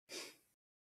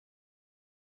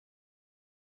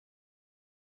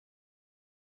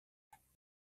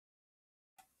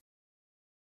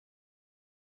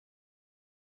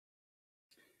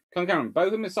 Concurrent,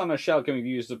 both the missile and a shell can be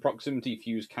used as a proximity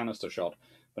fuse canister shot,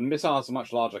 but a missile has a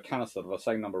much larger canister of the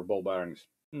same number of ball bearings.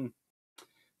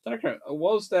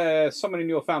 Was there someone in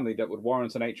your family that would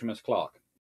warrant an HMS Clarke?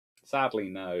 Sadly,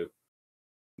 no.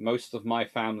 Most of my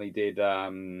family did,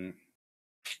 how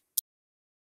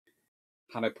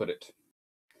do I put it?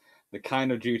 The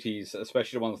kind of duties,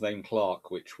 especially the ones named Clarke,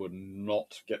 which would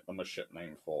not get them a ship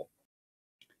name for.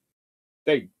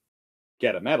 They'd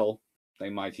get a medal. They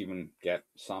might even get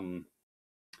some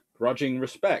grudging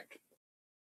respect,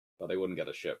 but they wouldn't get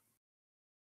a ship.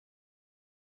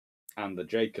 And the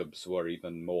Jacobs were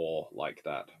even more like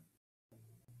that.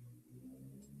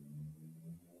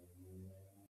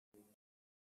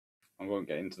 I won't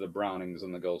get into the Brownings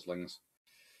and the Goslings.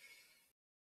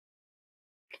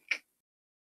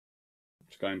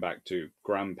 Just going back to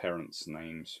grandparents'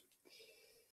 names.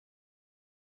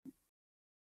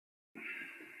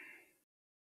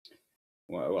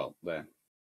 Well, their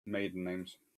maiden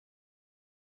names.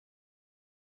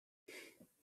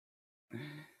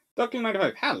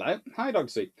 Duckling95, hello. Hi,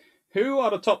 Dogsy. Who are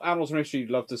the top admirals in history you'd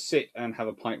love to sit and have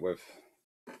a pint with?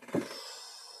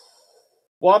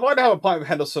 Well, I'd like to have a pint with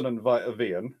Henderson and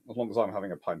Vian, as long as I'm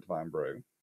having a pint of Iron Brew.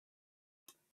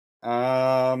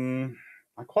 I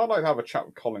quite like to have a chat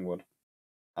with Collingwood,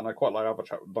 and I quite like to have a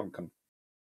chat with Duncan.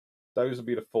 Those would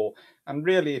be the four. And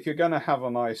really, if you're going to have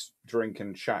a nice drink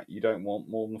and chat, you don't want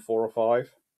more than 4 or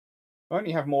 5. When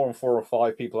you have more than 4 or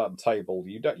 5 people at the table,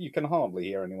 you can hardly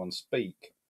hear anyone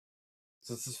speak.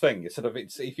 So it's the thing. If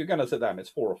you're going to sit down, it's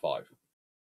 4 or 5.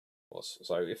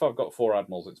 So if I've got 4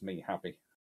 admirals, it's me happy.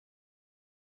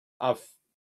 I've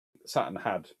sat and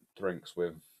had drinks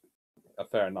with a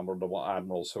fair number of the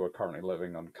admirals who are currently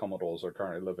living and commodores who are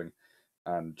currently living,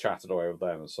 and chatted away with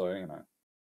them. So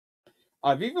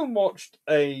I've even watched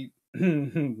a.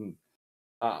 He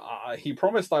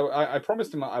promised I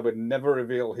promised him I would never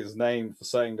reveal his name for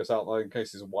saying this out loud in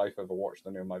case his wife ever watched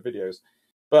any of my videos.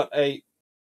 But a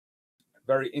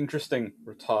very interesting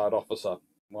retired officer,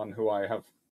 one who I have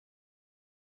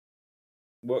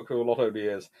worked with a lot over the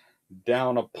years,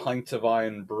 down a pint of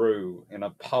iron brew in a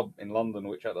pub in London,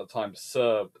 which at the time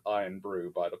served iron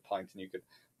brew by the pint, and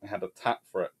they had a tap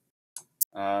for it.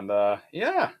 And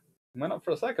yeah, went up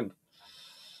for a second.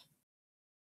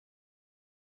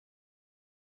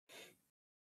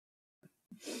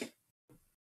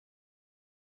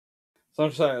 So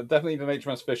I'm saying, definitely need an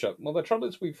HMS Fisher. Well, the trouble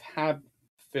is we've had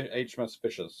HMS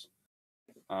Fishers,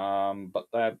 but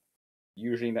they're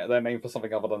usually they're named for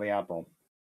something other than the Admiral.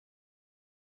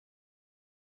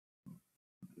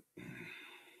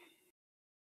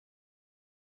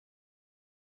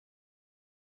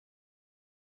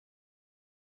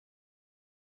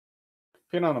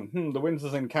 Pinanum, the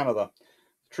Windsor's in Canada.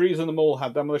 Trees in the mall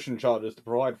had demolition charges to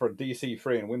provide for a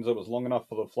DC-3, and Windsor was long enough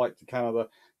for the flight to Canada,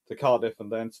 to Cardiff,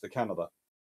 and thence to Canada.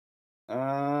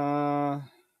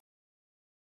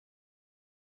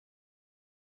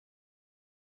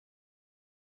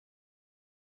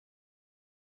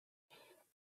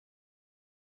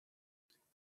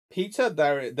 Peter,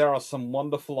 there are some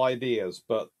wonderful ideas,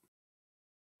 but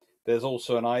there's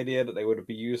also an idea that they would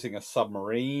be using a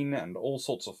submarine and all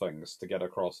sorts of things to get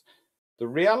across. The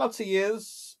reality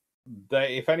is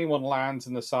that if anyone lands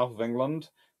in the south of England,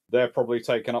 they're probably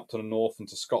taken up to the north and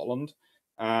to Scotland,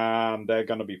 and they're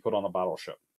going to be put on a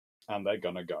battleship, and they're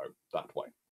going to go that way.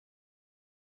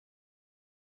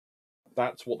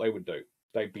 That's what they would do.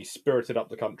 They'd be spirited up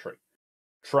the country.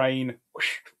 Train.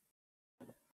 Whoosh.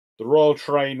 The Royal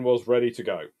Train was ready to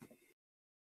go.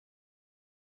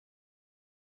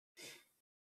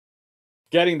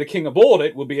 Getting the king aboard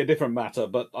it would be a different matter,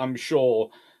 but I'm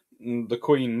sure the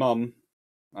Queen Mum,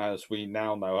 as we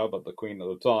now know her, but the Queen at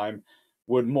the time,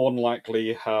 would more than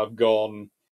likely have gone,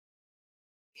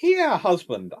 "Here,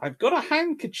 husband, I've got a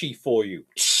handkerchief for you."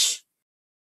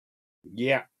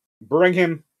 Yeah, bring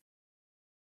him.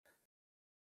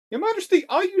 Your Majesty,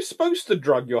 are you supposed to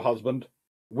drug your husband?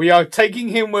 We are taking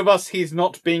him with us. He's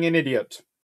not being an idiot.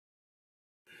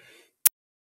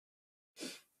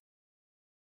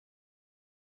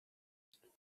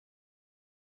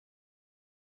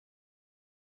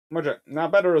 Roger. Now,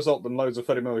 better result than loads of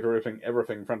 30mm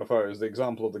everything friend of foe is the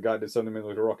example of the guided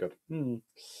 70mm rocket.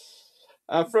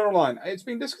 Further line, it's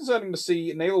been disconcerting to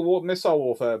see naval missile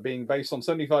warfare being based on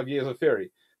 75 years of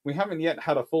theory. We haven't yet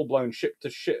had a full-blown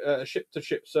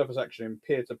ship-to-ship surface action in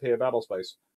peer-to-peer battle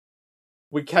space.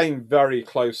 We came very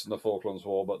close in the Falklands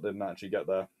War, but didn't actually get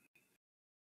there.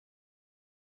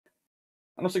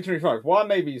 And on 635, while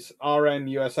navies RN,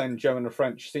 USN, German, and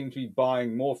French seem to be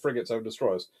buying more frigates over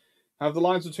destroyers, have the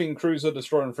lines between cruiser,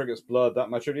 destroyer, and frigates blurred that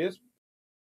much over the years?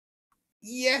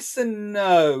 Yes and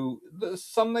no.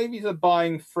 Some navies are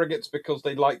buying frigates because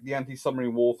they like the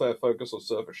anti-submarine warfare focus of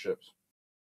surface ships,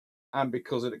 and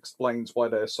because it explains why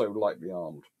they're so lightly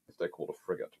armed if they're called a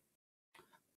frigate.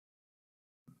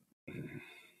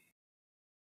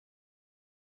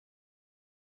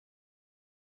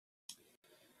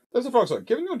 There's a fox.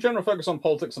 Given your general focus on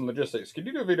politics and logistics, could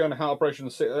you do a video on how Operation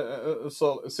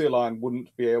Sea Lion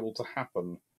wouldn't be able to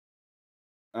happen,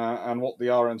 and what the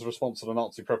RN's response to the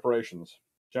Nazi preparations?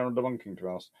 General debunking, to be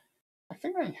honest. I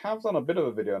think I have done a bit of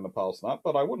a video in the past on that,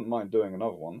 but I wouldn't mind doing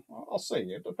another one. I'll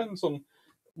see. It depends on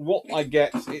what I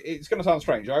get. It's going to sound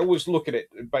strange. I always look at it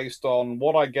based on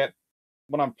what I get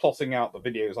when I'm plotting out the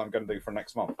videos I'm going to do for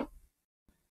next month.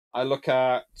 I look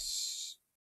at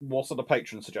what are the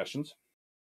patron suggestions,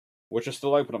 which are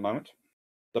still open at the moment.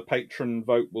 The patron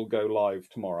vote will go live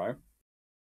tomorrow.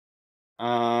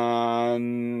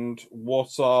 And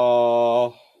what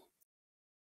are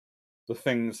the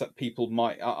things that people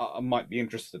might be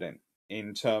interested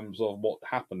in terms of what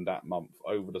happened that month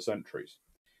over the centuries,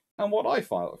 and what I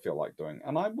feel like doing,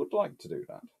 and I would like to do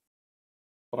that.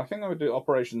 But I think I would do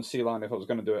Operation Sea Lion. If I was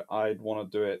going to do it, I'd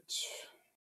want to do it.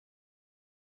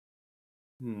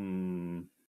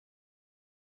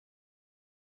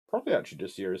 Probably actually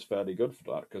this year is fairly good for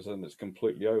that, because then it's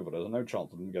completely over. There's no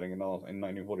chance of them getting in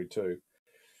 1942.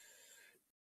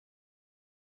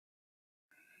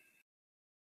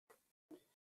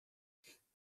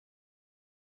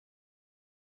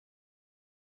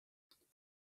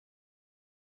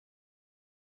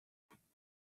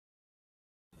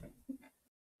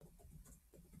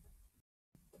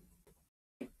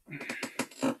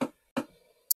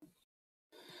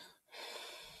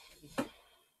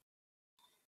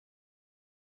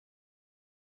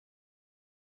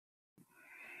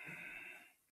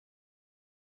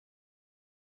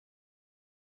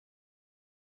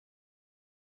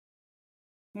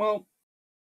 Well,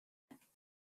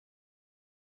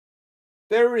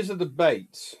 there is a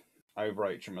debate over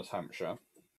HMS Hampshire.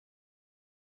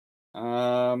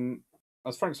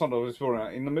 as Frank Saunders was pointing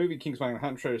out, in the movie Kingsman,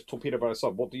 Hampshire is torpedoed by a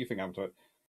sub. What do you think happened to it?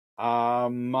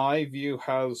 My view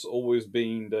has always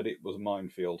been that it was a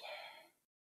minefield.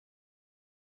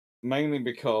 Mainly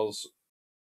because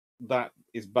that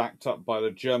is backed up by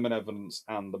the German evidence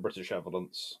and the British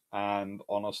evidence. And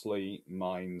honestly,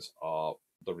 mines are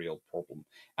the real problem.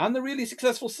 And the really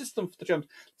successful system for the Germans.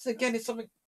 So again, it's something.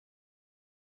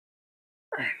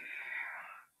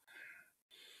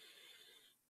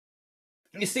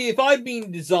 You see, if I'd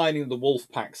been designing the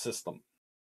Wolfpack system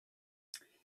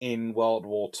in World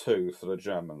War II for the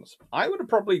Germans, I would have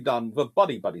probably done the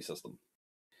buddy-buddy system.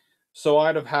 So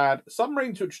I'd have had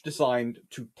submarines which were designed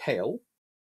to tail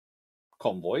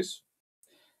convoys,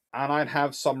 and I'd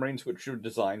have submarines which were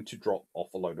designed to drop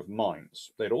off a load of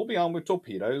mines. They'd all be armed with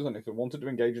torpedoes, and if they wanted to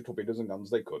engage with torpedoes and guns,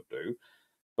 they could do.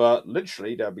 But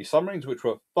literally, there'd be submarines which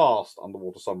were fast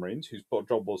underwater submarines, whose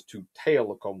job was to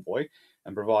tail a convoy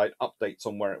and provide updates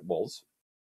on where it was.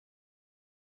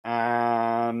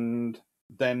 And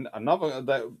then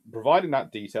providing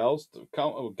that details, to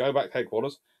go back to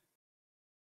headquarters.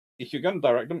 If you're going to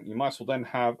direct them, you might as well then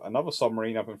have another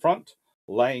submarine up in front,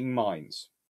 laying mines.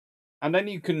 And then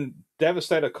you can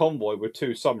devastate a convoy with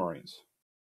 2 submarines.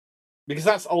 Because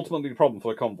that's ultimately the problem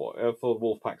for the convoy, for the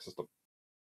Wolfpack system.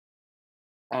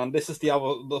 And this is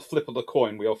the flip of the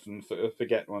coin we often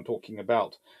forget when talking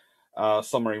about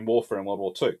submarine warfare in World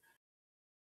War II.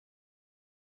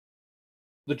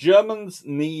 The Germans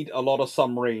need a lot of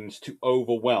submarines to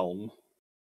overwhelm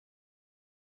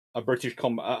a British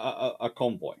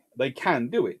convoy. They can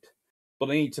do it, but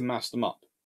they need to mass them up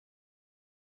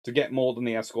to get more than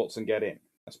the escorts and get in.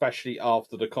 Especially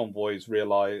after the convoys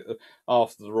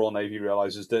after the Royal Navy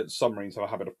realizes that submarines have a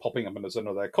habit of popping up in the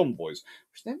center of their convoys,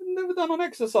 which they've never done on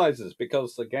exercises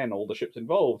because, again, all the ships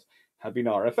involved had been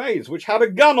RFAs, which had a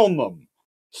gun on them.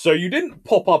 So you didn't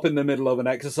pop up in the middle of an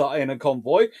exercise in a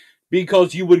convoy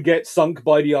because you would get sunk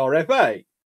by the RFA.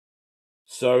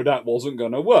 So that wasn't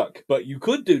going to work. But you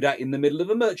could do that in the middle of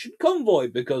a merchant convoy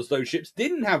because those ships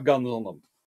didn't have guns on them.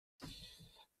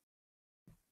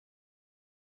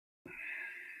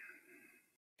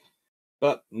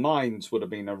 But mines would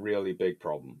have been a really big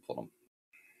problem for them.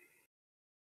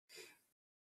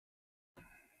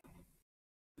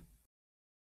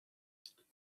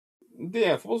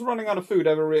 Yeah, if it was running out of food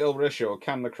ever a real issue, or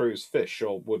can the crews fish,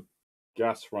 or would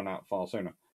gas run out far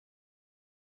sooner?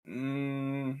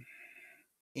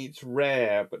 It's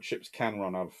rare, but ships can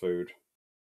run out of food.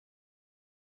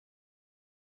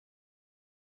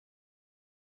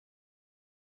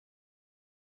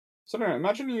 So anyway,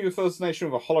 imagine you're the first nation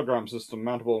with a hologram system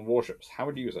mountable on warships. How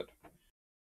would you use it?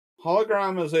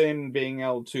 Hologram as in being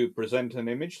able to present an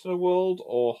image to the world,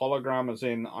 or hologram as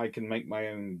in I can make my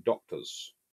own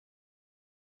doctors?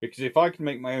 Because if I can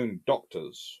make my own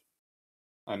doctors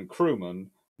and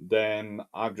crewmen, then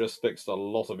I've just fixed a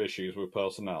lot of issues with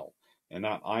personnel. In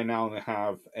that I now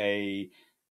have an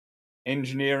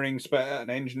engineering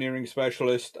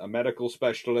specialist, a medical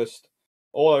specialist,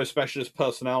 all those specialist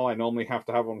personnel I normally have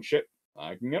to have on ship.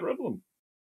 I can get rid of them.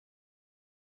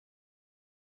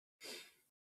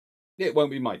 It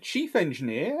won't be my chief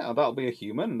engineer. That'll be a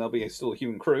human, and there'll be still a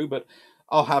human crew, but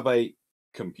I'll have a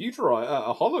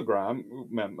a hologram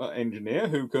engineer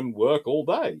who can work all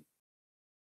day.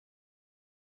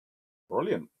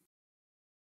 Brilliant.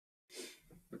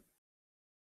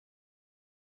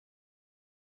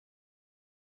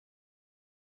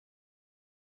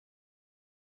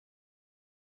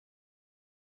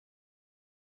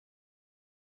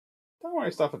 Don't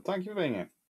worry, Stafford. Thank you for being here.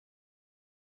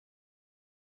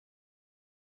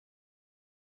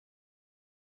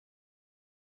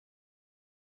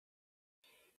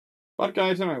 But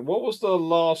guys, what was the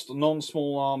last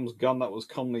non-small arms gun that was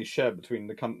commonly shared between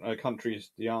the countries,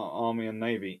 the Army and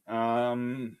Navy?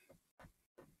 100mm?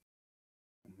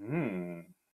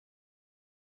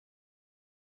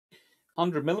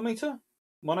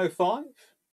 105?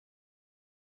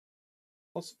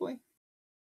 Possibly?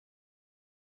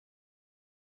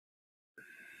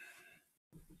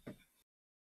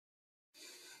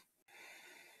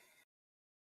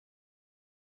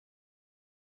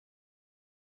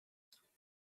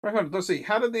 Right, let's see.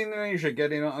 How did the Indonesia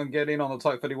get in on the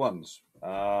Type 31s?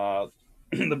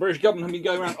 The British government have been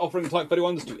going around offering Type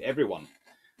 31s to everyone.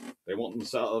 They want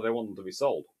them to be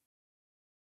sold.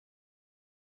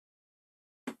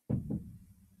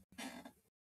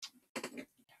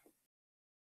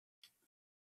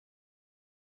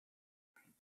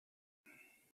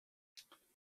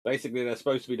 Basically, they're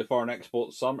supposed to be the foreign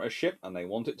export a ship, and they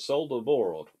want it sold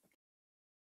abroad.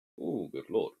 Ooh, good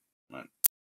lord. Right.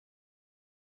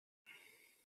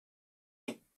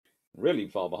 Really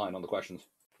far behind on the questions.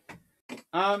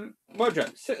 Roger,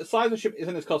 size of ship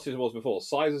isn't as costly as it was before.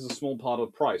 Size is a small part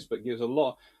of the price, but gives a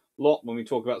lot when we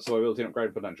talk about survivability and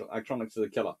upgrade potential. Electronics is a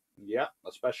killer. Yeah,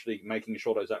 especially making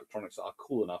sure those electronics are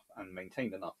cool enough and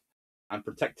maintained enough and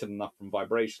protected enough from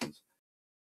vibrations.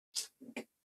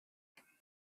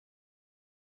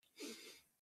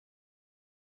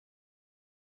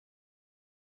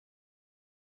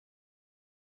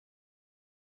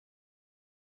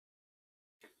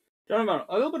 Remember,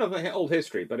 a little bit of old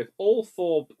history, but if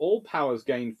all powers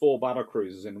gained 4 battle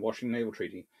cruisers in the Washington Naval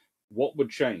Treaty, what would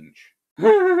change?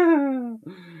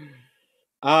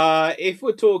 If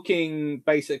we're talking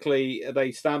basically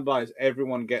they standardize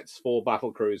everyone gets 4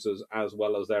 battle cruisers as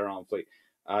well as their armed fleet,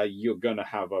 you're gonna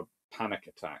have a panic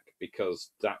attack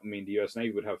because that would mean the US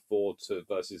Navy would have 4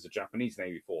 versus the Japanese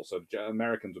Navy 4. So the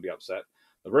Americans would be upset.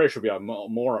 The British would be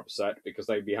more upset because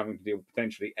they'd be having to deal with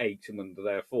potentially 8 and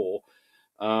they're 4.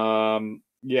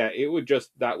 Yeah,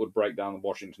 that would break down the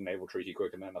Washington Naval Treaty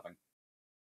quicker than anything.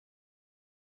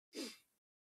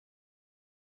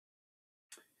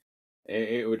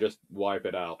 It would just wipe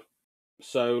it out.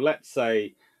 So let's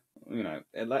say,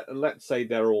 let's say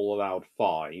they're all allowed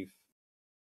 5.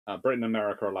 Britain and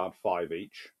America are allowed 5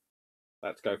 each.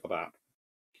 Let's go for that.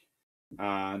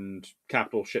 And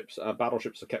capital ships,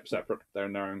 battleships are kept separate. They're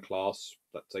in their own class.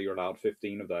 Let's say you're allowed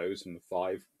 15 of those and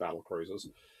 5 battle cruisers.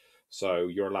 So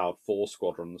you're allowed 4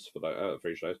 squadrons for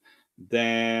each of those.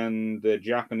 Then the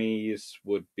Japanese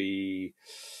would be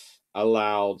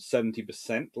allowed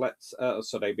 70%.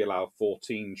 So they'd be allowed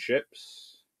 14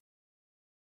 ships.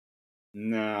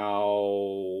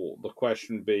 Now the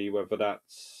question would be whether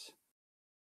that's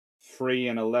 3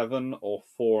 and 11 or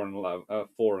 4 and 11,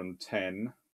 4 and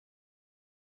 10.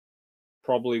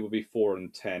 Probably would be 4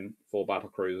 and 10, 4 battle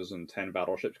cruisers and 10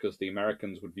 battleships, because the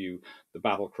Americans would view the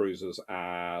battle cruisers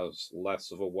as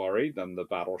less of a worry than the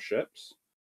battleships.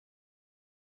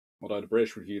 Although the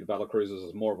British would view the battle cruisers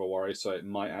as more of a worry, so it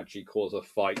might actually cause a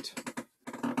fight.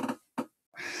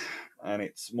 And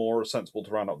it's more sensible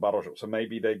to round up battleships. So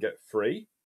maybe they get 3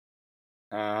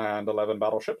 and 11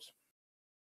 battleships.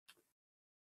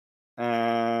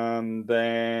 And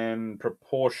then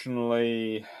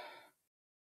proportionally,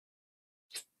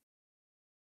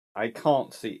 I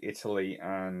can't see Italy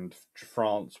and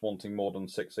France wanting more than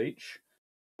 6 each,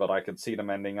 but I could see them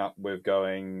ending up with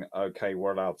going, okay,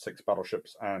 we're allowed 6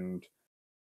 battleships and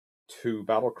 2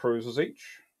 battle cruisers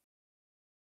each.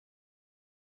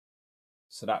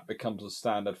 So that becomes a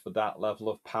standard for that level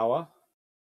of power.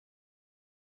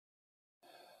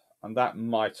 And that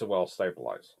might as well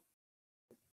stabilize.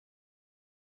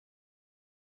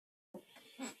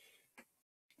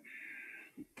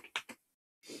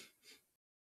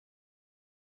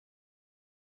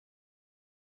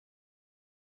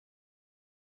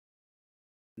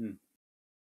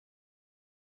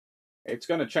 It's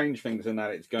going to change things in that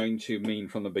it's going to mean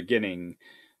from the beginning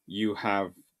you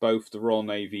have both the Royal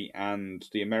Navy and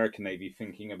the American Navy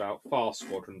thinking about fast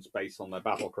squadrons based on their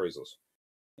battle cruisers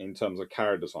in terms of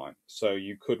carrier design. So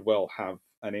you could well have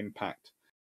an impact.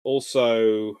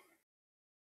 Also,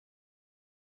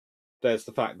 there's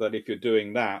the fact that if you're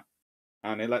doing that,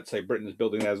 and let's say Britain's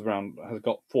building theirs has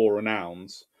got 4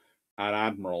 renowns and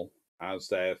Admiral as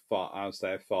their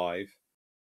 5,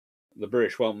 the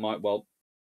British might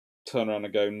turn around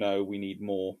and go, no, we need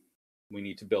more. We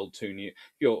need to build 2 new.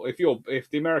 If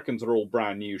the Americans are all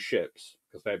brand new ships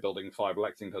because they're building 5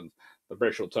 Lexingtons, the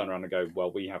British will turn around and go,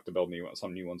 well, we have to build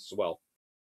some new ones as well.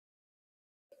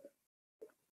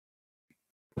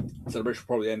 So the British will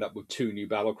probably end up with 2 new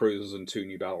battle cruisers and 2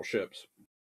 new battleships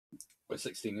with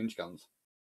 16-inch guns.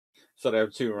 So they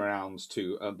have 2 rounds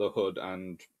to the hood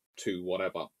and 2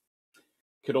 whatever.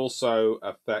 Could also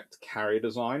affect carrier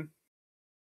design.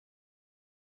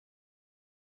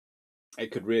 It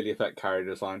could really affect carrier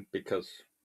design because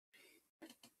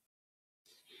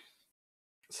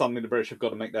suddenly the British have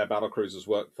got to make their battle cruisers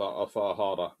work far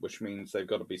harder, which means they've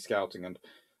got to be scouting. And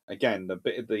again,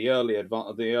 the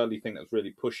early thing that's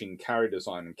really pushing carrier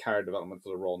design and carrier development for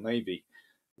the Royal Navy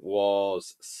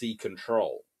was sea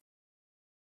control,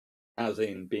 as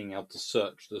in being able to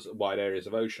search the wide areas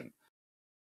of ocean.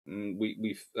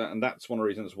 And that's one of the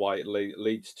reasons why it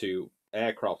leads to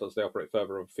aircraft as they operate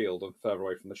further afield and further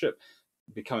away from the ship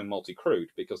becoming multi-crewed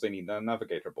because they need their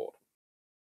navigator aboard.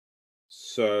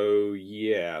 So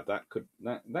yeah, that could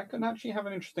actually have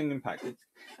an interesting impact.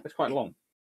 It's quite long.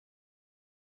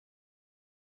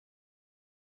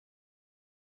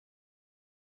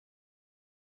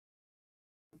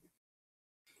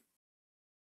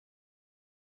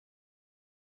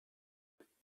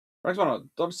 Next one,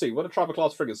 obviously, what are tribal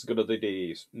class frigates as good as the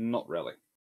DEs? Not really.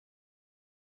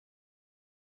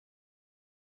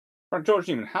 Right, George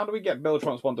Newman, how do we get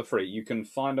Buildtrons 1 to 3? You can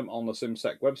find them on the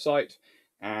SimSec website,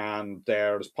 and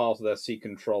they're as part of their Sea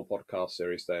Control podcast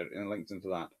series there, and links into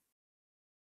that.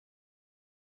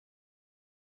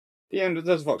 The end of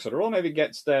Desert Fox said, Royal Navy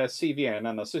gets their CVN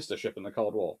and a sister ship in the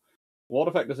Cold War. What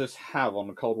effect does this have on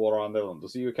the Cold War around Ireland?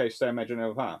 Does the UK stay a major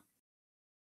naval power?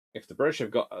 If the British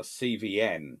have got a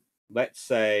CVN, let's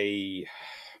say,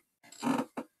 I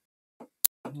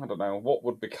don't know,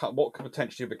 what could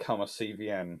potentially become a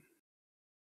CVN?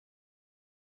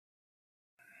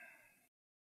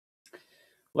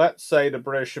 Let's say the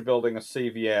British are building a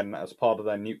CVN as part of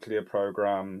their nuclear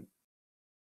program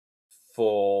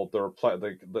for the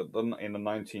in the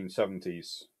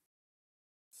 1970s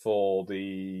for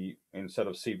the instead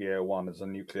of CVA-01 as a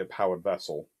nuclear powered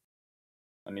vessel,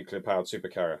 a nuclear powered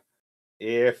supercarrier.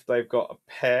 If they've got a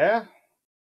pair,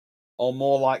 or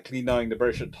more likely knowing the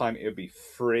British at the time, it would be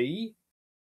free.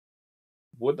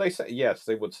 Would they say yes?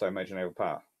 They would say major naval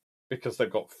power because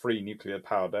they've got free nuclear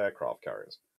powered aircraft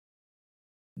carriers.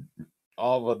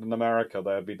 Other than America,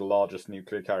 they'd be the largest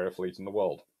nuclear carrier fleet in the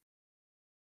world.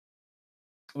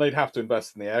 They'd have to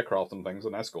invest in the aircraft and things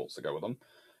and escorts to go with them.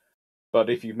 But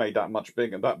if you've made that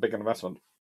big an investment,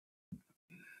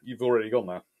 you've already gone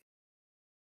there.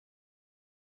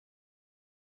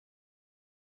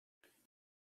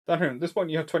 At this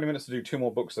point, you have 20 minutes to do 2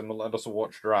 more books, and let us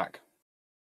watch Drac.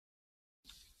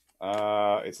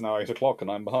 It's now 8 o'clock, and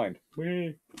I'm behind.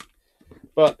 Whee!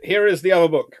 But here is the other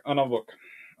book, another book.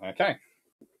 Okay.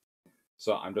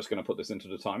 So I'm just going to put this into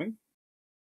the timing.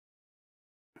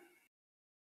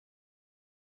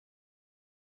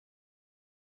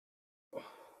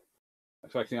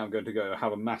 Expecting I'm going to go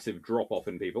have a massive drop-off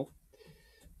in people.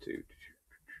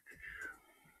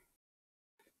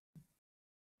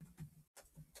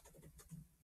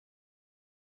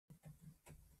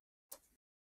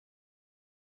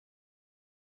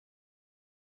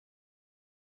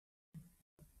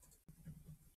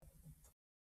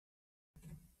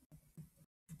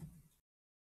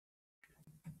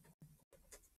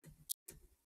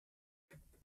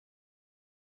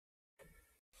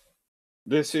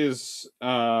 This is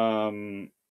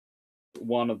one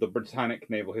of the Britannic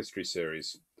Naval History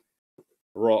series,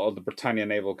 or the Britannia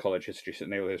Naval College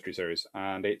Naval History series,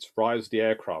 and it's Rise of the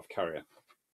Aircraft Carrier.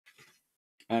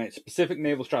 And it's Pacific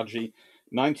Naval Strategy,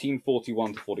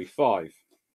 1941 to 45.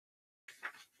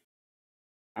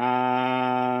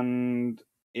 And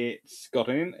it's got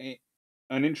an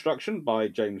introduction by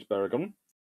James Berrigan,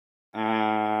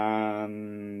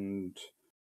 and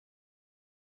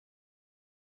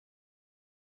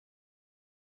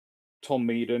Tom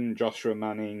Meaden, Joshua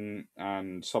Manning,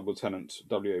 and Sub-Lieutenant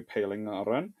W.A. Paling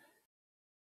are in.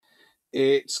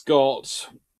 It's got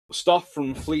stuff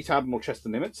from Fleet Admiral Chester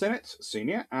Nimitz in it,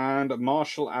 Senior, and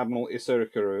Marshal Admiral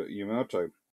Isoroku Yumoto,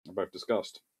 both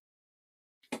discussed.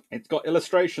 It's got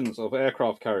illustrations of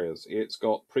aircraft carriers. It's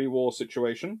got pre-war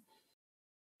situation.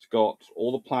 It's got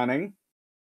all the planning.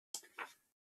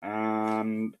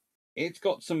 And it's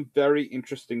got some very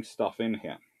interesting stuff in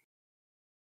here.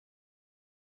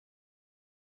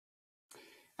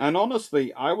 And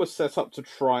honestly, I was set up to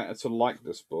try to like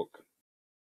this book.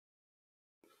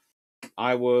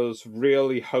 I was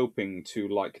really hoping to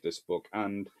like this book,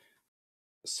 and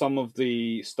some of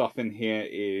the stuff in here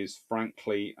is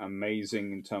frankly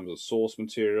amazing in terms of source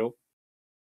material,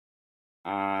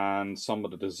 and some of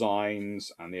the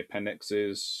designs and the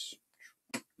appendixes.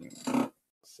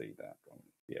 See that one?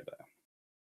 Yeah,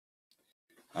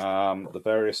 there. The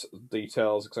various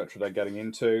details, etc., they're getting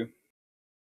into.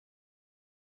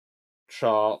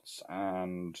 Charts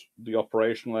and the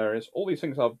operational areas. All these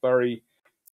things are very,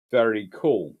 very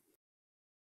cool.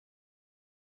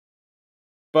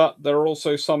 But there are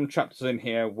also some chapters in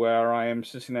here where I am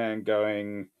sitting there and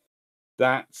going,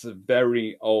 that's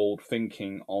very old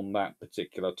thinking on that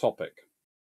particular topic.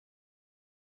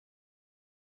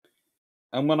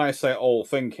 And when I say old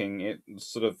thinking,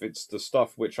 it's the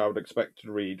stuff which I would expect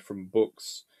to read from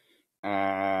books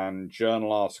and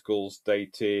journal articles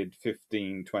dated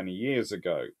 15, 20 years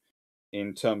ago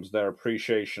in terms of their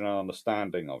appreciation and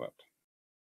understanding of it.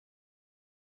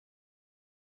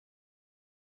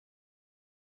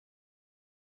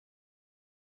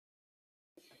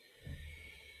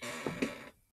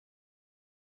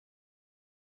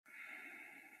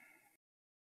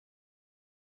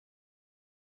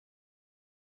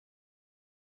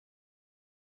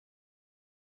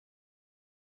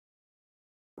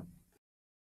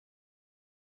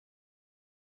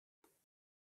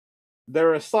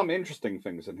 There are some interesting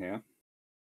things in here.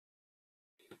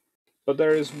 But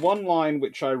there is one line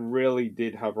which I really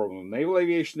did have a problem with. Naval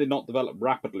aviation did not develop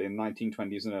rapidly in the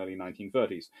 1920s and early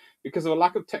 1930s because of a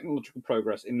lack of technological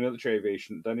progress in military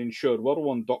aviation that ensured World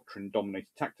War I doctrine dominated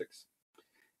tactics.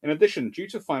 In addition, due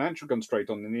to financial constraint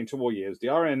on the interwar years, the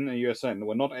RN and USN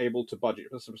were not able to budget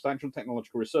for substantial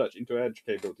technological research into air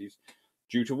capabilities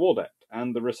due to war debt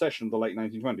and the recession of the late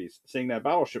 1920s, seeing their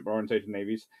battleship-oriented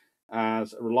navies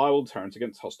as a reliable deterrent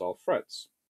against hostile threats.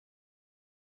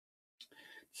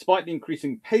 Despite the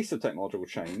increasing pace of technological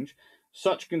change,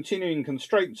 such continuing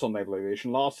constraints on naval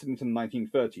aviation lasted into the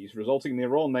 1930s, resulting in the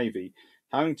Royal Navy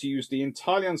having to use the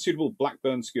entirely unsuitable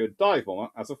Blackburn-skewered dive bomber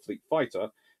as a fleet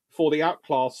fighter before the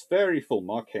outclassed Fairey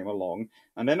Fulmar came along,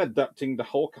 and then adapting the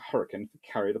Hawk Hurricane for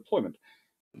carrier deployment,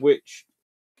 which,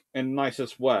 in the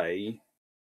nicest way,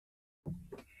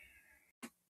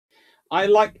 I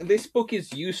like. This book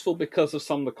is useful because of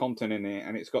some of the content in it,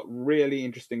 and it's got really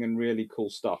interesting and really cool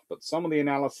stuff, but some of the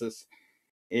analysis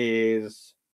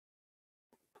is,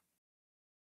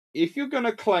 if you're going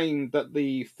to claim that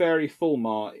the Fairey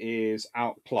Fulmar is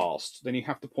outclassed, then you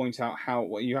have to point out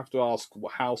you have to ask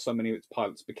how so many of its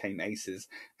pilots became aces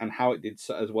and how it did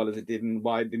as well as it did and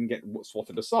why it didn't get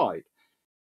swatted aside.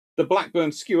 The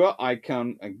Blackburn Skewer, I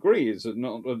can agree, is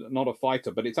not a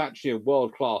fighter, but it's actually a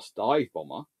world-class dive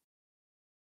bomber,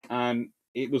 and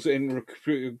it was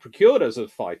procured as a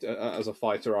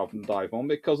fighter rather than dive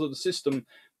bomber because of the system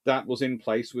that was in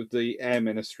place with the Air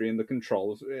Ministry and the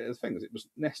control of things. It was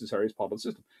necessary as part of the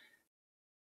system.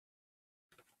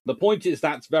 The point is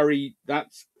that's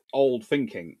old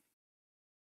thinking.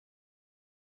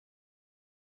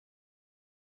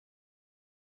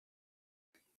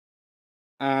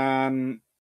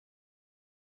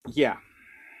 Yeah.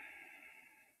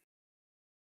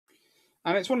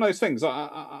 And it's one of those things.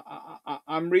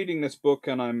 I'm reading this book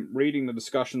and I'm reading the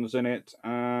discussions in it,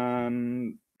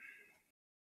 and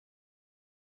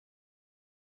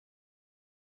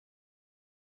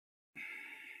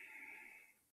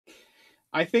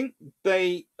I think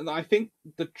the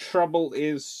trouble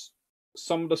is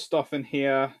some of the stuff in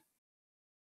here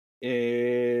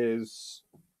is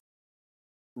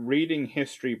reading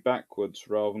history backwards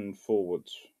rather than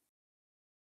forwards.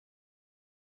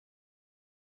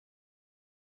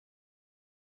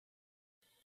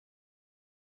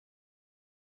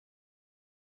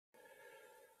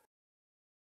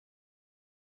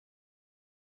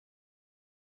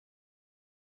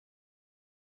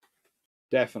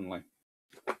 Definitely.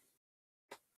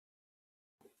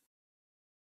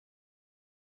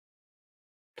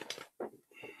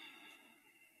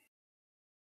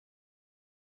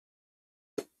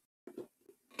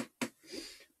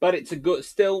 But it's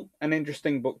still an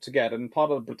interesting book to get, and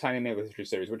part of the Britannia Naval History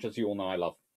series, which, as you all know, I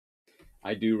love.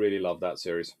 I do really love that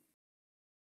series.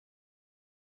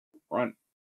 Right.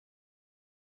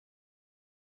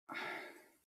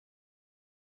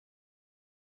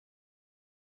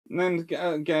 And then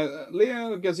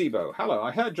Leo Gazebo. Hello,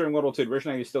 I heard during World War II, the British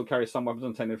Navy still carries some weapons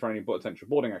intended for any potential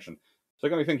boarding action. So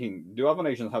I'm going to be thinking, do other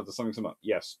nations have something similar?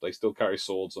 Yes, they still carry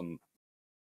swords, and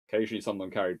occasionally some of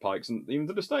them carry pikes, and even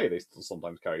to this day, they still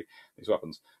sometimes carry these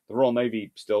weapons. The Royal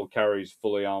Navy still carries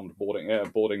fully armed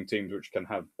boarding teams which can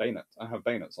have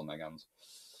bayonets on their guns.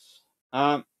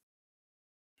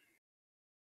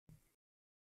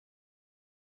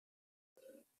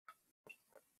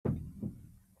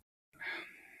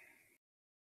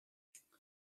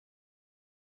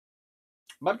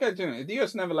 But if the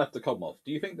US never left the Commonwealth,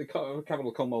 do you think the capital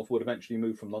of Commonwealth would eventually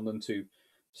move from London to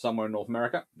somewhere in North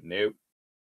America? No.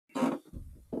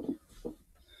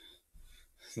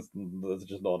 That's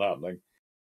just not happening.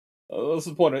 That's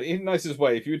the point. In the nicest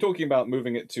way, if you were talking about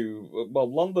moving it to,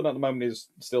 London at the moment is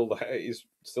still the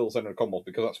centre of the Commonwealth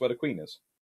because that's where the Queen is,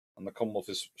 and the Commonwealth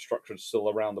is structured still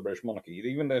around the British monarchy.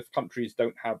 Even if countries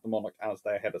don't have the monarch as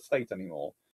their head of state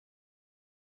anymore,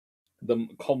 the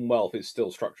Commonwealth is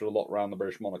still structured a lot around the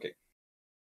British monarchy.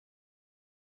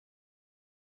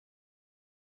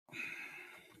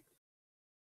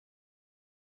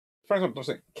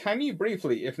 Can you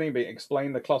briefly, if need be,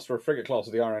 explain the cluster of frigate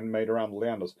classes the RN made around the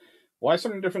Leanders? Why so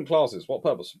many different classes? What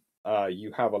purpose?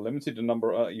 You have a limited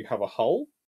number. You have a hull,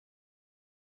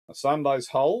 a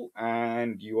standardized hull,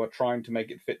 and you are trying to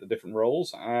make it fit the different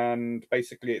roles. And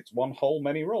basically, it's one hull,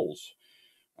 many roles.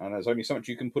 And there's only so much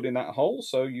you can put in that hull.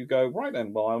 So you go, right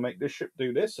then, well, I'll make this ship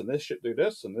do this, and this ship do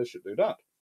this, and this ship do that.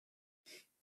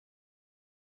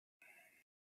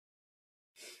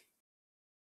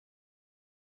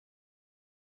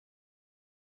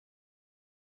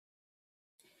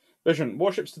 Vision.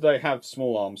 Warships today have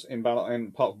small arms in part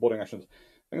of boarding actions.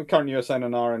 I think the current USN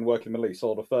and RN work in the Middle East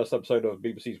saw the first episode of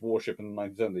BBC's Warship in the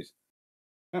 1970s.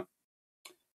 Yeah.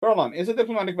 Caroline, is a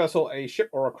diplomatic vessel a ship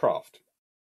or a craft?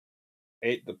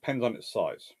 It depends on its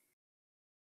size.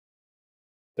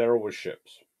 They're always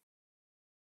ships.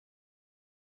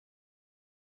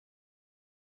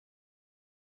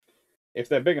 If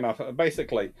they're big enough,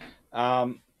 basically,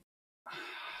 a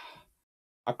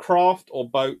craft or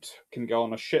boat can go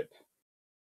on a ship,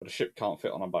 but a ship can't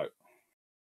fit on a boat.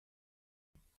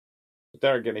 But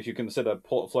there again, if you consider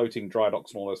floating dry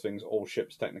docks and all those things, all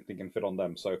ships technically can fit on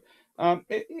them. So,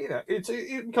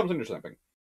 it becomes an interesting thing.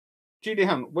 G.D.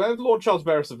 Han, where Lord Charles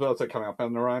Varys of Verta coming up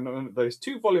and around, those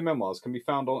 2-volume memoirs can be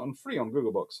found on free on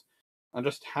Google Books. And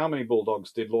just how many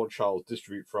bulldogs did Lord Charles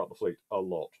distribute throughout the fleet? A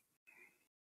lot.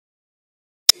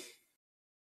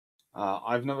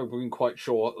 I've never been quite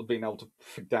sure of being able to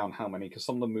figure down how many, because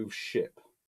some of them move ship.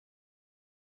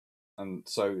 And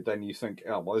so then you think,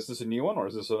 oh, well, is this a new one, or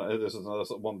is this another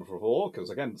one before? Because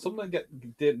again, some of them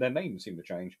their names seem to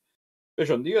change.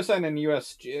 Bishop, the USN and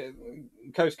US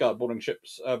Coast Guard board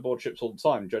ships all the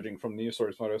time, judging from the news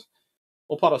stories photos.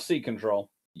 All part of sea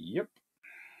control. Yep.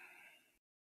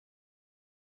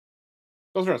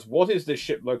 What is this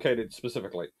ship located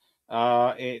specifically?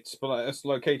 It's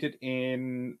located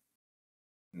in.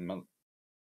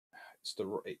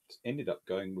 It ended up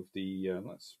going with the.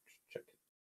 Let's check.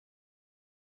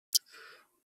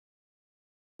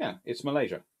 Yeah, it's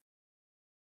Malaysia.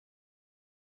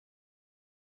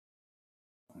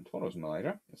 And what was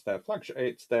Malaysia? It's their flagship.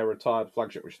 It's their retired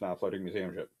flagship, which is now a floating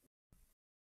museum ship.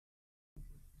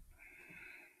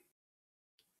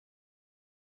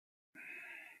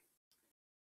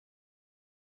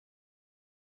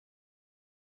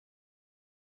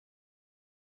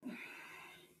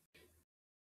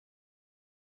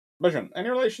 Vision, in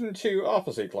relation to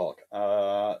Arthur C. Clarke,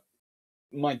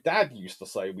 my dad used to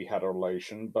say we had a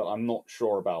relation, but I'm not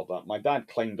sure about that. My dad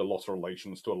claimed a lot of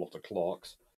relations to a lot of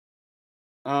Clarks.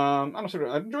 And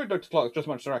I enjoyed Dr. Clarke just as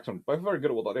much as their accent. Both very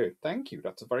good at what they do. Thank you.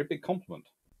 That's a very big compliment.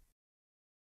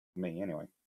 Me, anyway.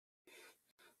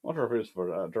 Not sure if it is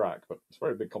for Drac, but it's a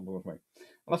very big compliment for me.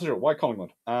 And that's sure. Why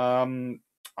Collingwood?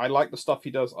 I like the stuff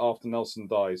he does after Nelson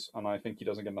dies, and I think he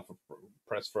doesn't get enough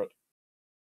press for it.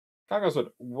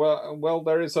 Well,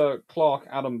 there is a Clarke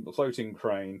Adam floating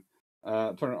crane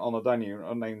on the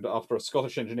Danube named after a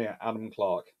Scottish engineer, Adam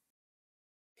Clarke.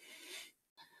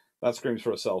 That screams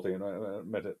for a selfie, and I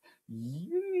admit it.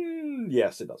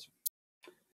 Yes, it does.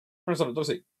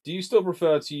 Do you still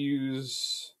prefer to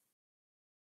use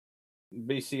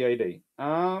BCAD?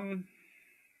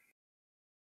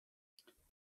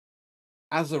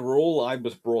 As a rule, I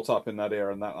was brought up in that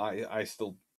era, and that I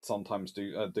still sometimes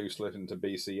do slip into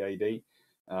BCAD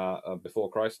before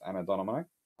Christ and Adonamai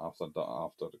after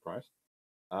the Christ.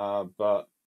 But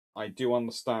I do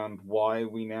understand why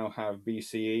we now have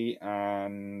BCE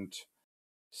and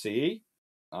CE,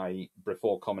 i.e.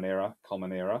 before Common Era.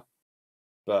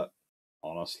 But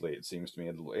honestly, it seems to me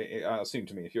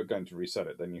if you're going to reset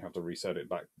it, then you have to reset it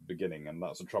back to the beginning, and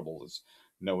that's the trouble, is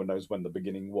no one knows when the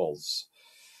beginning was.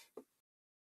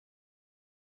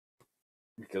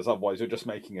 Because otherwise you're just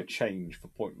making a change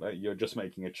you're just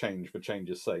making a change for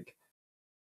change's sake.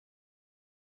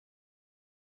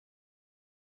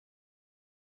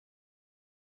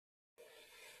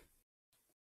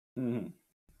 Mm-hmm.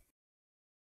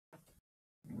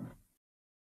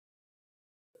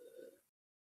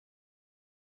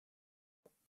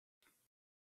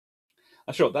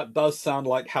 Sure, that does sound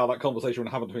like how that conversation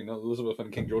would happen between Elizabeth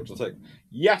and King George VI.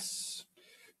 Yes!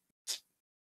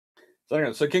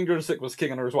 So King George VI was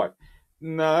king under his wife.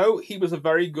 No, he was a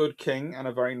very good king and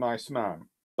a very nice man,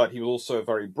 but he was also a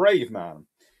very brave man.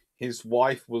 His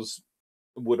wife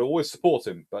would always support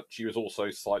him, but she was also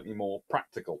slightly more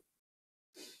practical,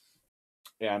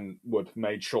 and would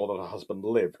made sure that her husband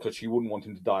lived, because she wouldn't want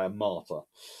him to die a martyr.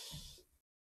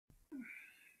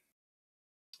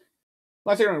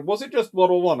 Was it just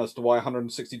World War One as to why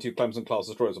 162 Clemson-class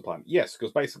destroyers are planned? Yes,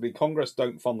 because basically Congress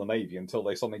don't fund the Navy until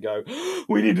they suddenly go,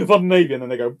 we need to fund the Navy, and then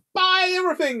they go, buy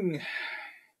everything!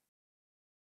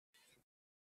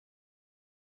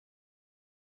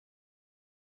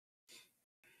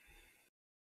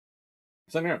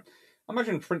 So anyway, I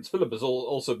imagine Prince Philip is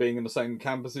also being in the same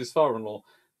camp as his father-in-law.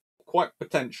 Quite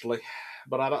potentially.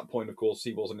 But at that point, of course,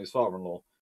 he wasn't his father-in-law.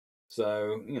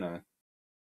 So, you know.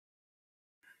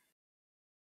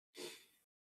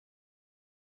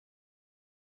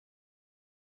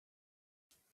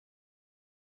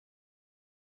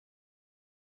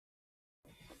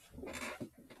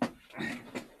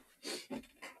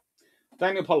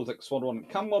 Daniel Politics, World War 1.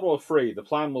 Come World War 3, the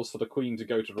plan was for the Queen to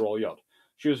go to the Royal Yacht.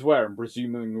 She was aware and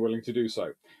presumably willing to do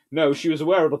so. No, she was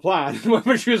aware of the plan.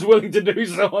 Whether she was willing to do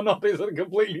so or not is a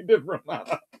completely different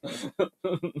matter.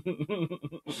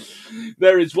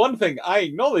 There is one thing. I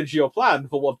acknowledge your plan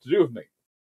for what to do with me.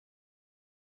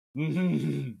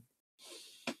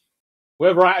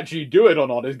 Whether I actually do it or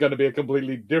not is going to be a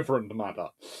completely different matter.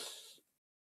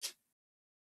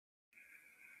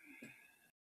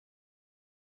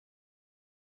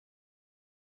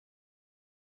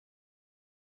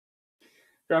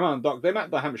 Come on, Doc. They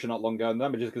mapped the Hampshire not long ago, and the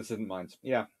damage is consistent mines.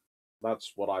 Yeah,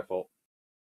 that's what I thought.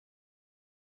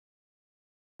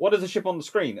 What is the ship on the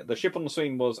screen? The ship on the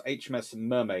screen was HMS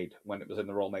Mermaid when it was in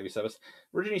the Royal Navy service.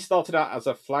 Originally started out as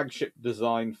a flagship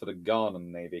designed for the Ghanaian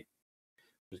Navy. It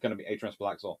was going to be HMS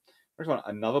Blacksall.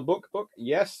 Another book?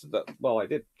 Yes. Well, I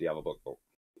did the other book.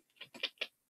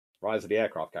 Rise of the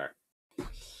Aircraft Carrier.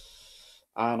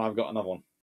 And I've got another one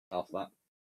after that.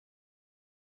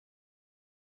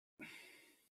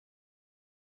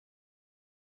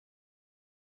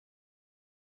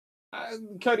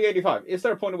 Cody 85. Is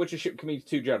there a point at which a ship can be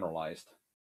too generalized?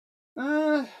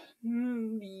 Not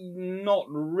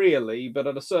really, but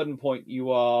at a certain point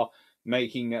you are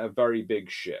making a very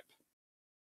big ship.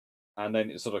 And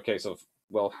then it's sort of a case of,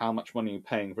 well, how much money are you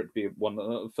paying for it to be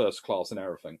one first class and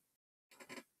everything?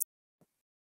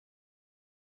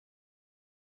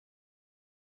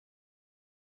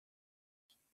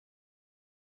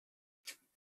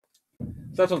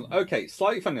 So okay,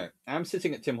 slightly funny. I'm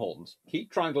sitting at Tim Hortons.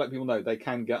 Keep trying to let people know they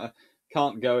can't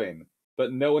go in,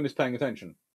 but no one is paying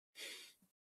attention.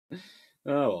 Oh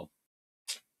well.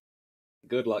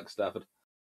 Good luck, Stafford.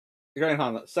 Going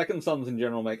on that second sons in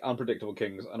general make unpredictable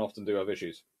kings and often do have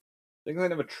issues. I think they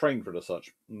never trained for it as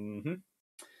such.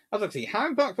 As I see,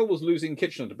 how impactful was losing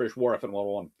Kitchener to British war effort in World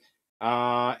War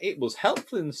I? It was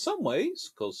helpful in some ways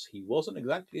because he wasn't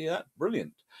exactly that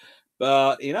brilliant.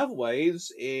 But in other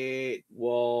ways, it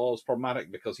was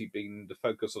problematic because he'd been the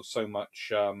focus of so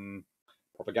much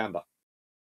propaganda.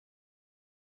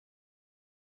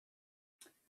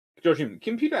 George Newman,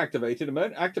 computer activate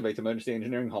emergency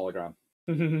engineering hologram.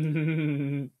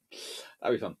 That'd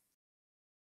be fun.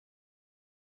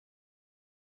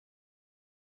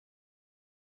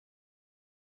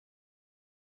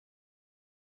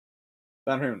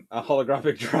 Dan a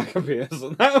holographic drag appears.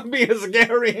 That would be a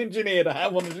scary engineer to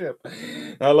have on a ship.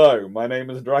 Hello, my name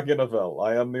is Naval.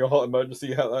 I am the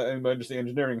emergency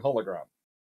engineering hologram.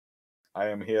 I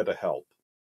am here to help.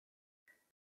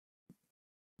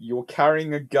 You're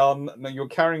carrying a gun. No, you're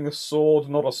carrying a sword,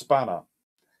 not a spanner.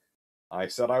 I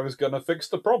said I was going to fix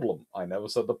the problem. I never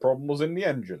said the problem was in the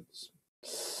engines.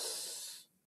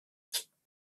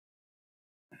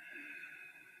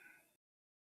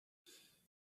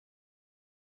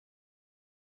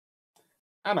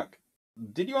 Anak,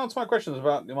 did you answer my questions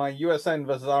about my USN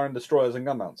versus RN destroyers and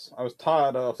gun mounts? I was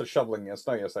tired after shoveling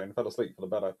yesterday and fell asleep for the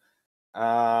better.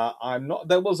 I'm not.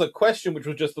 There was a question which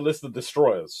was just a list of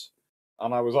destroyers,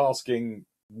 and I was asking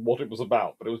what it was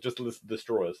about, but it was just a list of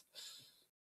destroyers.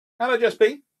 Hello, Jess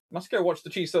B. Must go watch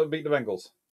the Chiefs beat the Bengals.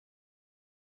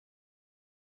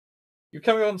 You're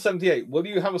coming on 78. Will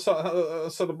you have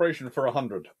a celebration for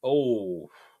 100?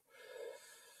 Oh.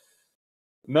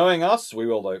 Knowing us, we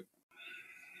will do.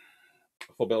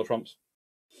 For Bill Trumps.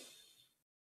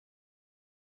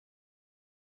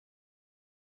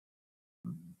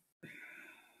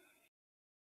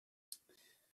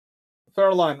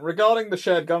 Fairline, regarding the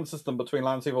shared gun system between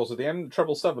land and sea forces, the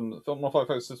M777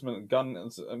 Film system and gun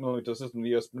and military system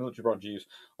the US military branch used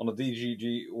on the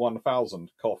DGG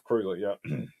 1000 cruiser, yeah.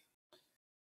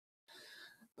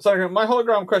 So my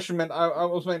hologram question meant I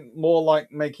was meant more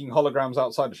like making holograms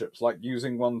outside the ships, like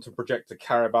using one to project a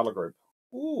carrier battle group.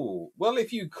 Ooh, well,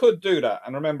 if you could do that,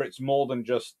 and remember, it's more than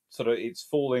just it's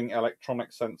fooling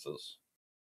electronic sensors.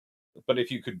 But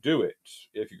if you could do it,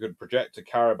 if you could project a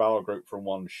carrier battle group from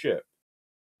one ship,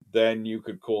 then you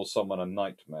could cause someone a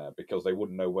nightmare because they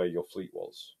wouldn't know where your fleet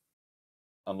was.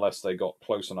 Unless they got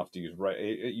close enough to use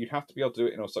you'd have to be able to do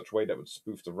it in such a way that would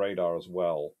spoof the radar as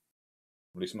well.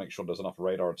 At least make sure there's enough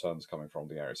radar returns coming from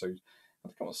the area. So I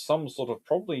think some sort of,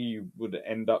 probably you would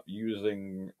end up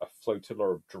using a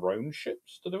flotilla of drone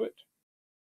ships to do it.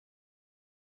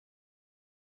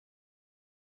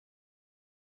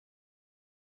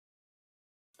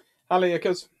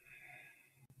 Haliakas.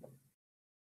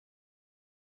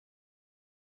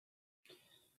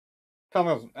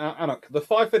 Anak, the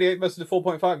 538 versus the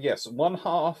 4.5, yes, one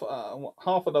half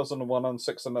a dozen and one and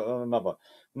six and another.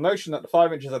 The notion that the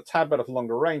 5 inches are a tad better for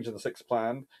longer range than the 6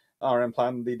 planned RM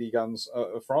planned DD guns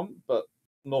from, but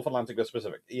North Atlantic are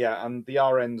specific. Yeah, and the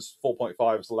RN's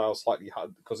 4.5s allow slightly higher,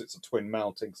 because it's a twin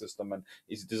mounting system and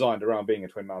is designed around being a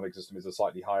twin mounting system, is a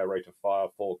slightly higher rate of fire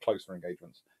for closer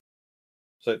engagements.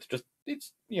 So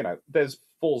it's there's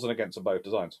falls and against of both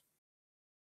designs.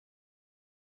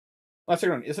 That's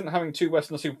ironic. Isn't having two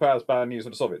Western superpowers bad news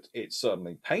for the Soviets? It's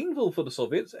certainly painful for the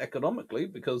Soviets economically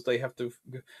because they have to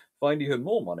find even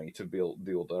more money to deal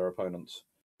with their opponents.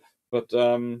 But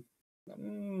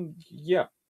yeah.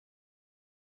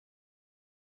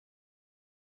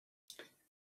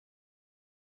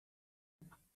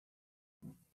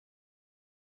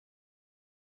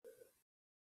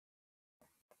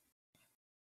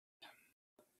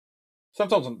 Sam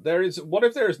Thompson, there is. What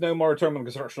if there is no moratorium on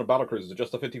construction of battlecruisers,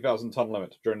 just a 50,000-ton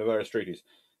limit during the various treaties,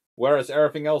 whereas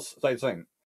everything else stayed the same?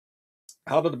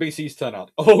 How did the BCs turn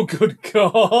out? Oh, good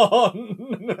God!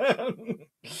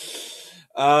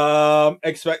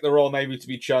 Expect the Royal Navy to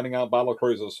be churning out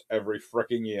battlecruisers every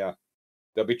freaking year.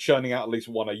 They'll be churning out at least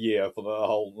one a year for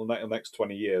the next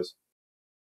 20 years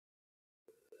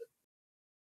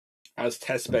as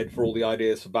testbed for all the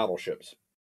ideas for battleships.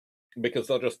 Because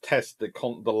they'll just test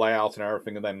the layout and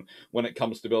everything, and then when it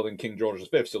comes to building King George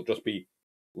V, it'll just be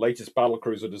latest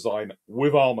battlecruiser design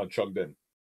with armor chugged in.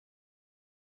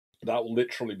 That will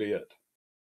literally be it.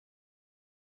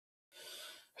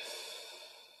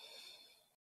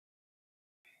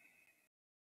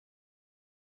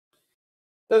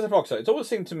 There's a Foxer. It's always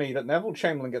seemed to me that Neville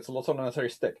Chamberlain gets a lot of unnecessary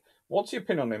stick. What's your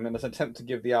opinion on him in this attempt to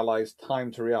give the Allies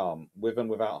time to rearm, with and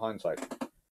without hindsight?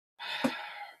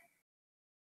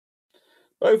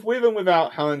 Both with and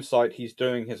without hindsight, he's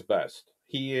doing his best.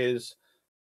 He is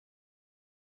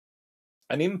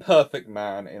an imperfect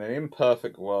man in an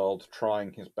imperfect world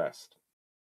trying his best.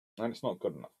 And it's not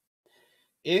good enough.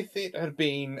 If it had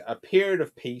been a period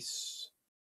of peace,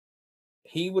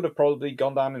 he would have probably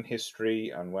gone down in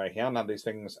history, and where he hadn't had these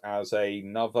things, as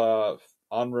another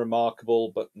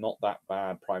unremarkable but not that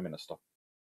bad prime minister.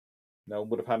 No one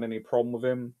would have had any problem with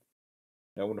him.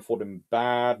 No one would have thought him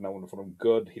bad. No one would have thought him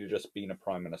good. He'd have just been a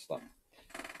prime minister.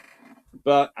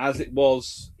 But as it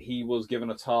was, he was given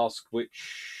a task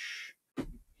which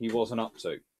he wasn't up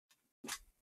to.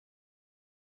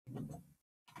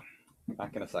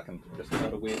 Back in a second. Just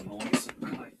heard a weird noise.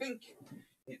 I think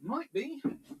it might be.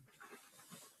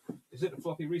 Is it a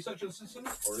floppy research assistant,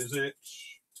 or is it?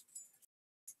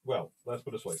 Well, let's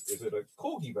put it this way: is it a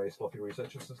Corgi-based floppy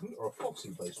research assistant, or a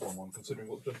Foxy-based one? Considering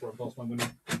what's just run past my window.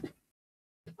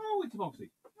 Oh, it's a Foxy.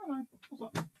 Hello. What's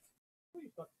up? What are you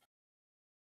stuck?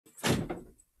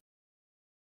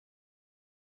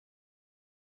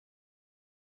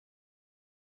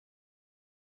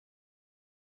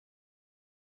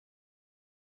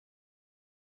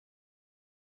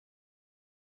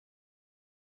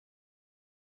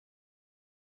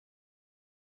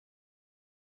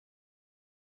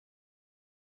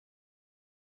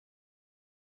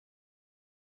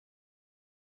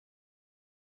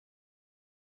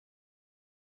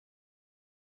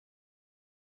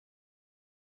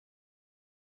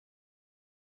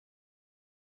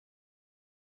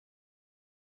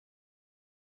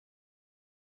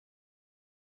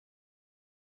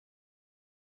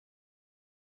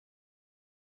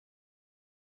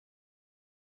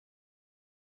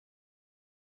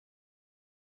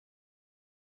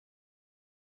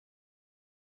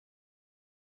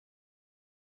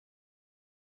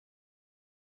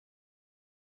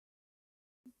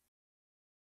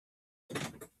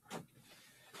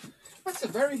 That's a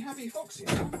very heavy Foxy.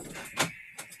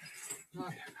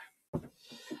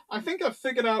 I think I've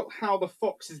figured out how the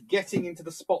fox is getting into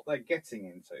the spot they're getting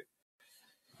into.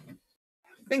 I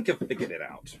think I've figured it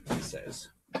out, he says.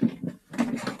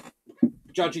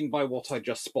 Judging by what I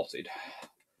just spotted.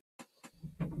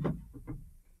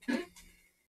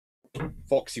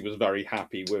 Foxy was very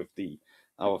happy with the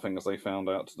other things they found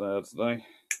out today.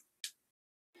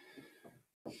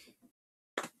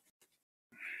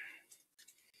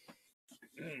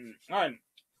 Alright.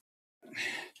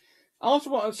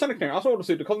 Senator King, after what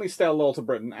the colonies stay loyal to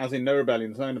Britain, as in no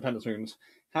rebellions, no independence movements.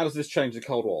 How does this change the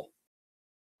Cold War?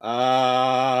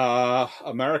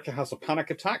 America has a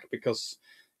panic attack because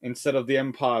instead of the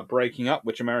empire breaking up,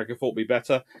 which America thought would be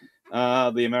better,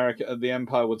 the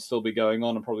empire would still be going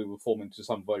on and probably would form into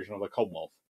some version of a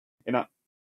Commonwealth.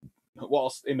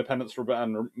 Whilst independence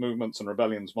movements and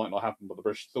rebellions might not happen, but the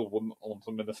British still wouldn't want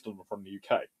to minister them from the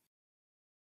UK.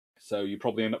 So you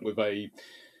probably end up with a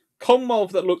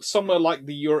Commonwealth that looks somewhat like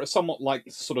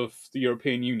sort of the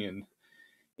European Union,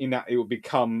 in that it would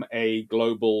become a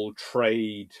global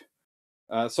trade,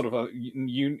 sort of a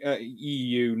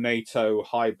EU NATO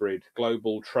hybrid,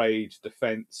 global trade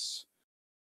defense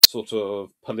sort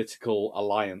of political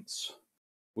alliance,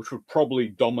 which would probably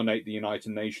dominate the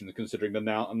United Nations, considering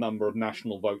the number of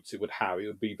national votes it would have. It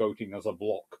would be voting as a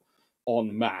bloc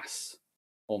en masse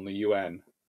on the UN.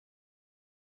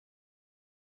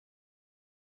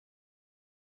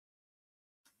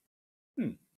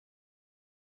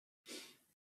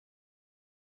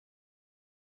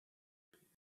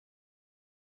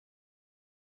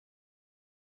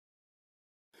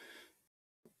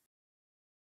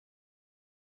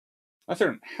 I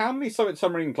said, how many Soviet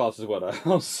submarine classes were there?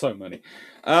 Oh, so many.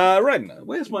 Ren,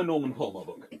 where's my Norman Polmar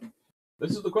book?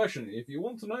 This is the question. If you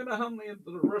want to know how many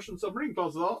the Russian submarine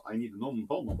classes are, I need a Norman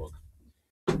Polmar book.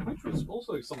 Which was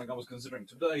also something I was considering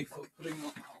today for putting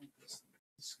on this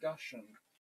discussion.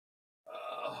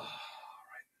 Right.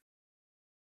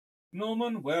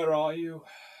 Norman, where are you?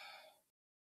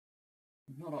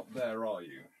 Not up there, are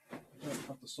you? I don't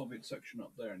have the Soviet section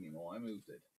up there anymore. I moved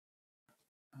it.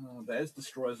 There's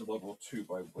Destroyers of World War II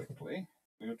by Wickley.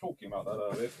 We were talking about that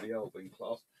earlier for the Elbing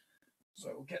class. So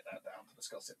we'll get that down to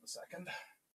discuss it in a second.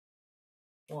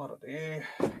 What a day.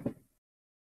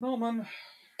 Norman.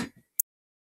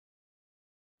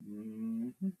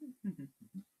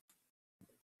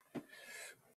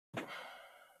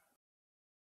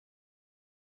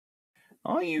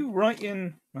 Are you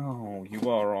writing? Oh, you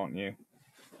are, aren't you?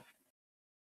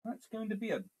 That's going to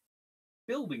be a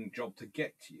building job to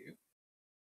get to you.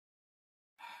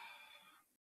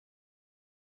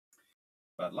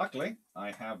 But luckily,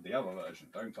 I have the other version,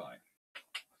 don't I?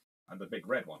 And the big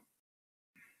red one.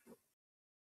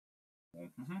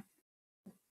 Mm-hmm.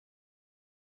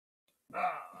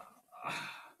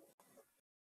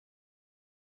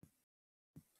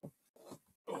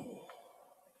 Oh.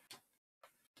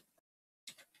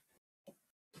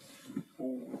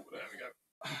 Oh, there we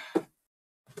go.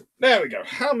 There we go.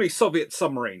 How many Soviet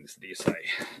submarines do you say?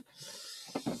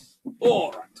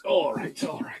 All right.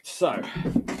 So,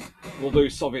 we'll do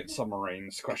Soviet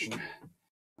submarines question.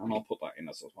 And I'll put that in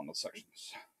as one of the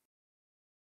sections.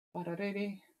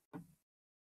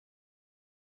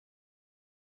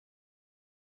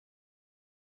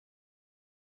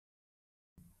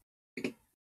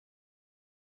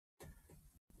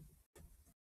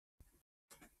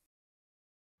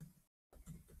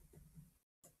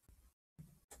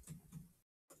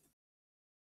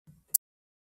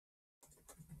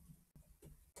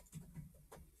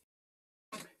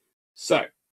 So,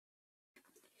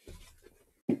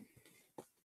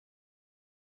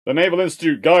 the Naval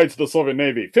Institute Guide to the Soviet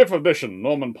Navy, 5th edition,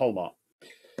 Norman Polmar.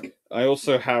 I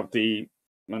also have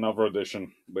another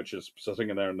edition, which is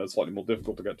sitting in there and it's slightly more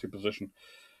difficult to get to position.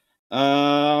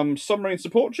 Submarine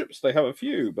support ships, they have a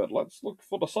few, but let's look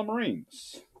for the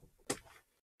submarines.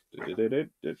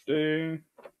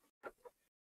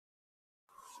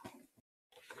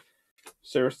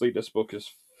 Seriously, this book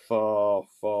is far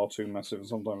too massive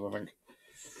sometimes, I think.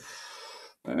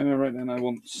 Right then, I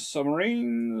want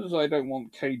submarines. I don't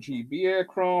want KGB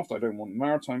aircraft. I don't want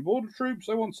maritime border troops.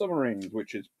 I want submarines,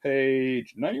 which is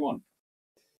page 91.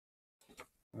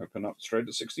 Open up straight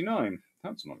at 69.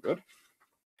 That's not good.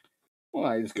 Well,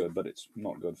 that is good, but it's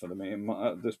not good for me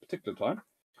at this particular time.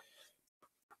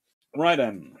 Right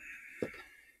then.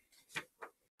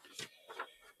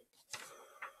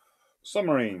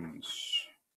 Submarines.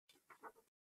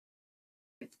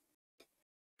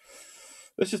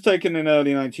 This is taken in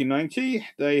early 1990.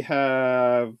 They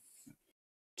have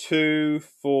 2,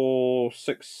 4,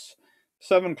 6,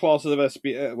 7 classes of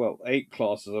SBN. Well, 8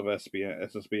 classes of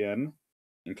SSBN,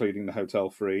 including the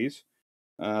Hotel Freeze.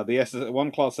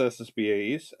 One class of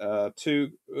SSBEs.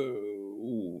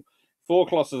 4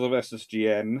 classes of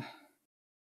SSGN.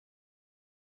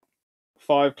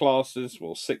 5 classes,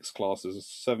 well, 6 classes,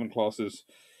 7 classes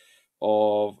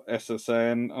of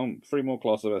SSN, 3 more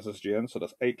classes of SSGN, so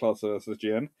that's 8 classes of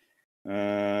SSGN,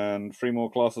 and 3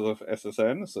 more classes of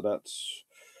SSN, so that's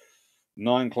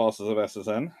 9 classes of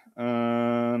SSN,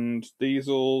 and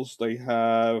diesels, they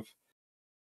have,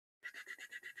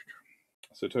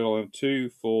 so total of 2,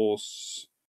 4, 6,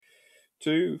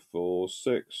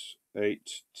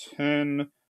 8,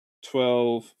 10,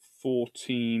 12,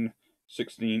 14,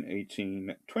 16,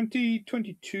 18, 20,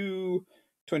 22,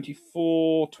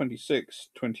 24, 26,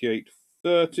 28,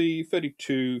 30,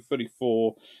 32,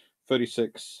 34,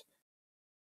 36,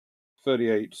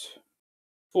 38,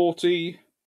 40,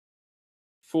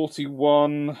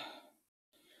 41,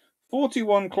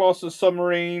 41 classes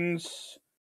submarines,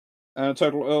 and a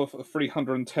total of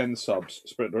 310 subs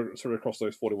spread across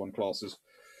those 41 classes.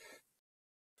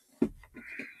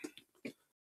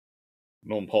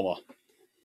 Norm Palmer.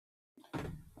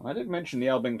 I did mention the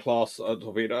Elbing class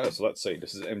torpedo, so let's see.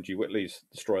 This is M.G. Whitley's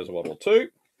Destroyers of World War II.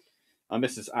 And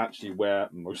this is actually where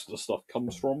most of the stuff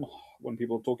comes from when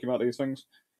people are talking about these things.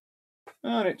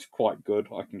 And it's quite good.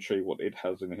 I can show you what it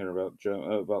has in here about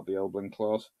the Elbing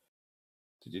class.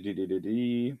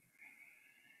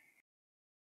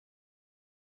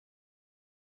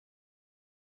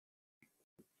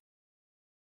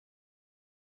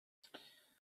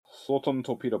 Sorton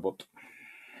torpedo boat.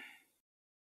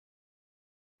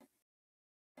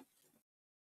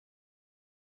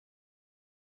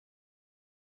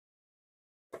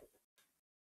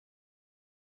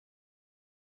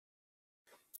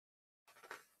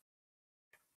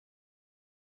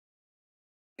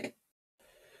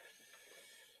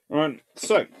 All right,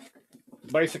 so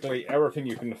basically everything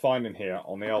you can find in here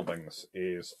on the Elbings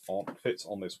fits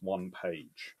on this one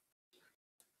page.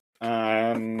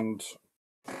 And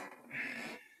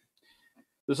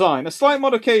design. A slight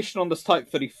modification on this Type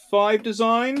 35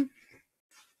 design,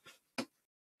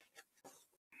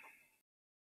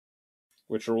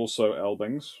 which are also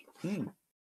Elbings.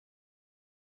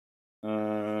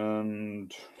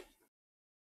 And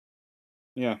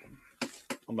yeah,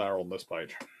 and they're on this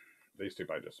page. These 2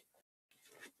 pages.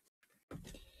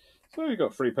 So you've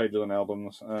got 3 pages on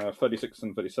albums, 36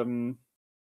 and 37.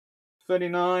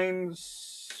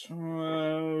 39s,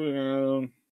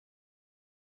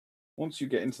 once you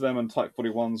get into them, and Type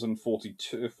 41s and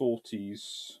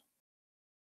 40s.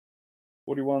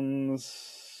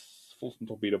 41s, Fulton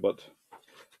torpedo, but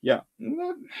yeah,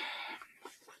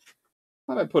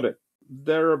 how do I put it?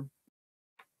 They're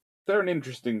an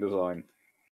interesting design.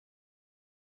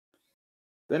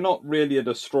 They're not really a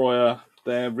destroyer.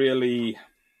 They're really...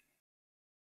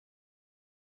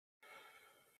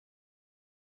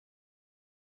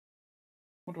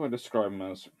 what do I describe them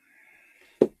as?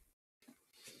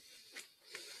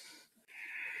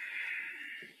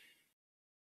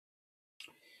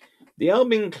 The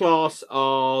Elbing class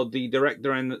are the direct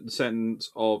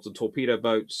descendants of the torpedo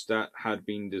boats that had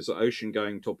been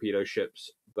ocean-going torpedo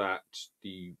ships that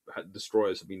the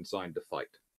destroyers have been designed to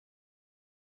fight.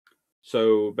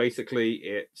 So basically,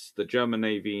 it's the German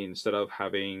Navy, instead of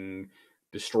having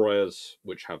destroyers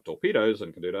which have torpedoes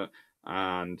and can do that,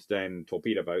 and then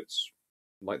torpedo boats,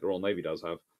 like the Royal Navy does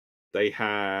have, they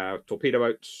have torpedo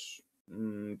boats,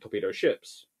 torpedo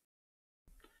ships,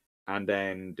 and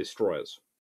then destroyers,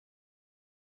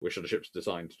 which are the ships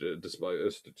designed to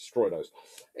destroy those.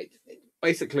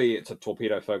 Basically, it's a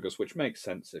torpedo focus, which makes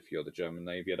sense if you're the German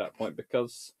Navy at that point,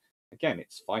 because, again,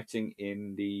 it's fighting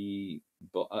in the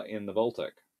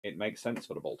Baltic. It makes sense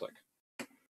for the Baltic.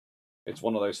 It's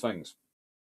one of those things.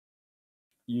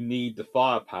 You need the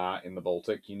firepower in the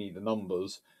Baltic, you need the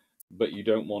numbers, but you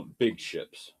don't want big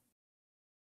ships.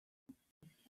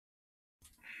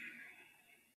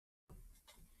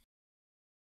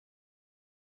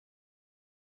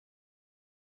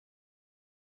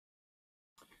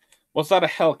 Was that a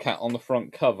Hellcat on the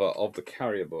front cover of the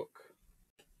carrier book?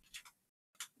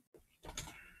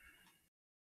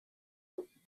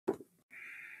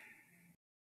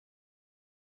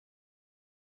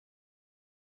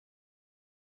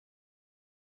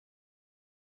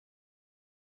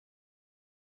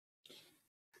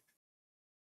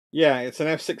 Yeah, it's an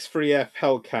F-63F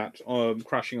Hellcat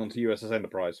crashing onto USS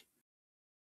Enterprise.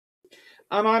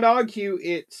 And I'd argue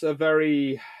it's a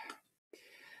very...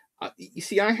 you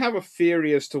see, I have a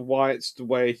theory as to why it's the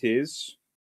way it is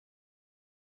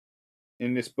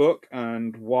in this book,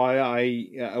 and why I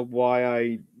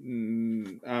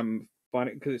find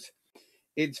it, because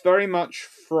it's very much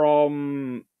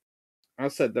from...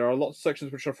 as I said, there are lots of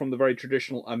sections which are from the very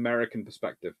traditional American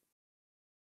perspective.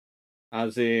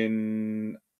 As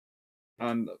in...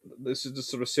 and this is the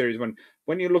sort of series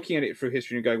when you're looking at it through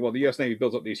history and you're going, well, the US Navy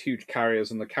builds up these huge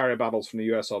carriers, and the carrier battles from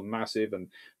the US are massive,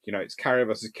 and it's carrier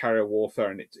versus carrier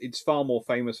warfare, and it's far more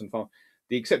famous and far...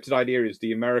 the accepted idea is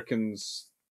the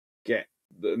Americans get...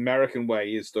 the American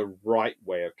way is the right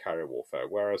way of carrier warfare,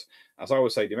 whereas, as I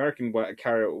always say, the American way of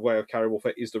carrier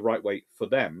warfare is the right way for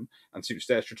them and suits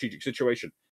their strategic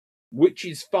situation, which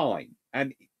is fine,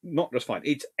 and not just fine,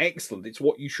 it's excellent. It's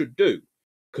what you should do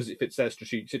because it fits their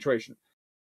strategic situation.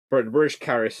 But the British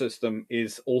carrier system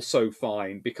is also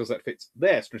fine because that fits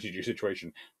their strategic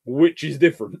situation, which is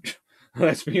different.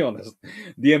 Let's be honest.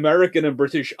 The American and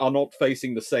British are not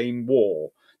facing the same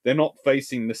war. They're not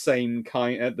facing the same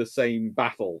the same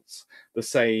battles, the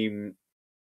same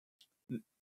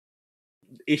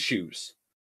issues.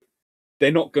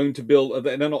 They're not going to build...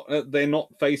 they're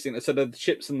not facing... so the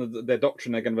ships and their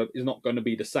doctrine is not going to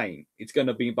be the same. It's going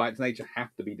to be, by its nature,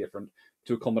 have to be different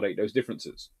to accommodate those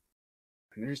differences.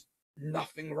 And there's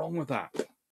nothing wrong with that.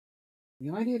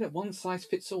 The idea that one size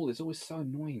fits all is always so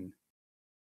annoying,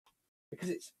 because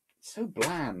it's so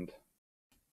bland.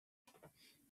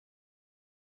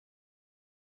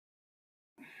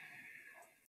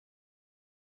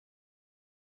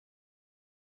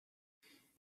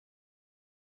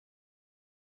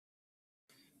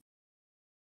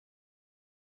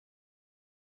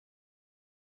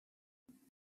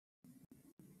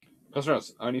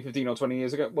 Because only 15 or 20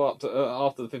 years ago, well,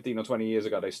 after the 15 or 20 years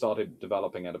ago, they started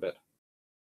developing it a bit.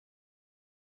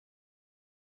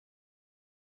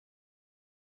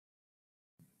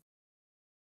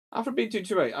 After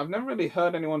B228, I've never really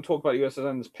heard anyone talk about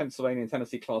USSN's Pennsylvania and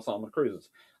Tennessee class armored cruisers.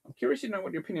 I'm curious to know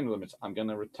what your opinion of them is. I'm going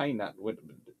to retain that with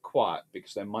quiet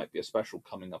because there might be a special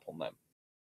coming up on them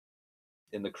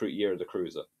in the year of the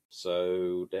cruiser.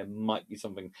 So there might be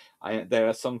something. There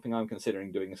is something I'm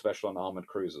considering doing a special on armored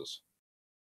cruisers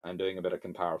and doing a bit of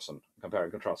compare and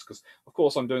contrast. Because of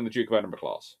course I'm doing the Duke of Edinburgh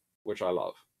class, which I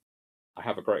love. I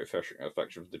have a great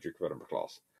affection for the Duke of Edinburgh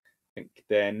class. I think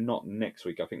they're not next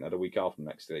week. I think they're the week after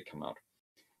next they come out.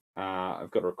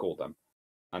 I've got to record them,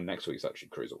 and next week's actually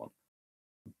cruiser one.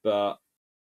 But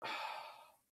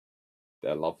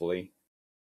they're lovely,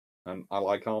 and I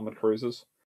like armored cruisers.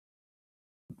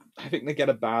 I think they get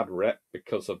a bad rep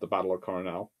because of the Battle of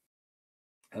Coronel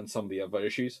and some of the other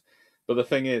issues. But the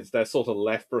thing is, they're sort of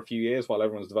left for a few years while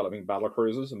everyone's developing battle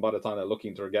cruisers, and by the time they're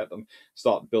looking to get them,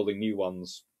 start building new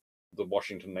ones, the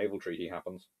Washington Naval Treaty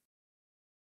happens.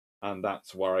 And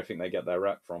that's where I think they get their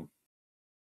rep from.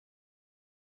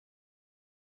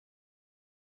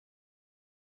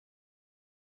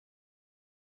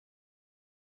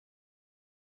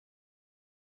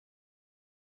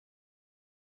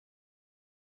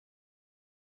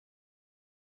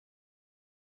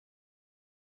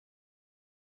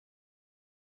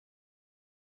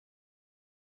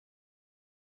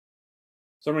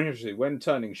 So I'm interested. When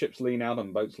turning, ships lean out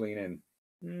and boats lean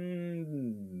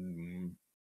in.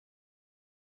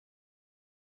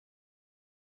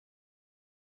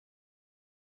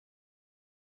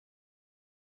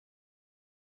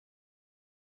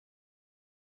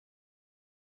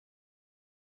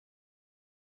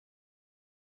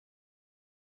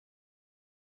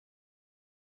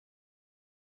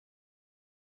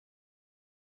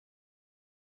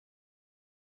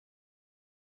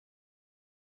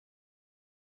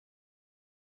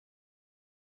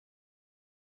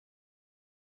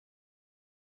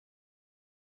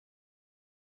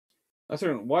 That's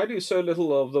right. Why do so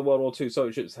little of the World War II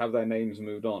soldier ships have their names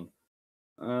moved on?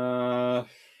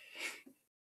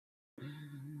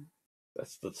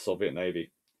 That's the Soviet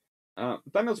Navy.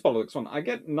 Daniel's Politics one. I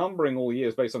get numbering all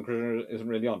years based on Krishna isn't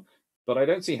really on, but I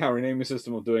don't see how a renaming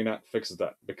system of doing that fixes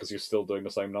that because you're still doing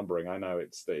the same numbering. I know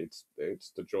it's the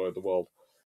joy of the world.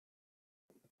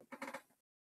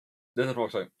 This is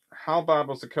what I say. How bad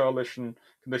was the coalition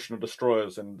condition of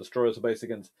destroyers and destroyers are based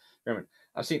against Yemen?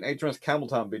 I've seen HMS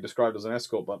Campbelltown be described as an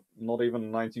escort, but not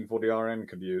even 1940 RN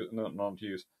could use not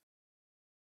use.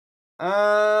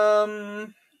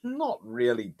 Not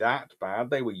really that bad.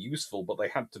 They were useful, but they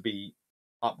had to be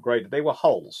upgraded. They were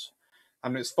hulls,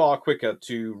 and it's far quicker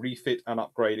to refit and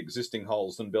upgrade existing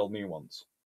hulls than build new ones,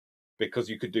 because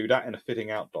you could do that in a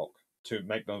fitting out dock to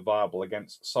make them viable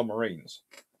against submarines,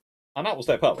 and that was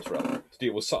their purpose, really.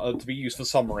 It was to be used for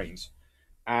submarines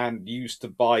and used to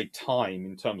buy time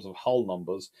in terms of hull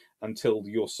numbers until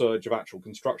your surge of actual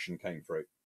construction came through.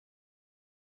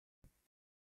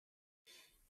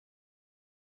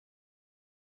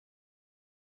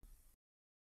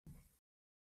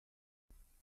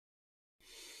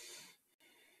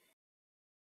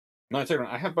 Night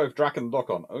I have both Drac and Dock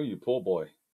on. Oh, you poor boy.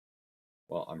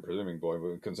 Well, I'm presuming boy,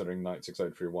 but considering Night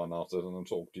 6031 after and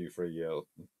talk to you for a year.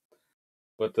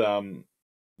 But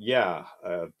yeah,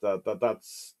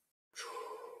 that's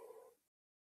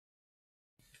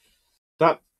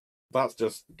that's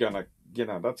just gonna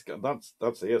that's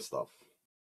the stuff.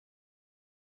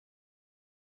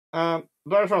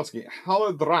 Darashonsky,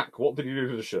 hello Drac, what did you do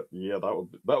to the ship? Yeah,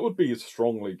 that would be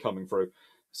strongly coming through.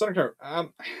 Senator,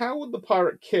 how would the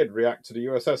pirate Kid react to the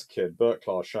USS Kid, Burt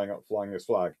class, showing up flying his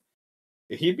flag?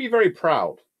 He'd be very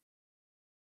proud.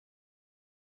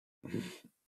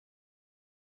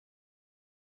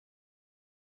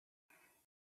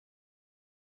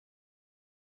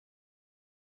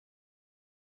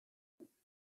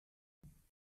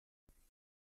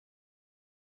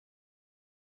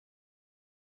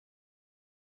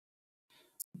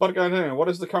 But what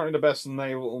is currently the best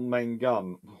naval main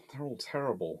gun? They're all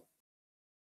terrible.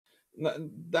 No,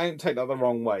 don't take that the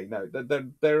wrong way. No,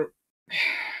 they're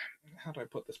how do I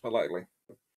put this politely?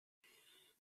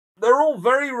 They're all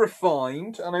very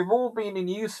refined, and they've all been in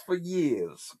use for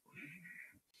years.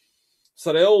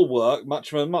 So they all work,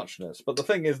 much for muchness. But the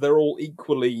thing is, they're all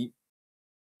equally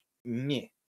meh.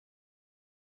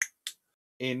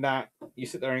 In that you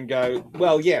sit there and go,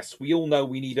 well, yes, we all know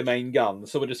we need a main gun,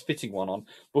 so we're just fitting one on.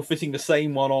 We're fitting the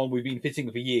same one on we've been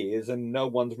fitting for years, and no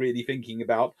one's really thinking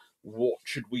about what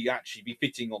should we actually be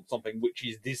fitting on something which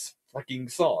is this freaking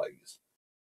size.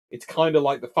 It's kind of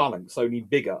like the Phalanx, only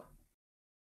bigger.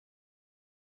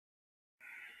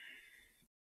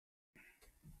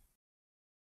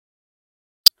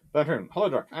 Hello,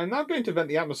 Jack. I'm now going to vent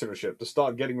the atmosphere ship to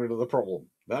start getting rid of the problem.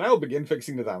 Then I'll begin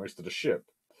fixing the damage to the ship.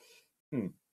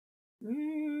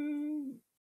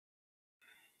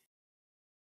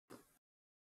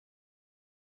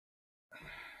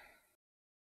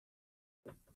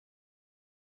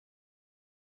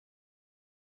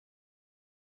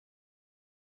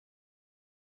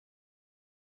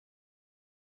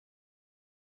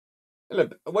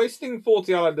 Look, wasting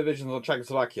 40 Allied divisions on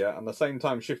Czechoslovakia and at the same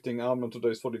time shifting armament of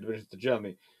those 40 divisions to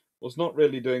Germany was not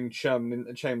really doing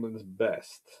Chamberlain's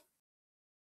best.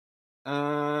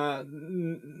 Honestly,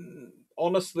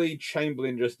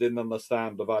 Chamberlain just didn't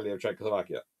understand the value of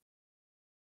Czechoslovakia.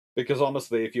 Because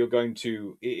honestly, if you are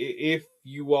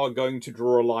going to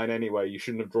draw a line anyway, you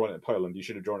shouldn't have drawn it in Poland. You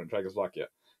should have drawn it in Czechoslovakia.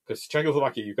 Because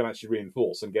Czechoslovakia you can actually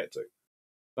reinforce and get to.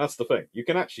 That's the thing. You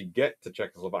can actually get to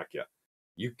Czechoslovakia.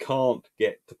 You can't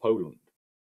get to Poland.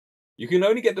 You can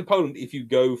only get to Poland if you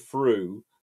go through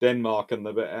Denmark and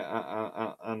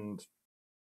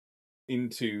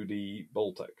into the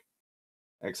Baltic,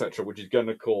 etc., which is going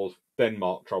to cause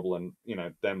Denmark trouble, and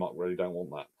Denmark really don't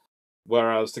want that.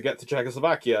 Whereas to get to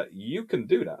Czechoslovakia, you can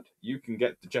do that. You can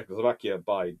get to Czechoslovakia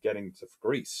by getting to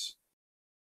Greece,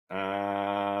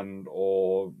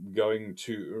 or going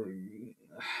to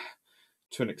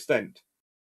an extent.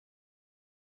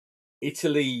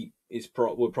 Italy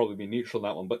would probably be neutral on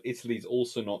that one, but Italy's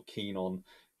also not keen on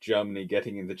Germany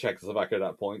getting into Czechoslovakia at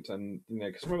that point. And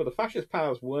because remember, the fascist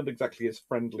powers weren't exactly as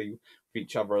friendly with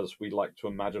each other as we like to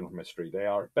imagine from history. They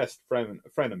are best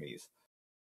frenemies,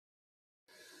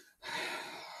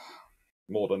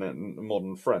 more than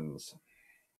modern friends.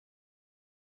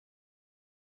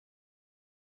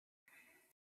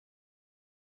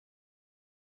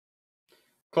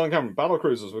 Colin Cameron, battle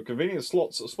cruisers with convenient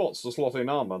spots to slot in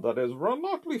armor that is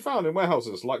remarkably found in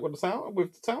warehouses, like with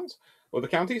the towns or the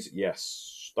counties.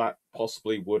 Yes, that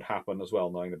possibly would happen as well,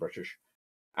 knowing the British,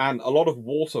 and a lot of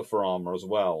water for armor as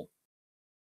well.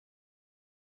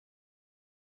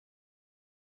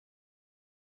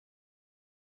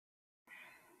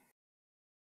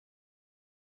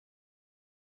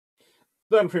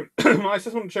 Then, my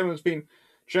assessment of Chamberlain has been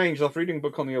changed after reading a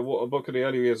book of the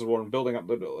early years of war and building up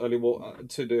the early war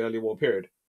to the early war period.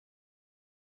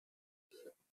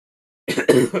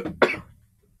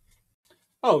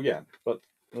 Oh yeah, but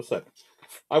as I said,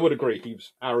 I would agree he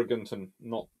was arrogant and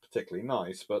not particularly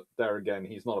nice. But there again,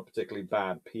 he's not a particularly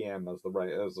bad PM as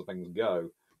the things go.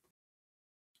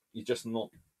 He's just not.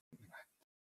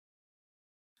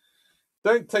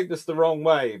 Don't take this the wrong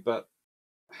way, but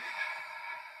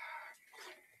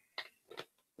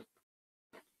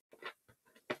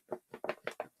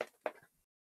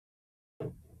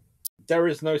there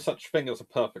is no such thing as a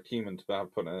perfect human to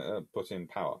have put in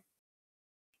power.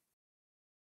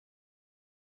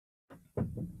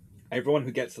 Everyone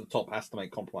who gets to the top has to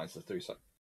make compromises to do so.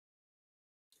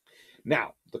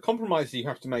 Now, the compromises you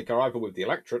have to make are either with the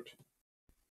electorate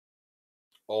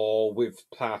or with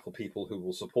powerful people who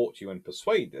will support you and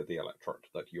persuade the electorate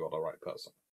that you are the right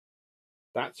person.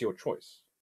 That's your choice.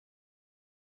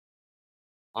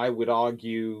 I would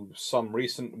argue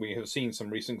we have seen some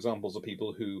recent examples of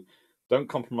people who don't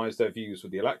compromise their views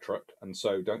with the electorate and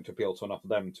so don't appeal to enough of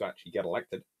them to actually get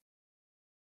elected.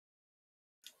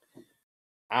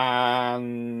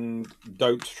 And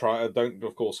don't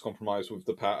of course compromise with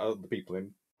the people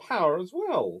in power as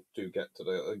well to get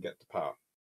to power.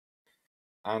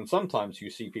 And sometimes you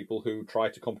see people who try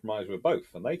to compromise with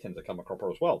both, and they tend to come a cropper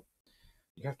as well.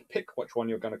 You have to pick which one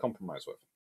you're going to compromise with.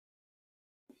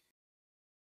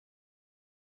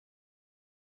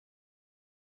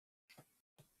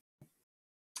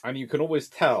 And you can always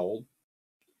tell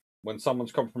when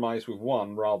someone's compromised with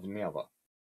one rather than the other.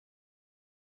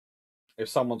 If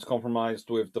someone's compromised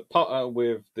with the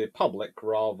public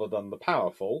rather than the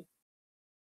powerful,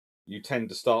 you tend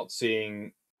to start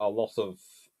seeing a lot of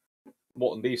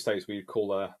what in these days we'd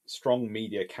call a strong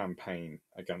media campaign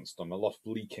against them, a lot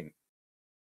of leaking.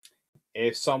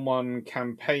 If someone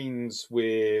campaigns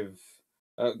with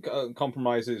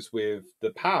compromises with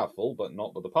the powerful but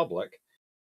not with the public,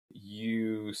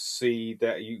 you see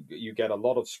that you get a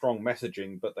lot of strong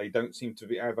messaging, but they don't seem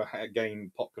to ever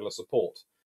gain popular support.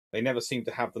 They never seem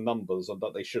to have the numbers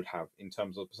that they should have in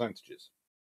terms of percentages.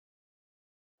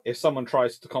 If someone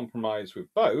tries to compromise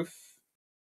with both,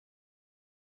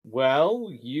 well,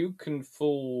 you can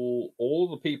fool all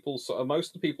the people,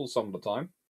 most of the people some of the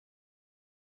time,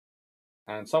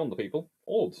 and some of the people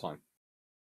all the time.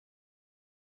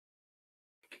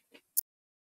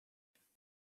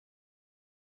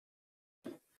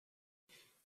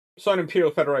 So an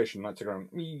Imperial Federation, that's a ground.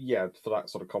 Yeah, for that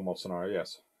sort of Commonwealth scenario,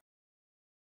 yes.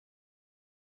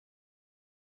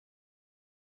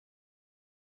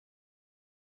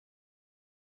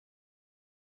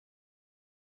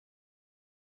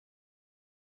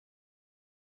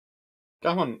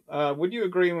 Come on, would you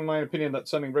agree with my opinion that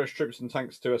sending British troops and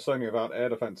tanks to Estonia without air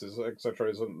defences,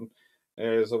 etc.,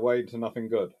 is a way to nothing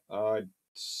good? I'd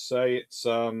say it's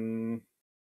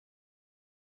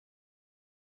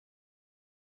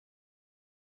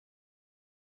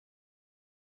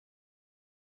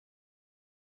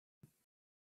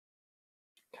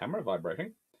camera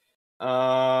vibrating.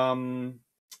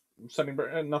 Sending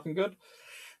nothing good.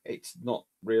 It's not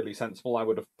really sensible. I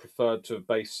would have preferred to have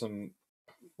based some.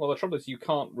 Well, the trouble is you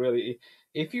can't really.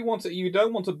 If you want to, you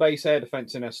don't want to base air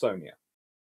defense in Estonia.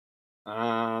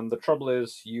 And the trouble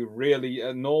is, you really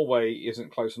Norway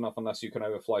isn't close enough unless you can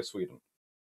overfly Sweden.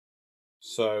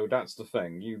 So that's the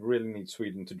thing. You really need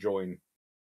Sweden to join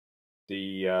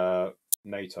the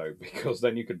NATO because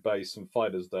then you could base some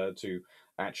fighters there to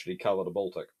actually cover the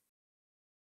Baltic.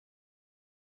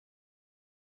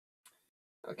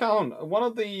 Come on, one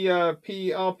of the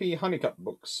PRP Honeycutt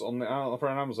books on the for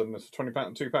Amazon is £20,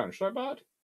 £2. Should I buy it?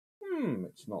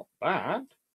 It's not bad.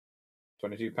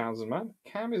 £22 a man.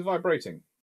 Cam is vibrating.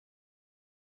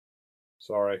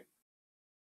 Sorry.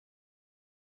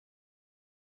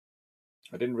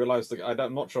 I didn't realise that.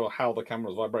 I'm not sure how the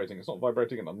camera's vibrating. It's not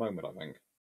vibrating at the moment, I think.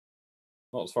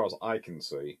 Not as far as I can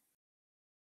see.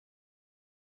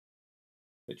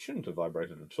 It shouldn't have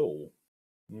vibrated at all.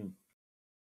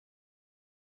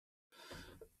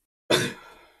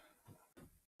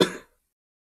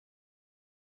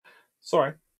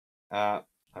 Sorry.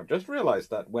 I've just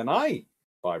realised that when I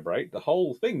vibrate, the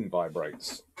whole thing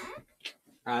vibrates.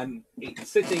 And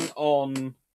it's sitting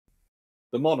on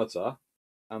the monitor,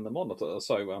 and the monitor,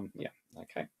 so, yeah,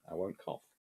 okay, I won't cough.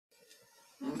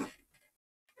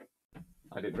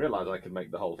 I didn't realise I could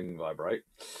make the whole thing vibrate.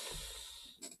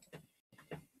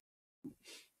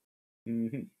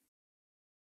 Mm-hmm.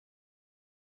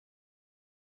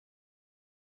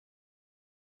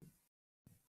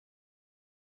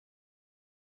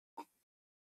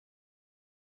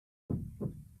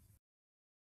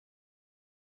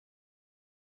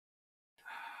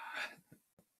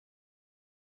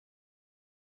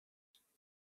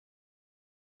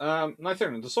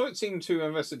 The Soviets seem to have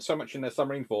invested so much in their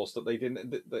submarine force that they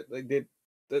did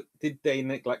they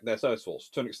neglect their service force?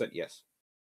 To an extent, yes,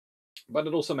 but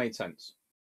it also made sense.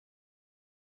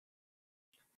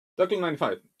 Duckling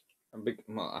 95.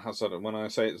 When I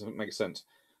say it makes sense,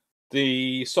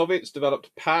 the Soviets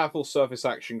developed powerful surface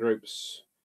action groups.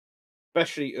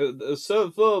 Especially, the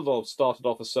Naval started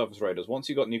off as surface raiders. Once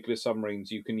you got nuclear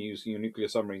submarines, you can use your nuclear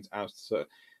submarines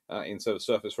instead of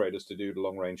surface raiders to do the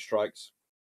long range strikes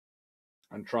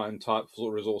and try and type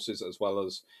resources as well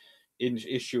as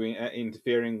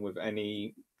interfering with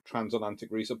any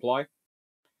transatlantic resupply.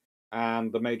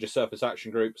 And the major surface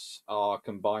action groups are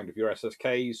combined with your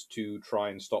SSKs to try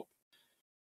and stop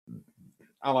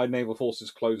Allied naval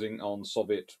forces closing on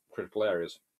Soviet critical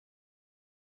areas.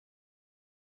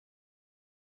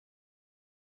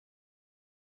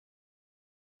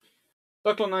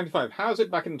 Duckland 95. How is it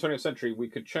back in the 20th century we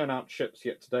could churn out ships,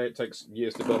 yet today it takes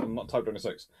years to build them, not Type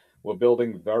 26? We're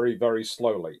building very, very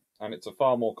slowly, and it's a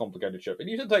far more complicated ship. It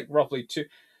used to take roughly two.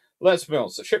 Let's be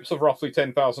honest, ships of roughly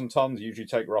 10,000 tons usually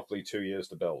take roughly 2 years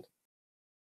to build.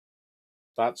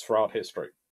 That's throughout history.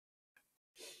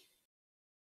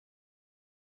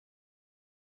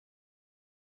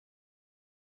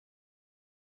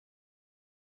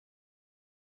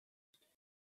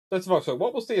 Let's vote. So,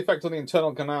 what was the effect on the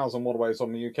internal canals and waterways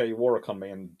on the UK war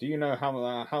economy? And do you know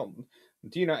how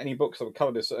do you know any books that would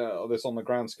cover this on the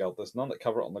grand scale? There's none that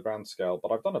cover it on the grand scale,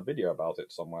 but I've done a video about it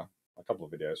somewhere, a couple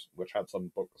of videos, which had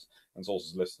some books and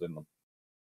sources listed in them.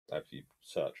 If you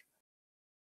search.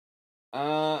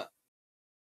 Right,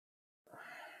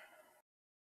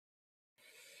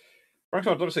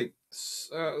 obviously,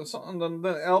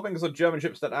 the Elbings are German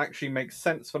ships that actually make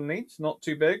sense for needs. Not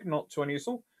too big, not too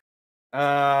unusual.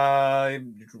 I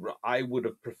would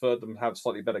have preferred them to have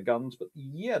slightly better guns, but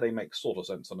yeah, they make sort of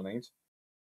sense on the needs.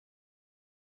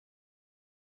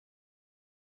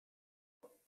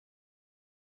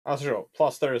 That's sure.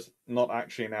 Plus, there is not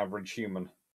actually an average human.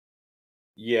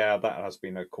 Yeah, that has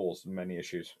been a cause of many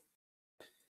issues.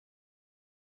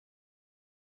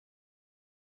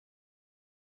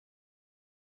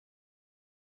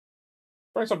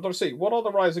 For example, obviously, what are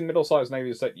the rising middle-sized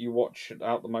navies that you watch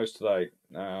out the most today?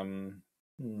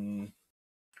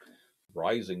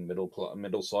 Rising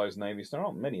middle-sized navies. There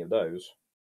aren't many of those.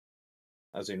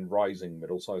 As in rising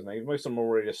middle-sized navies. Most of them are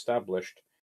already established.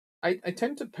 I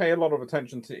tend to pay a lot of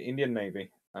attention to the Indian Navy,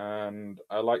 and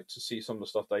I like to see some of the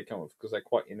stuff they come with because they're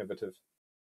quite innovative.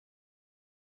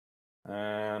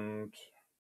 And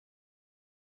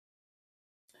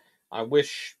I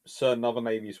wish certain other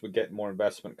navies would get more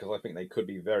investment because I think they could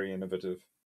be very innovative.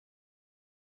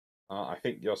 I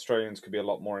think the Australians could be a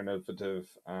lot more innovative,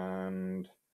 and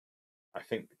I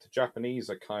think the Japanese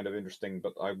are kind of interesting,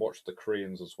 but I watched the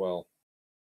Koreans as well.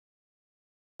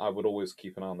 I would always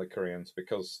keep an eye on the Koreans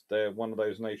because they're one of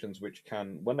those nations which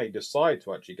can, when they decide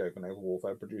to actually go for naval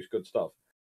warfare, produce good stuff.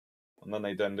 And then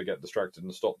they tend to get distracted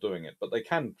and stop doing it. But they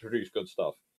can produce good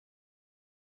stuff.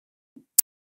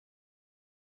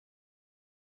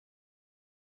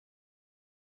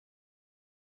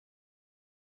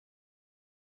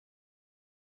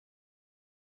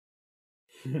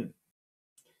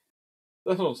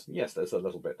 Yes, there's a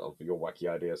little bit of your wacky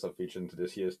ideas I've featured into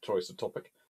this year's choice of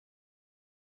topic.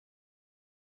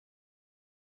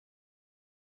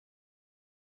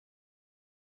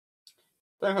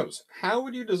 Perhaps, how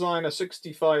would you design a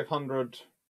 6,500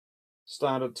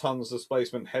 standard tons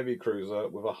displacement heavy cruiser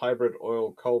with a hybrid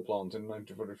oil coal plant in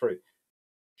 1943?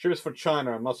 Ships for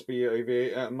China must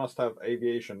have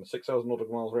aviation. 6,000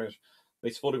 nautical miles range. At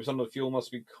least 40% of the fuel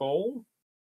must be coal.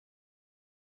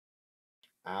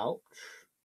 Ouch.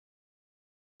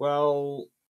 Well,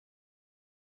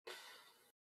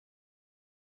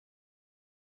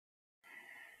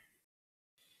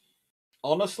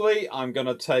 honestly, I'm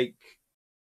gonna take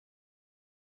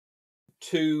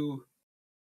two.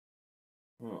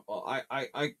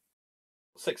 I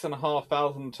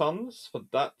 6,500 tons for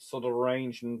that sort of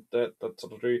range and that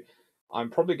sort of do. I'm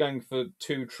probably going for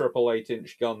two triple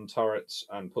 8-inch gun turrets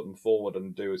and put them forward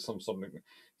and do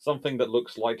something that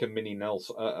looks like a mini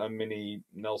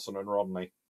Nelson and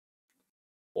Rodney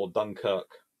or Dunkirk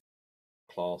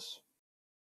class.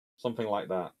 Something like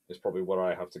that is probably where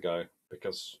I have to go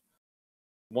because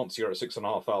once you're at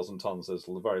 6,500 tons, there's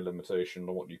very limitation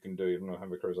on what you can do even with a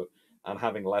heavy cruiser, and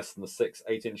having less than the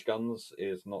 8-inch guns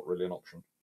is not really an option.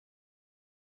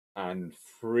 And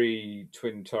 3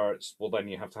 twin turrets, well, then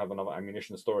you have to have another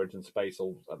ammunition storage and space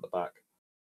all at the back.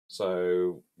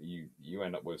 So you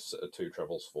end up with 2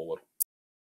 trebles forward.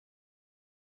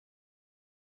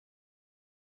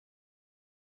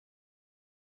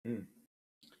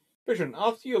 Vision,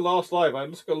 after your last live, I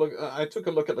took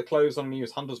a look at the closed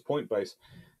unused Hunters Point base.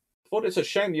 Thought it's a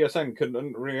shame the USN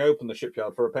couldn't reopen the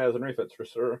shipyard for repairs and refits,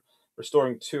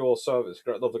 restoring 2 or service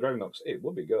of the Gravenocks. It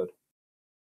would be good.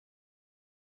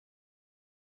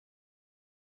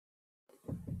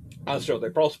 As sure, they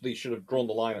possibly should have drawn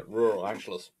the line at rural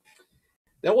Angeles.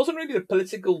 There wasn't really the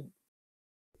political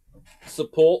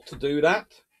support to do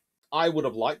that. I would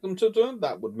have liked them to do it.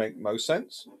 That would make most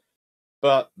sense.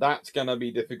 But that's going to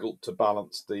be difficult to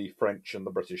balance the French and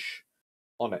the British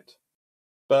on it.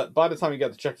 But by the time you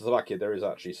get to Czechoslovakia, there is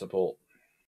actually support.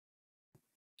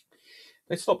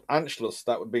 They stopped Anschluss,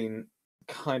 that would have been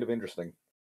kind of interesting.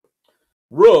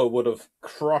 Ruhr would have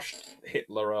crushed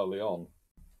Hitler early on.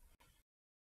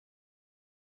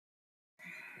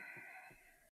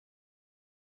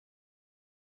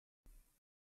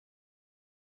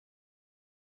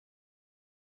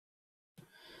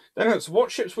 Then, so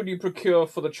what ships would you procure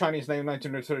for the Chinese Navy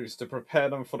 1930s to prepare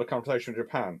them for the confrontation with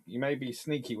Japan? You may be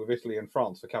sneaky with Italy and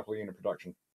France for capital unit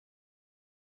production.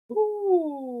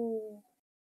 Ooh.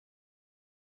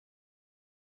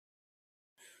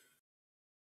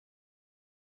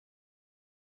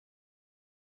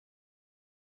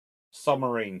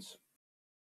 Submarines.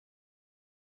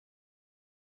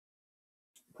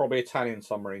 Probably Italian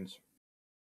submarines.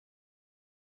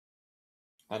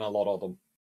 And a lot of them.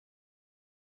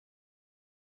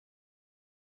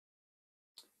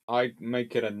 I'd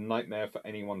make it a nightmare for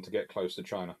anyone to get close to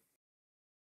China.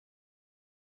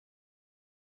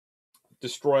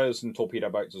 Destroyers and torpedo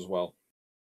boats as well.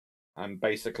 And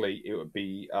basically, it would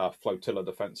be a flotilla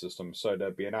defense system. So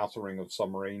there'd be an outer ring of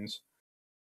submarines,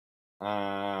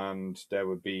 and it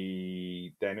would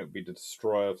be the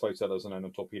destroyer flotillas and then the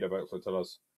torpedo boat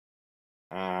flotillas.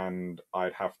 And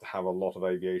I'd have to have a lot of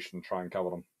aviation to try and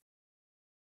cover them.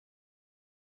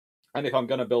 And if I'm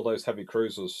going to build those heavy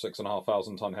cruisers,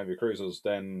 6,500-ton heavy cruisers,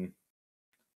 then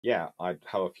yeah, I'd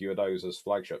have a few of those as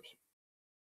flagships.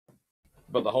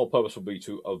 But the whole purpose would be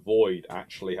to avoid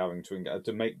actually having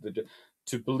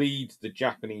to bleed the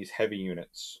Japanese heavy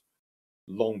units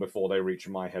long before they reach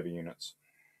my heavy units.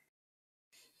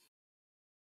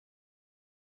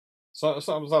 So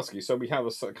I was asking you, so we have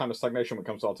a kind of stagnation when it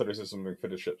comes to artillery systems and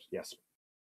fitted ships? Yes.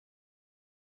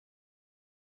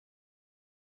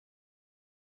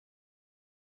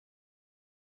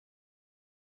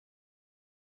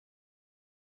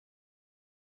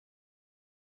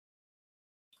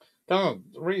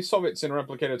 Really, Soviets in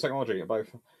replicated technology are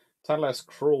both tad less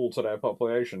cruel to their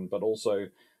population, but also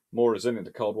more resilient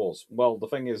to cold wars. Well, the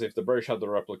thing is, if the British had the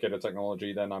replicator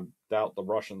technology, then I doubt the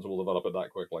Russians will develop it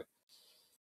that quickly.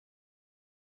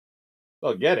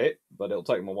 They'll get it, but it'll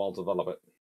take them a while to develop it.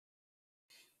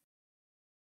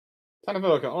 On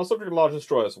the subject of large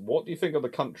destroyers, what do you think of the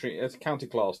county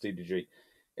class DDG?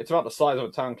 It's about the size of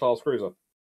a town class cruiser.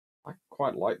 I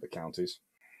quite like the counties.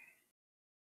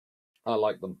 I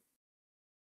like them.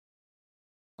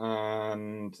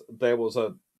 And there was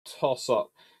a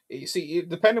toss-up. You see,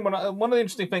 depending on one of the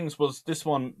interesting things was this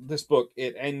book.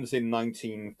 It ends in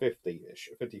 1950-ish,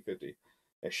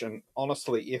 50-50-ish, and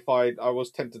honestly, if I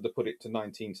was tempted to put it to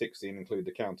 1960 and include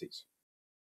the counties,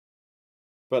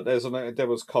 but there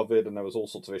was COVID and there was all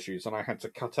sorts of issues, and I had to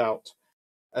cut out,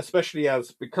 especially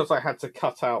because I had to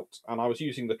cut out, and I was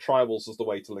using the tribals as the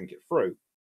way to link it through.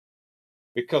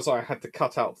 Because I had to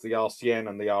cut out the RCN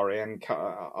and the RAN,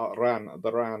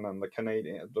 the RAN and the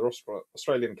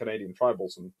Australian Canadian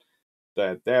tribals and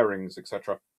their darings,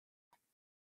 etc.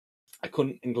 I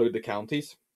couldn't include the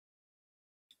counties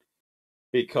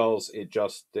because it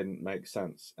just didn't make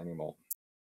sense anymore.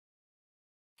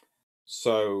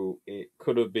 So it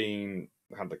could have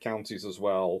had the counties as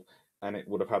well, and it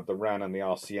would have had the RAN and the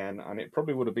RCN, and it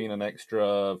probably would have been an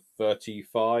extra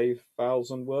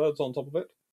 35,000 words on top of it,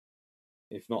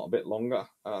 if not a bit longer,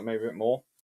 maybe a bit more.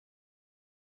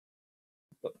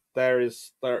 But there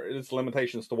is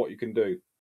limitations to what you can do,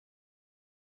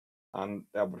 and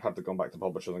I would have to go back to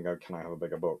publishers and go, "Can I have a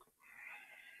bigger book?"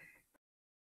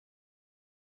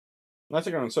 That's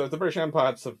a good one. So if the British Empire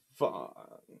had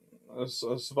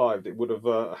survived, it would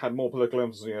have had more political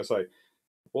influence in the USA.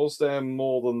 Was there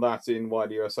more than that in why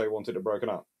the USA wanted it broken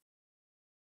up?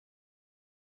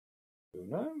 Who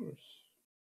knows?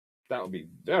 That would be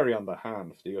very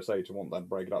underhand for the USA to want that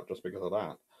break it up just because of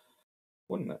that,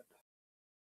 wouldn't it?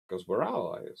 Because we're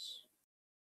allies.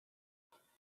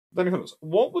 Then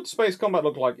what would space combat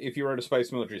look like if you wrote a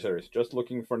space military series? Just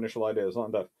looking for initial ideas, not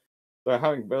in depth. But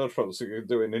having build troubles so you could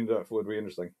do it in depth would be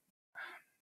interesting.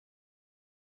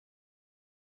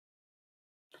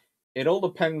 It all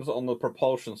depends on the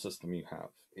propulsion system you have.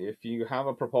 If you have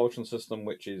a propulsion system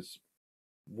which is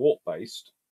warp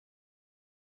based,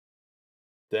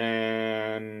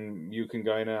 then you can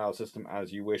go in and out of the system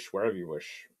as you wish, wherever you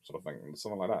wish, sort of thing,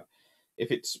 something like that. If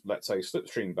it's, let's say,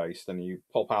 slipstream based, then you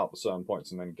pop out at certain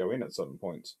points and then go in at certain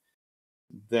points,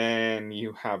 then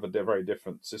you have a very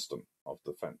different system of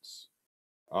defense.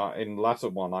 In the latter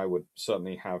one, I would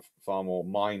certainly have far more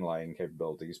mine laying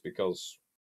capabilities because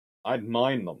I'd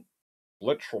mine them.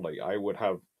 Literally, I would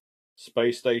have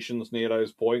space stations near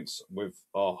those points with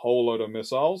a whole load of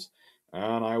missiles,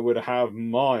 and I would have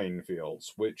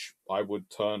minefields, which I would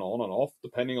turn on and off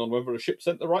depending on whether the ship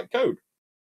sent the right code.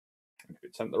 And if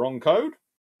it sent the wrong code,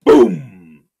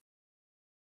 boom!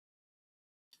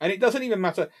 And it doesn't even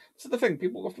matter. This is the thing,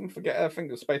 people often think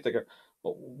of space, they go,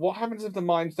 but what happens if the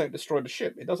mines don't destroy the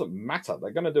ship? It doesn't matter.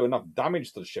 They're going to do enough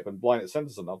damage to the ship and blind its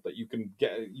sensors enough that you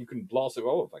can blast it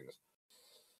with other things.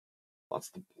 That's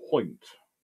the point.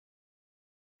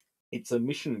 It's a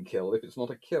mission kill if it's not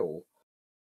a kill.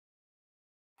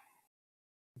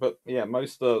 But yeah,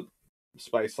 most of the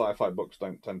space sci-fi books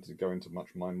don't tend to go into much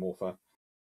mine warfare.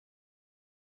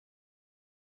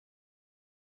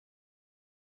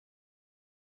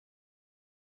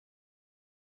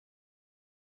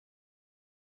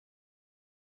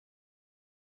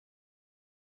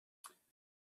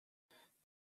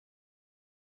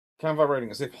 Can vibrating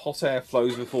as if hot air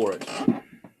flows before it.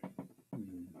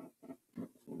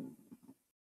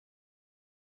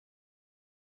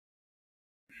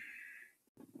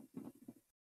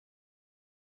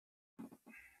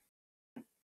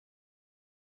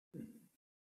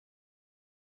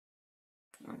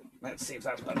 Let's see if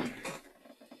that's better.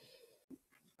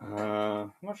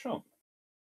 I'm not sure.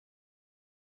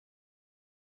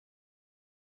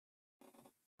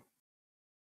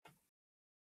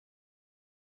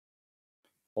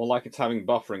 Or like it's having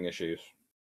buffering issues.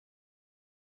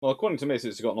 Well, according to me,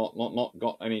 it's got not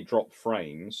got any drop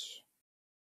frames.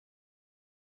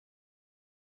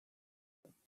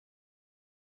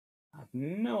 I have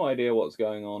no idea what's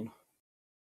going on.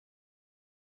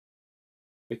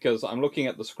 Because I'm looking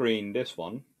at the screen, this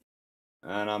one,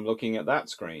 and I'm looking at that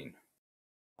screen.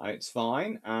 And it's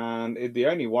fine, and the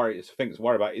only thing it's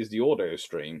worried about is the audio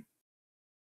stream.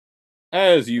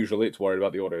 As usual, it's worried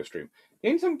about the audio stream. The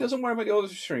only thing it doesn't worry about the audio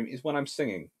stream is when I'm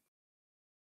singing.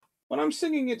 When I'm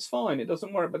singing, it's fine. It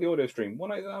doesn't worry about the audio stream.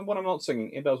 When I'm not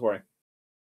singing, it does worry.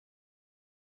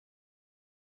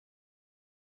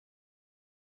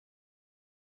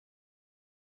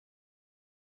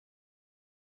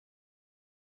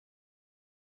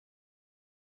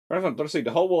 Let's see.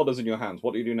 The whole world is in your hands.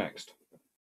 What do you do next?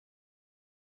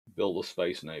 Build a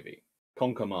space navy.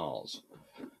 Conquer Mars.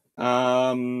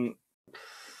 Oh,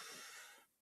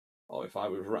 if I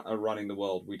was running the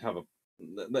world, we'd have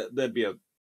there'd be a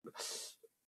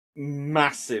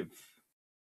massive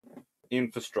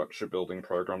infrastructure building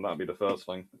program. That'd be the first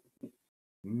thing.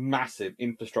 Massive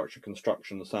infrastructure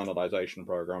construction standardization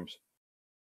programs.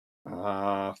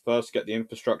 First, get the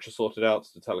infrastructure sorted out,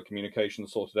 the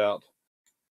telecommunications sorted out,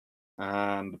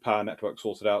 and the power network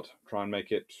sorted out. Try and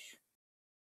make it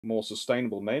more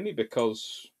sustainable, mainly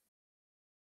because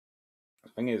the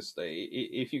thing is,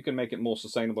 if you can make it more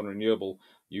sustainable and renewable,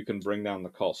 you can bring down the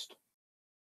cost.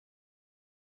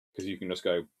 Because you can just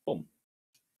go, boom.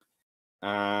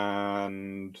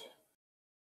 And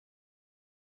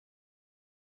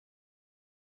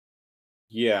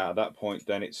yeah, at that point,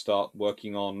 then it start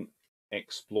working on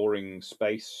exploring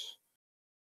space.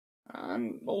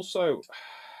 And also,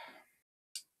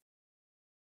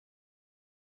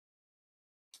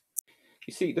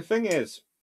 you see, the thing is,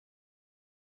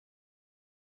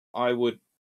 I would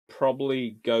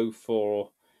probably go for,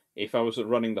 if I was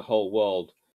running the whole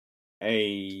world,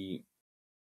 a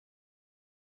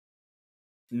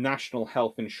national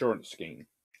health insurance scheme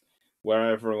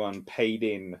where everyone paid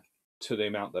in to the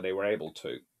amount that they were able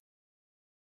to.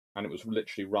 And it was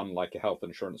literally run like a health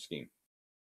insurance scheme.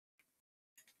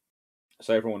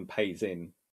 So everyone pays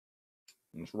in,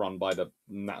 and it's run by the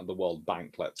World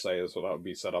Bank, let's say, so that would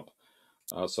be set up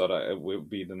so that it would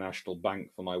be the national bank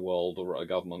for my world or a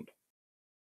government.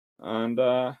 And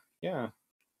yeah,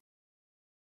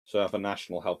 so have a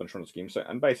national health insurance scheme. So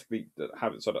and basically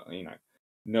have it so that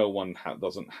no one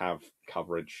doesn't have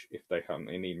coverage if they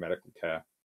need medical care.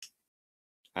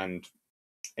 And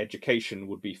education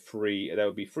would be free. There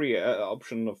would be free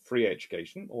option of free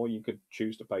education, or you could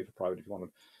choose to pay for private if you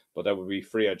wanted. But there would be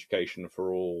free education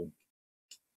for all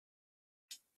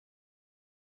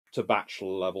to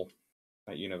bachelor level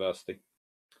at university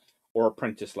or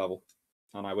apprentice level,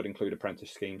 and I would include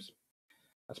apprentice schemes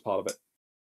as part of it.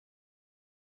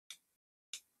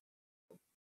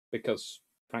 Because,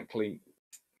 frankly,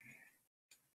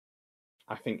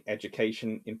 I think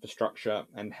education, infrastructure,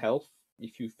 and health,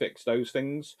 if you fix those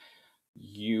things,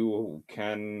 you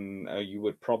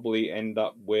would probably end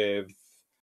up with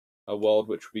a world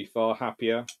which would be far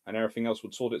happier, and everything else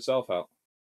would sort itself out.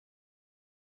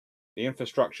 The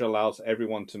infrastructure allows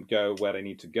everyone to go where they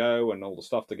need to go, and all the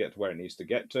stuff to get to where it needs to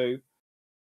get to.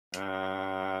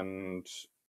 And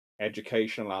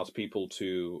education allows people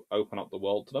to open up the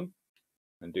world to them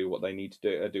and do what they need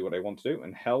to do what they want to do.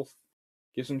 And health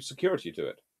gives them security to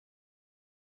it.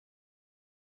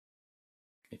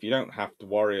 If you don't have to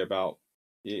worry about,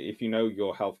 if you know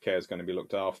your healthcare is going to be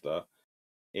looked after,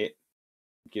 it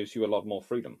gives you a lot more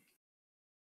freedom.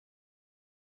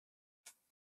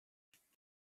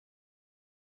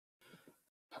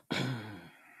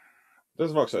 This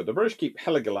is Voxer. The British keep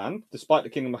Heligoland, despite the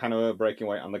Kingdom of Hanover breaking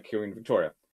away under Queen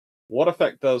Victoria. What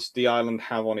effect does the island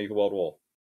have on either World War?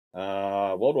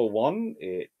 World War One,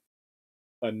 it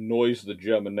annoys the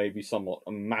German Navy somewhat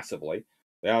massively.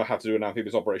 They either have to do an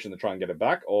amphibious operation to try and get it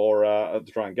back, or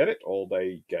to try and get it, or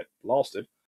they get blasted.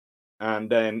 And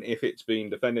then if it's been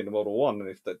defended in World War One, and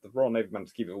if the Royal Navy managed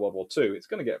to keep it in World War Two, it's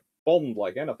going to get bombed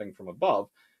like anything from above.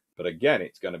 But again,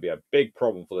 it's going to be a big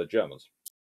problem for the Germans.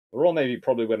 The Royal Navy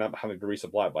probably would end up having to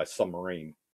resupply it by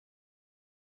submarine.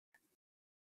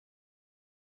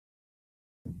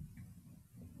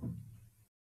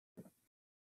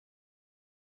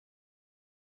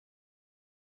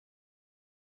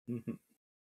 Mm-hmm.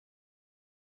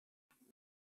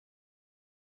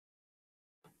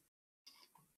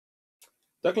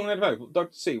 Dr.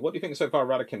 C, what do you think so far of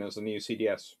Radakin as the new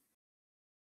CDS?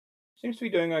 Seems to be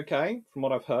doing okay, from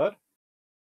what I've heard.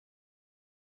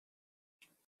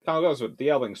 Carl goes with the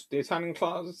Elvings. The Italian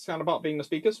class sound about being the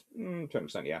speakers?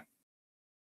 20%, yeah.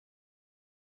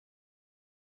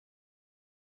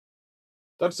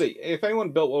 Let's see. If anyone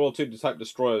built World War II type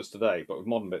destroyers today, but with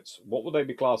modern bits, what would they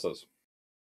be classed as?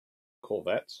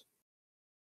 Corvettes?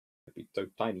 They'd be so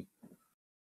tiny.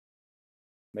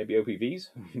 Maybe OPVs,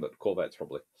 but Corvettes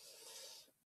probably.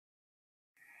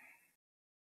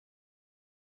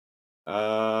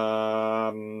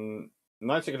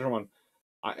 961.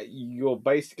 You're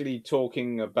basically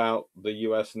talking about the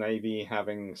US Navy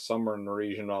having somewhere in the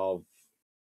region of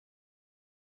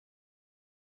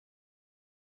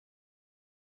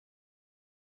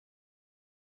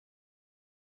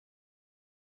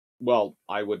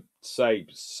I would say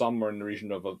somewhere in the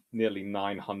region of nearly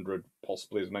 900,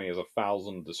 possibly as many as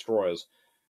 1,000 destroyers.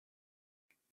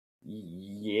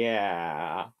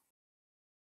 Yeah.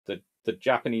 The the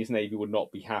Japanese Navy would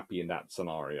not be happy in that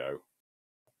scenario.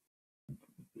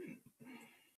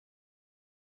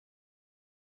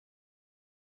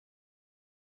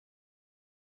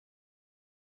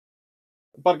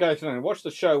 But guys, watch the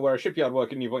show where a shipyard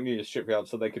worker needs a shipyard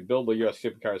so they could build the US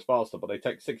ship carriers faster, but they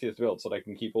take 6 years to build so they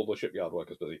can keep all the shipyard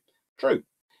workers busy. True,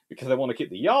 because they want to keep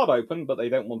the yard open, but they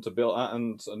don't want to build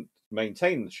and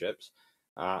maintain the ships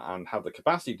and have the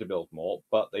capacity to build more,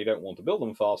 but they don't want to build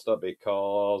them faster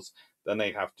because then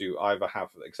they have to either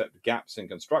accept gaps in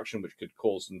construction, which could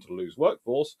cause them to lose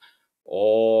workforce,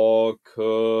 or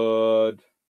could,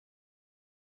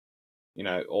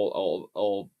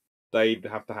 or they'd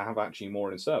have to have actually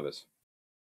more in service.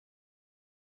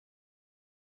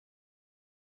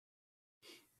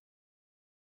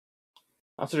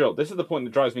 That's a joke. This is the point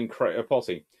that drives me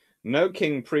posse. No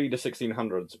king pre the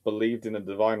 1600s believed in a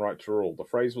divine right to rule. The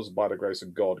phrase was by the grace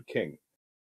of God, king.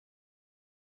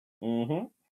 Mm-hmm.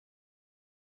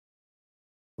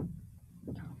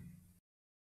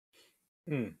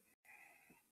 Mm.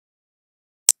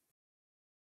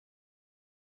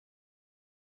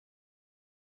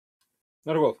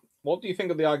 Not a wolf. What do you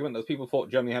think of the argument that people thought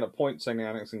Germany had a point saying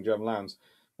annexing German lands?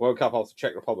 Woke up after the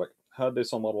Czech Republic. Heard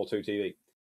this on World War II TV.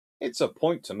 It's a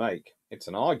point to make. It's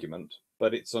an argument,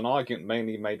 but it's an argument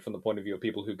mainly made from the point of view of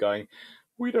people who are going,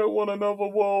 we don't want another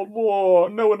world war.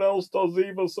 No one else does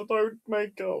either, so don't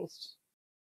make us.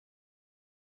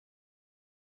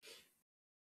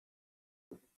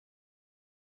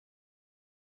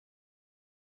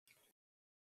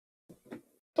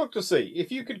 Dr. C,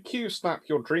 if you could Q-snap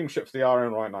your dream ship for the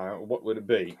RN right now, what would it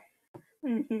be?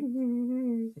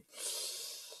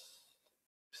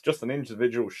 It's just an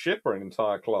individual ship or an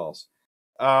entire class?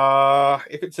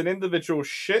 If it's an individual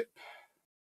ship,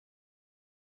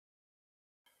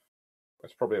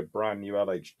 it's probably a brand new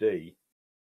LHD.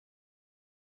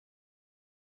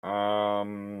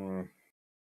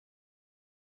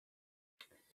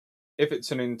 If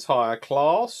it's an entire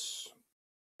class,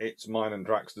 it's mine and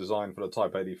Drax design for the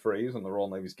Type 83s, and the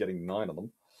Royal Navy's getting 9 of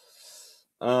them.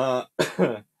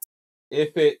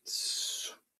 If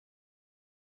it's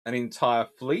an entire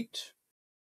fleet,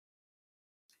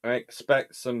 I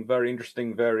expect some very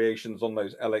interesting variations on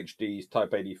those LHDs, Type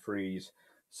 83s,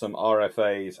 some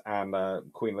RFAs,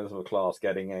 and Queen Elizabeth class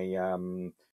getting a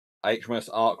HMS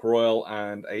Ark Royal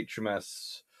and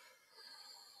HMS.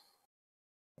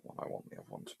 What I want the other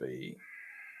one to be.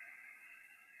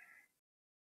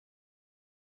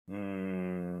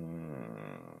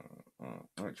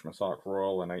 HMS Ark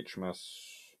Royal and HMS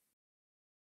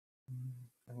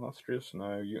Illustrious.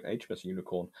 No, HMS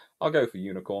Unicorn. I'll go for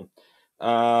Unicorn.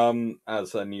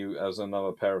 As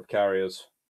another pair of carriers,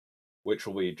 which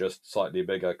will be just slightly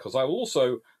bigger. Because I will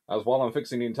also, as while I'm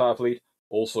fixing the entire fleet,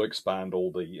 also expand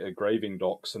all the graving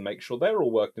docks and make sure they're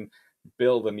all worked and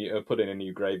put in a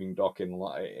new graving dock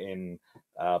in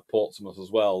Portsmouth as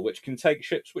well, which can take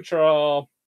ships which are,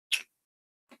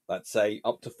 let's say,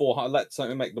 up to 400. Let's say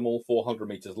we make them all 400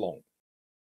 meters long,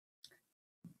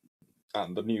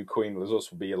 and the new Queen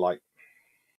Elizabeth will be like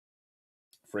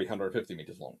 350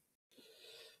 meters long.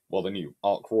 Well, the new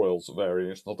Ark Royals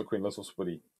variation of the Queen Elizabeth will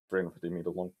be 350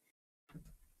 meters long.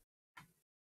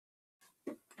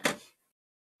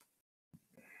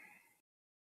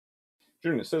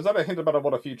 Junior, so is that a hint about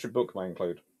what a future book might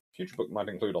include? Future book might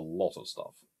include a lot of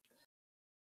stuff.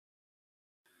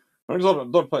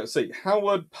 Let's see. How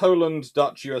would Poland,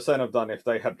 Dutch, USN have done if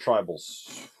they had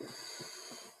tribals?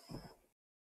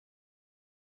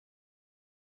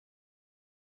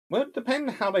 Well, it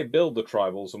depends how they build the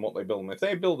tribals and what they build them. If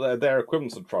they build their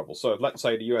equivalents of tribals, so let's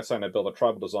say the USN had built a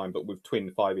tribal design but with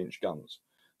twin 5-inch guns.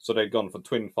 So they'd gone for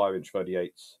twin 5-inch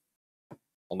 38s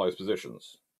on those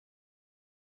positions.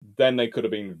 Then they could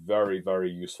have been very, very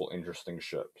useful, interesting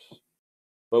ships.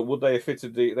 But would they have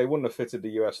fitted they wouldn't have fitted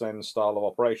the USN style of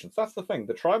operations. That's the thing.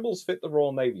 The tribals fit the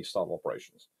Royal Navy style of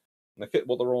operations. And they fit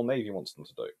what the Royal Navy wants them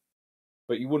to do.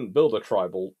 But you wouldn't build a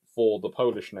tribal for the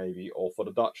Polish Navy or for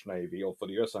the Dutch Navy or for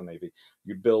the USN Navy.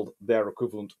 You'd build their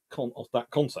equivalent of that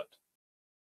concept,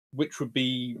 which would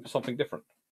be something different.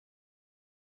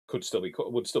 Would still be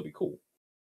cool.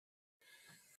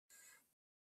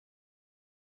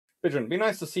 Pigeon, be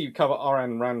nice to see you cover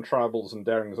RN, RAN tribals and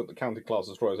darings at the county class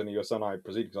destroyers in a USNI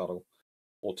proceedings article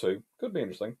or two. Could be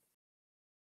interesting.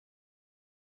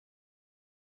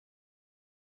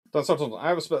 I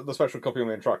have the special copy on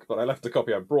my truck, but I left the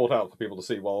copy I brought out for people to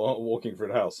see while walking through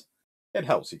the house. It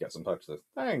helps you get some purchases.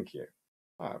 Thank you.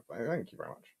 Thank you very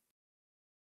much.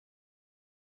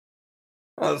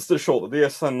 That's the short, the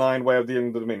SN9 way of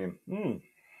dealing with the Dominion.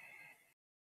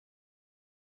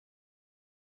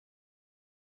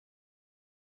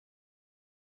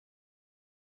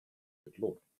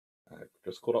 lord.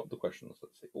 Just caught up with the questions.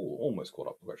 Let's see. Oh, almost caught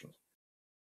up with the questions.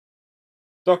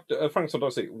 Dr. Frank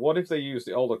Sodosi, what if they use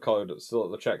the older code that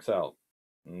still checks out?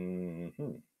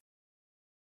 Mm-hmm.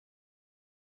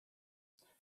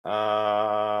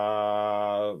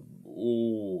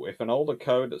 If an older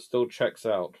code that still checks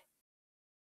out,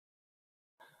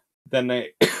 then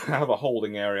they have a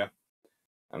holding area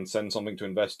and send something to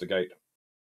investigate.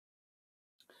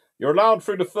 You're allowed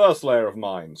through the first layer of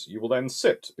mines. You will then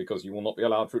sit because you will not be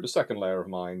allowed through the second layer of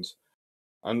mines.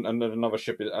 And another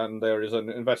ship, and there is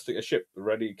a ship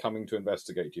ready coming to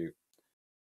investigate you.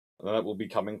 And that will be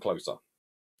coming closer,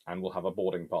 and we'll have a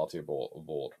boarding party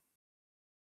aboard.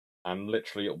 And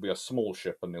literally, it'll be a small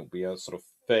ship, and it'll be a sort of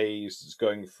phase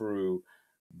going through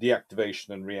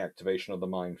deactivation and reactivation of the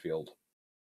minefield.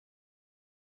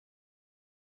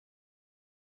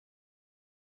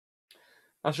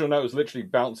 As you'll know, it was literally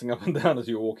bouncing up and down as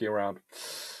you were walking around.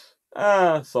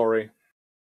 Sorry.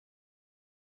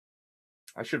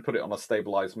 I should put it on a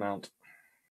stabilized mount.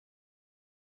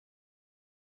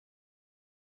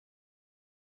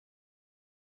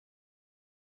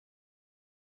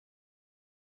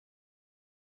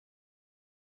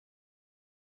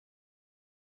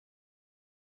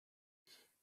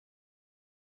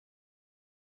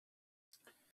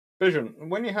 Vision,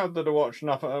 when you had to watch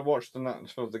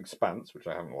the Expanse, which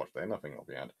I haven't watched there, nothing of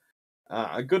yet.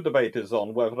 A good debate is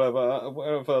on whether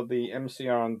the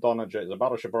MCR and Donager is a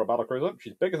battleship or a battlecruiser.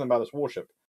 She's bigger than Ballast warship,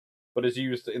 but is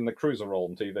used in the cruiser role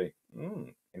on TV.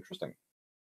 Interesting.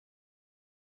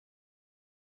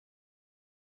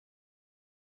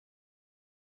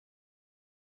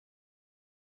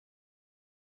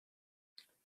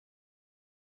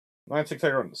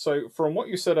 So, from what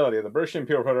you said earlier, the British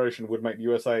Imperial Federation would make the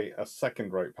USA a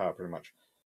second-rate power, pretty much.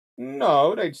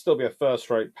 No, they'd still be a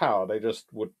first-rate power. They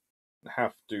just would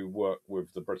have to work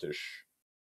with the British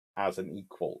as an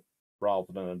equal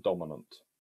rather than a dominant.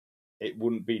 It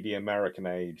wouldn't be the American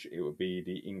age, it would be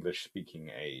the English-speaking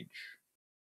age.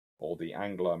 Or the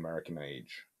Anglo-American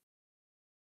age.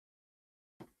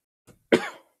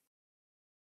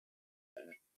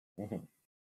 Mm-hmm.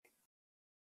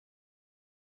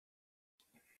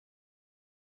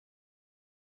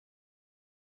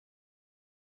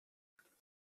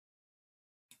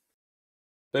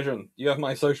 Vision, you have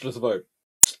my socialist vote.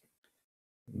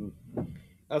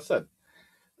 As said,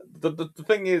 the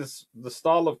thing is, the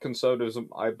style of conservatism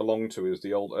I belong to is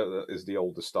the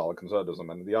oldest style of conservatism,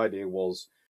 and the idea was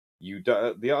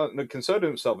the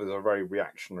conservatism itself is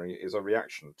a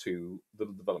reaction to the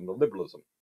development of liberalism,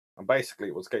 and basically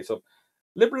it was a case of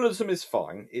liberalism is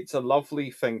fine. It's a lovely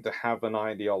thing to have an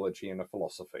ideology and a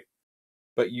philosophy.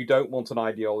 But you don't want an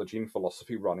ideology and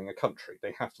philosophy running a country.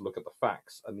 They have to look at the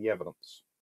facts and the evidence.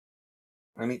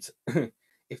 And it's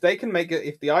if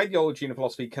the ideology and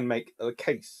philosophy can make a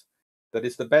case that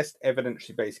is the best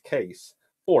evidentially based case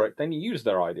for it, then you use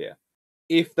their idea.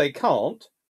 If they can't,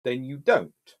 then you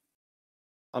don't.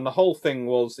 And the whole thing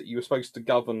was that you were supposed to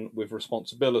govern with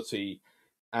responsibility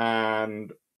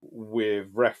and with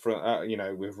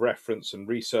reference and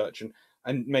research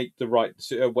and make the right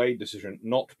way decision,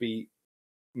 not be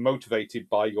motivated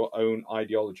by your own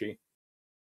ideology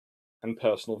and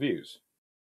personal views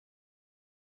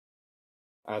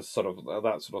as sort of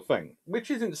that sort of thing,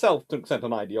 which is in itself to an extent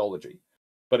an ideology,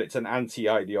 but it's an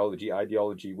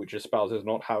anti-ideology which espouses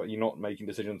not how you're not making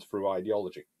decisions through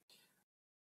ideology.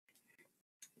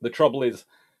 The trouble is,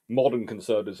 modern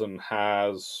conservatism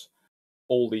has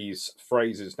all these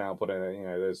phrases now put in.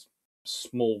 There's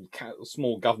small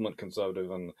government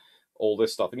conservative and all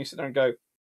this stuff, and you sit there and go,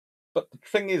 but the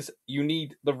thing is, you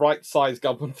need the right size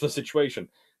government for the situation.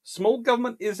 Small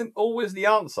government isn't always the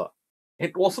answer.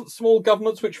 It wasn't small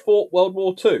governments which fought World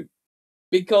War II.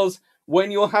 Because when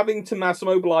you're having to mass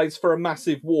mobilize for a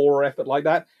massive war or effort like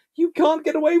that, you can't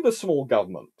get away with small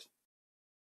government.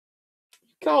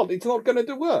 You can't. It's not going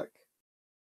to work.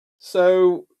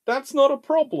 So that's not a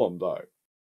problem, though.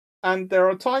 And there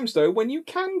are times, though, when you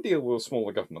can deal with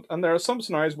smaller government. And there are some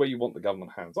scenarios where you want the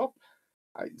government hands up.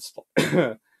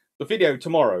 The video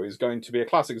tomorrow is going to be a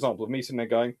classic example of me sitting there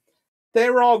going,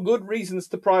 there are good reasons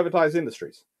to privatize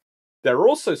industries. There are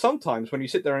also sometimes when you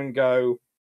sit there and go,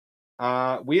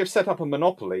 we have set up a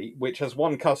monopoly which has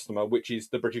one customer, which is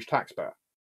the British taxpayer.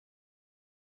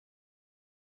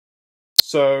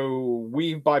 So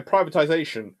by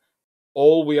privatization,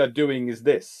 all we are doing is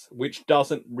this, which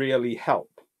doesn't really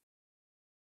help.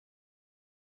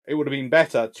 It would have been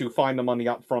better to find the money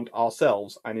up front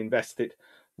ourselves and invest it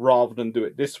rather than do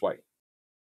it this way.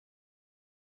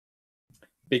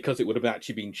 Because it would have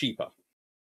actually been cheaper.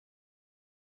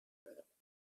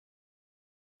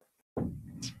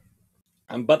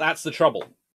 But that's the trouble.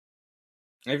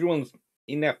 Everyone's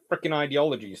in their freaking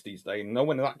ideologies these days. No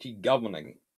one is actually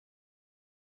governing.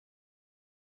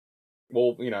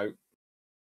 Or, you know,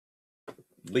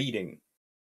 leading.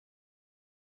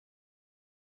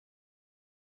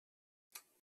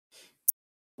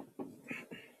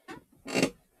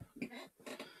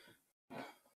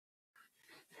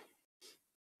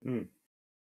 Hmm.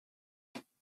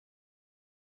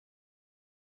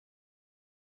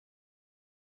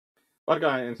 But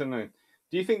guy,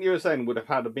 do you think the USN would have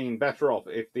had been better off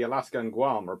if the Alaska and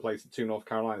Guam replaced the two North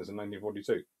Carolinas in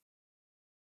 1942?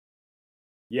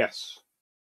 Yes.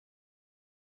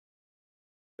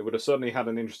 It would have certainly had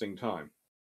an interesting time.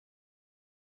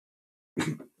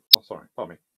 Oh, sorry,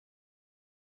 pardon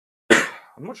me.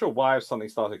 I'm not sure why I've suddenly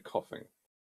started coughing.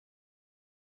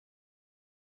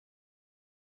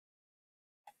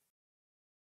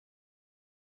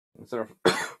 Instead of...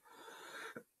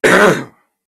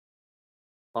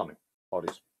 pardon me.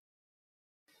 Apologies.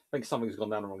 I think something's gone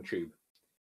down the wrong tube.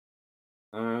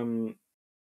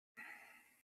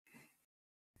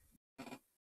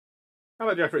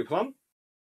 Hello, Jeffrey Plum.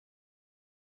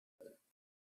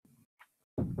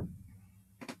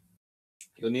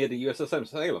 You're near the USSM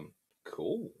Salem.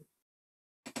 Cool.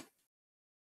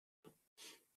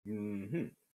 Mm-hmm.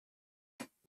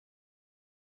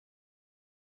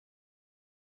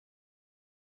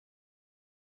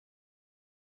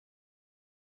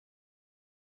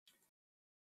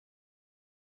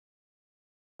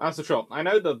 That's the trouble. I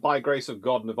know that by grace of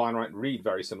God and divine right read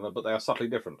very similar, but they are subtly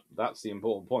different. That's the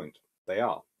important point. They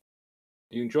are.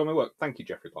 Do you enjoy my work? Thank you,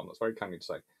 Jeffrey Plum. That's very kind of you to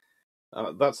say.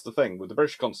 That's the thing with the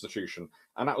British Constitution,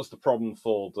 and that was the problem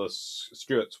for the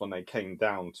Stuarts when they came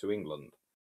down to England.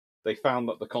 They found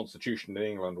that the Constitution in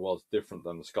England was different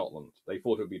than Scotland. They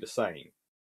thought it would be the same,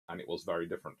 and it was very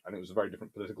different, and it was a very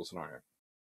different political scenario.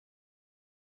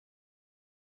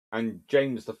 And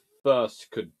James I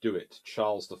could do it.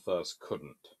 Charles I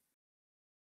couldn't.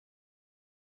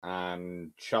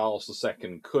 And Charles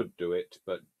II could do it,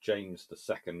 but James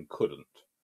II couldn't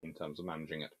in terms of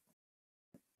managing it.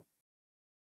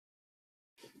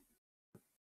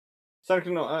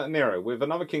 Senator Nero, with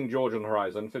another King George on the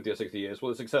horizon, 50 or 60 years, will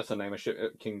the successor name a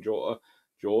ship King George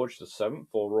VII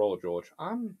or Royal George?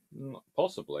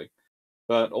 Possibly.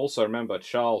 But also remember,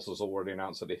 Charles has already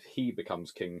announced that if he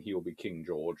becomes king, he will be King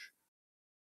George.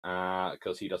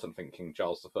 Because he doesn't think King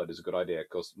Charles III is a good idea.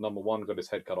 Because number one, got his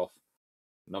head cut off.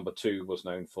 Number two was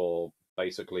known for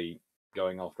basically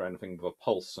going after anything with a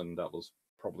pulse, and that was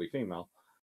probably female.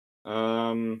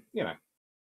 You know.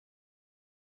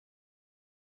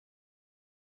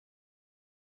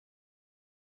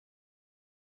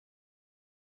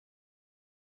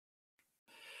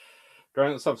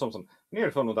 Thompson.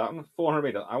 Nearly fun with that one. 400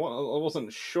 meter. I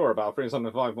wasn't sure about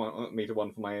 305 meter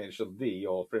one for my HD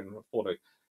or 340.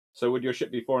 So would your ship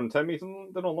be 410 meters?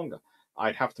 They're no longer.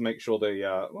 I'd have to make sure they.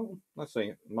 Well, let's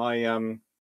see. My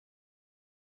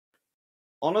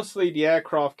honestly, the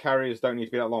aircraft carriers don't need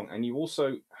to be that long, and you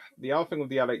also the other thing with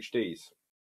the LHDs.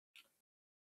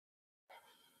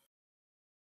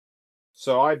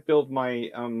 So I'd build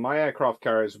my my aircraft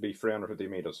carriers would be 350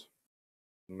 meters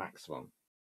maximum.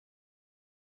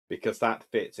 Because that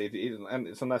fits. And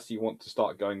it's unless you want to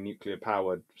start going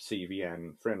nuclear-powered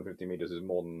CVN, 350 meters is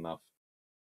more than enough.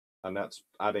 And that's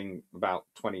adding about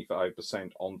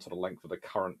 25% onto the length of the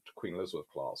current Queen Elizabeth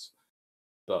class.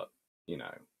 But, you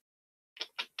know,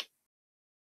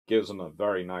 gives them a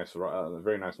very nice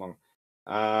long.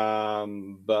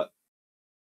 But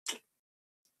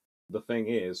the thing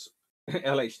is,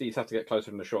 LHDs have to get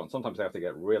closer in the shore, and sometimes they have to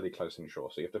get really close in the shore.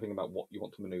 So you have to think about what you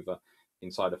want to maneuver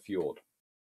inside a fjord.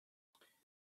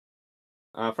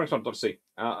 French.c.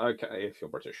 Okay, if you're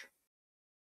British.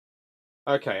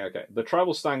 Okay. The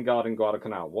tribal stand guard in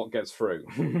Guadalcanal. What gets through?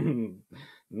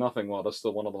 Nothing while there's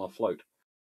still one of them afloat.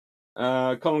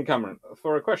 Colin Cameron.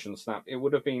 For a question, Snap, it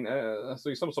would have been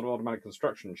some sort of automatic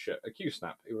construction ship. A Q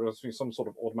Snap. It would have been some sort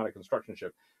of automatic construction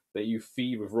ship that you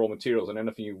feed with raw materials and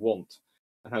anything you want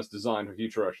and has designed for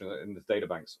future action in the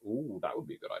databanks. Ooh, that would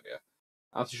be a good idea.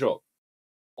 That's sure.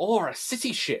 Or a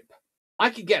city ship. I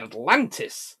could get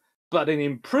Atlantis, but an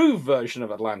improved version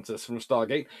of Atlantis from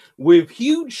Stargate with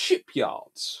huge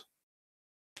shipyards.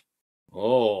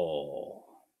 Oh,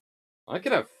 I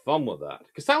could have fun with that.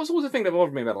 Because that was always the thing that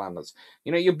bothered me about Atlantis.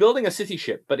 You know, you're building a city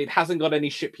ship, but it hasn't got any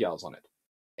shipyards on it.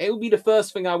 It would be the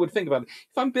first thing I would think about.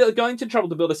 If I'm going to trouble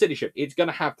to build a city ship, it's going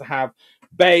to have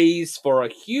bays for a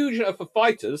huge for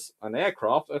fighters and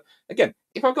aircraft. Again,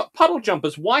 if I've got puddle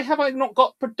jumpers, why have I not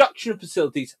got production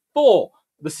facilities for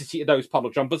the city? Those puddle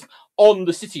jumpers on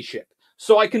the city ship,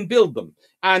 so I can build them.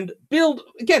 And build,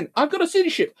 again, I've got a city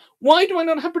ship. Why do I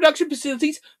not have production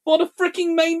facilities for the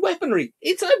freaking main weaponry?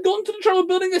 I've gone to the trouble of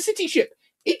building a city ship.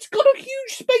 It's got a huge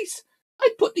space.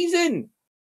 I'd put these in.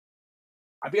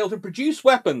 I'd be able to produce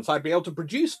weapons. I'd be able to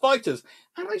produce fighters.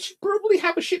 And I should probably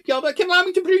have a shipyard that can allow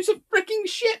me to produce a freaking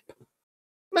ship.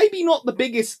 Maybe not the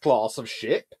biggest class of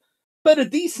ship, but a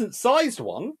decent sized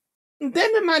one. And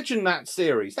then imagine that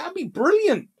series. That'd be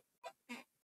brilliant.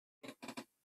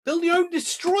 Build your own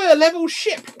destroyer level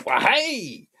ship. Well,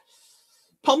 hey,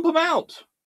 pump them out.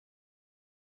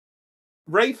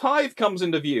 Wraith Hive comes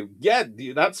into view. Yeah,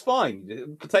 that's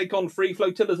fine. Take on 3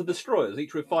 flotillas of destroyers,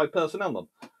 each with 5 personnel on them.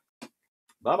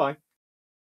 Bye-bye.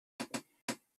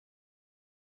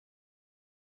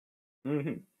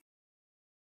 Mm-hmm.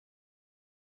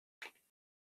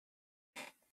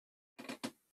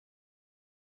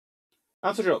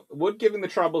 That's a joke. Would giving the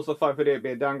Troubles the 558 be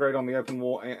a downgrade on the open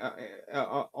water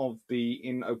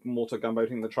in open water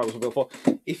gunboating the Troubles were built for?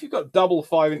 If you've got double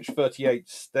 5-inch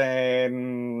 38s,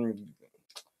 then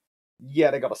yeah,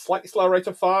 they got a slightly slower rate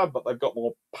of fire, but they've got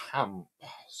more pamp.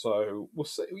 So we'll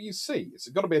see. You see, it's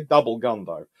got to be a double gun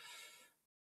though.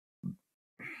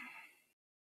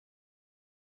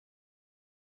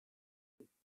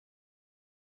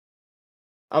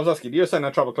 I was asking, you're saying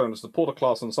that Trouble clones, the Porter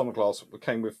class and Summer class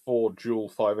came with 4 dual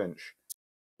 5-inch.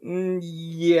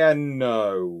 Yeah,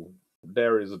 no.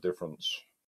 There is a difference.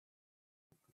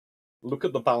 Look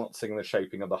at the balancing and the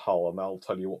shaping of the hull, and they'll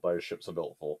tell you what those ships are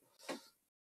built for.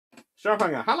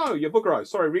 Sharafanger, hello, you're Boogerized.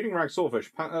 Sorry, reading Rag Sawfish,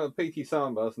 P.T.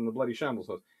 Sallenberth, and the Bloody Shambles.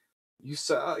 You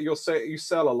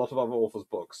sell a lot of other authors'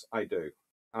 books. I do.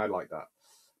 I like that.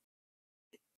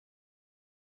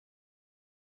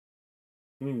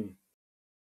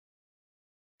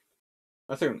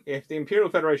 I think if the Imperial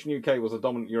Federation UK was a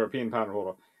dominant European power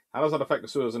order, how does that affect the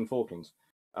Suez and Falklands?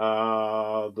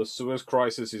 The Suez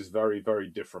crisis is very, very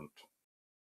different.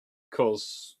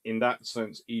 Because in that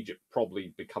sense, Egypt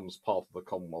probably becomes part of the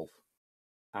Commonwealth.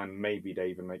 And maybe they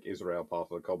even make Israel part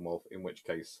of the Commonwealth, in which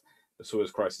case the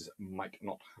Suez crisis might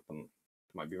not happen.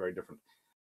 It might be very different.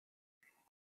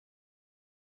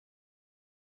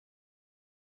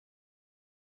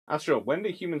 Astro, when do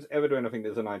humans ever do anything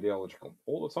that's an ideological?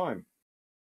 All the time.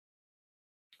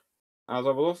 As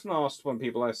I was often asked when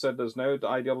people, I said there's no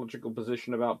ideological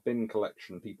position about bin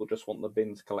collection. People just want the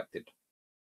bins collected.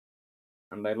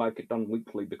 And they like it done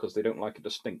weekly because they don't like it to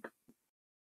stink.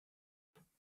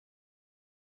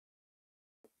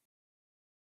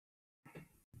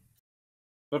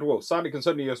 But well, sadly,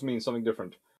 concerning the US means something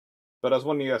different. But as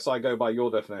one US, I go by your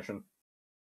definition.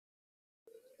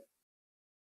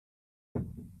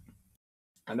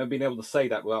 And I've been able to say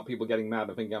that without people getting mad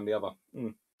and thinking I'm the other.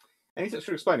 Any such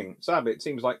for explaining? Sadly, it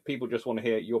seems like people just want to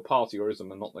hear your party or ism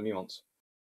and not the nuance.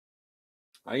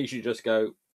 I usually just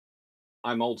go,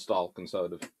 I'm old style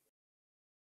conservative.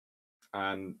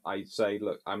 And I say,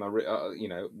 look, I'm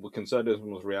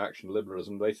conservatism was reaction to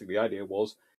liberalism. Basically, the idea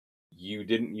was you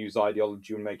didn't use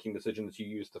ideology when making decisions, you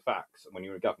used the facts when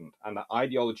you were governed. And that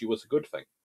ideology was a good thing.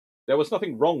 There was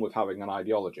nothing wrong with having an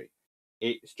ideology.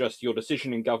 It's just your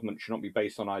decision in government should not be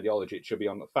based on ideology. It should be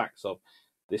on the facts of,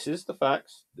 this is the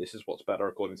facts, this is what's better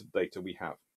according to the data we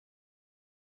have.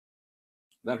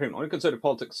 Then, only consider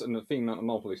politics and the theme of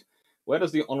monopolies. Where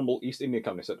does the Honourable East India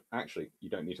Company sit? Actually, you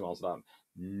don't need to answer that.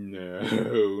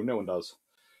 No, no one does.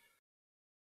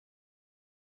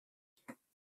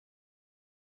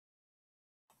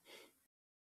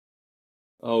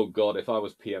 Oh god, if I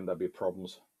was PM, there'd be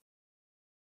problems.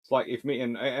 It's like if me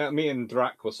and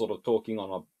Drac were sort of talking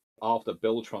on after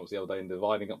Bill Trumps the other day and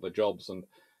dividing up the jobs, and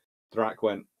Drac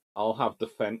went, I'll have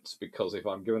defence because if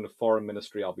I'm given a foreign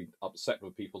ministry, I'll be upset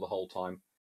with people the whole time.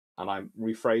 And I'm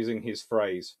rephrasing his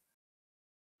phrase.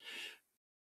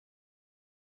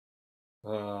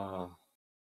 Sure.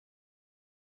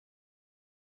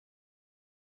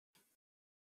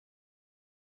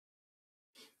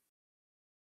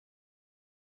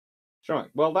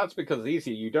 Well, that's because it's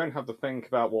easier. You don't have to think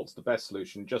about what's the best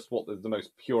solution, just what is the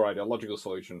most pure ideological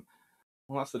solution.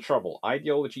 Well, that's the trouble.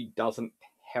 Ideology doesn't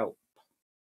help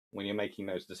when you're making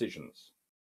those decisions.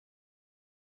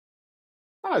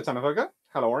 Hello, Tanafoka.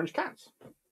 Hello, Orange Cats.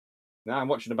 Now I'm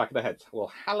watching the back of their heads.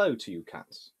 Well, hello to you,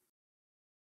 cats.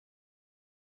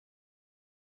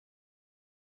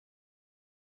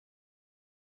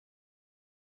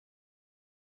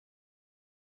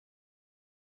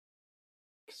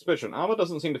 Suspicion. Armor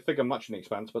doesn't seem to figure much in the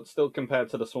Expanse, but still compared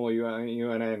to the small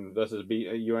UNN versus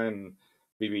UN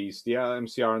BBs, the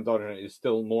MCR Endogenous is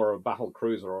still more of a battle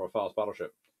cruiser or a fast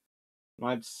battleship.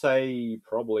 I'd say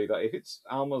probably that if its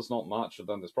armor's not much,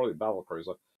 then it's probably battle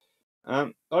cruiser.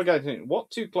 Okay, what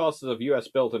two classes of US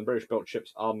built and British built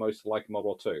ships are most like World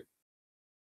War II?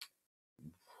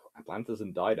 Atlantas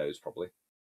and Didos, probably.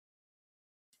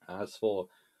 As for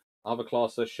other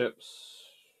classes ships,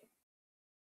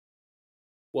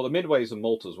 well, the Midways and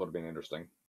Maltas would have been interesting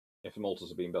if the Maltas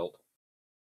had been built.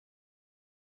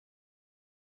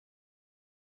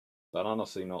 But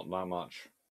honestly, not that much.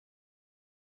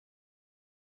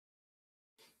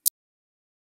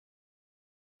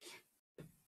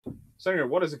 So,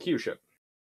 what is a Q ship?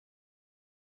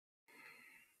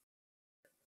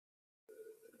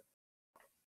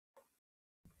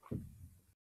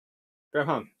 Graham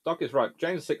Hunt, Doc is right.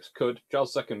 James VI could,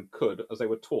 Charles II could, as they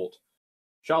were taught.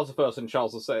 Charles I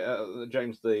and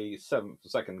James the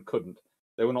Second couldn't.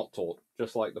 They were not taught,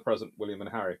 just like the present William and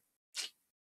Harry.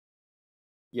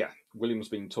 Yeah, William's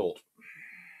been taught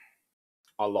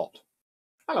a lot.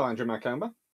 Hello, Andrew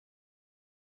Macomber.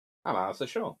 Hello, Alistair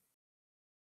Shaw.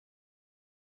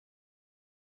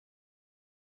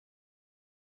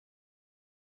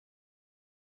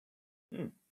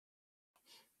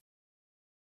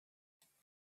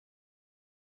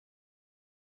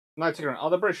 No, are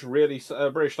the British really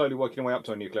British slowly working their way up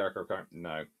to a nuclear aircraft?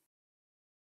 No,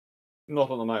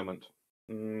 not at the moment.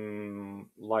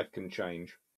 Life can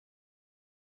change.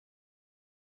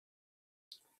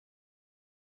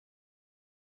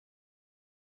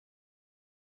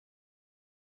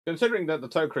 Considering that the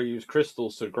Tok'ra used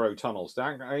crystals to grow tunnels,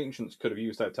 the ancients could have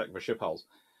used their tech for ship hulls.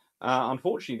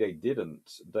 Unfortunately, they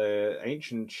didn't. The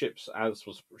ancient ships, as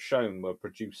was shown, were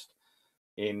produced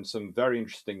in some very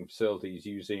interesting facilities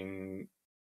using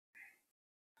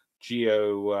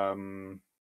using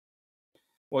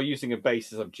a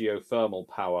basis of geothermal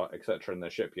power, etc., in their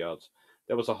shipyards.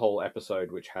 There was a whole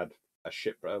episode which had a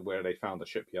ship where they found a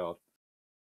shipyard.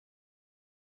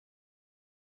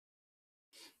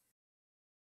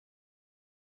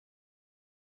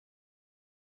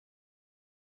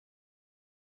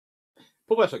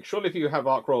 Paul Westwick, surely if you have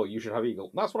Ark Royal, you should have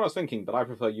Eagle. That's what I was thinking, but I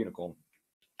prefer Unicorn.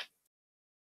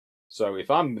 So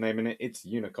if I'm naming it, it's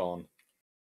Unicorn.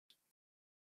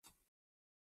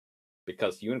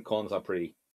 Because unicorns are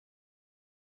pretty.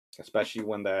 Especially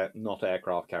when they're not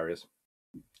aircraft carriers.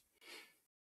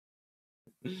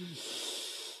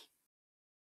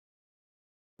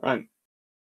 Right.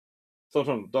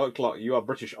 So, Doug Clarke, you are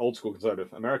British old school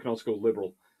conservative, American old school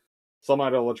liberal. Some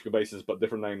ideological bases, but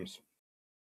different names.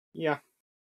 Yeah.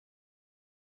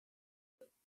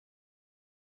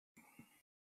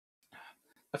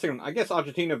 I guess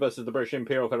Argentina versus the British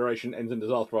Imperial Federation ends in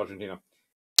disaster for Argentina.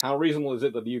 How reasonable is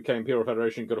it that the UK Imperial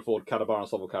Federation could afford Cadabar and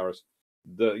Sovel carriers?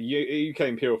 The UK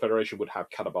Imperial Federation would have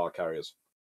Cadabar carriers.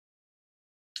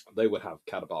 They would have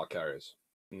Cadabar carriers.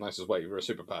 Nicest way, you're a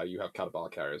superpower, you have Cadabar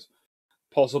carriers.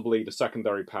 Possibly the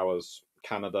secondary powers,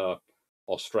 Canada,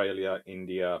 Australia,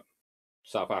 India,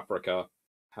 South Africa,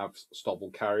 have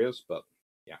Stovall carriers, but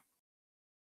yeah.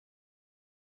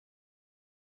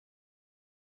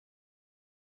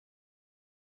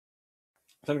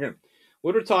 Then again,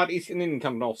 would retired East Indian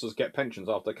Company officers get pensions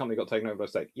after the company got taken over by the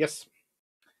state? Yes,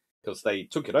 because they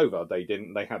took it over. They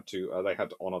didn't. They had to. They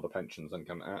had to honour the pensions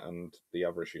and the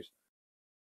other issues.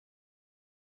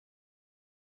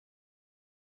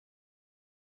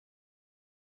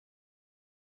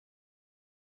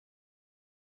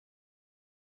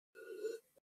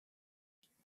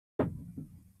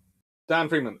 Dan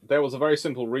Freeman, there was a very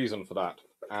simple reason for that.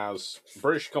 As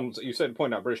you said,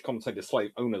 point out British compensated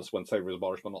slave owners when slavery was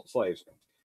abolished, but not slaves.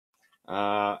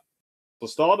 For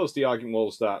starters, the argument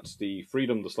was that the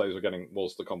freedom the slaves were getting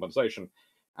was the compensation,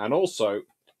 and also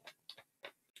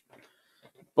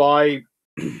by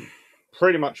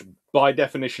pretty much by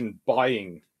definition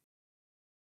buying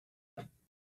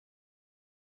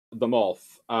them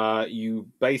off, you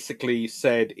basically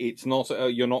said it's not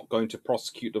you're not going to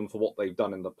prosecute them for what they've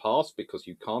done in the past because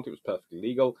you can't. It was perfectly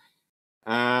legal,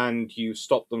 and you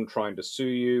stopped them trying to sue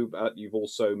you. But you've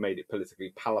also made it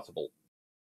politically palatable,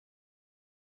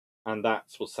 and that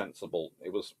was sensible.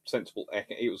 It was sensible.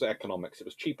 It was economics. It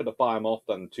was cheaper to buy them off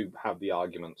than to have the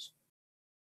arguments.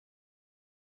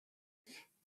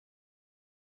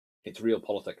 It's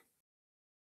realpolitik.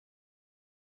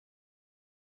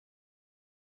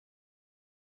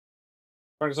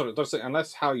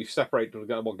 Unless how you separate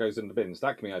what goes in the bins,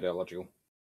 that can be ideological.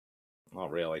 Not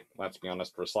really. Let's be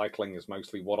honest. Recycling is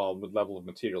mostly what our level of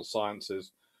material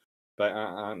sciences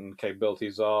and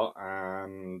capabilities are,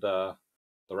 and the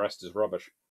rest is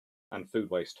rubbish and food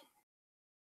waste.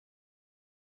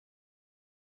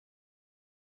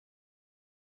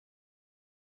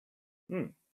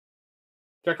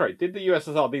 Jack Ray, did the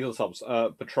USSR diesel subs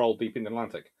patrol deep in the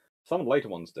Atlantic? Some of the later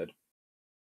ones did.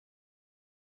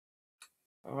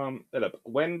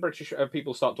 When British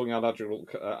people start talking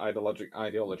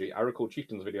ideology, I recall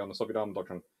Chieftain's video on the Soviet army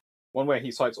doctrine, one where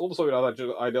he cites all the Soviet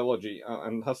ideology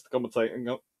and has to compensate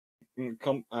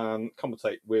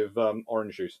with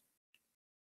orange juice.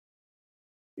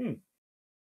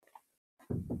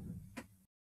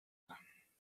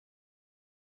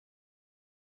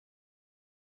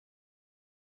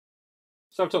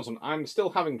 So, Thompson, I'm still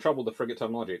having trouble with the frigate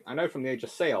terminology. I know from the age of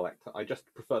sail act, I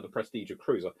just prefer the prestige of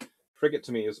cruiser. Frigate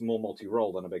to me is more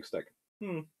multi-role than a big stick.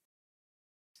 I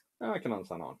can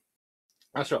understand that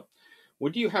one. Sure.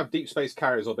 Would you have deep space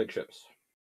carriers or big ships?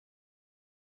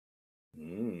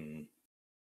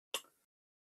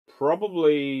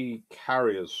 Probably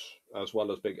carriers as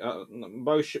well as big.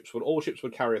 All ships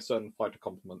would carry a certain fighter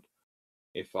complement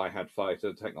if I had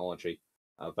fighter technology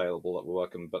available that were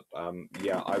working. But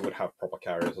yeah, I would have proper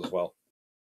carriers as well.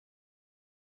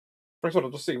 First of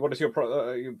all, just see what is your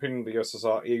opinion of the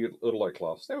USSR Udaloy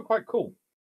class? They were quite cool.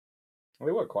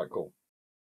 They were quite cool.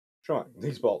 Sure,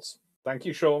 these bots. Thank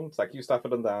you, Sean. Thank you,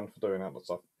 Stafford and Dan, for doing that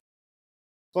stuff.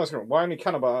 So, why only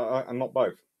Cannibal and not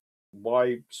both?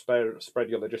 Why spread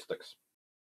your logistics?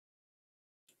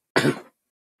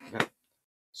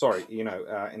 Sorry, in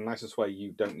the nicest way,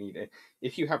 you don't need it.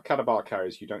 If you have Cadabar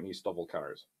carriers, you don't need Stovall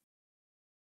carriers.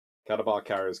 Cadabar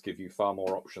carriers give you far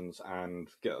more options and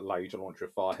allow you to launch a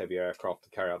far heavier aircraft to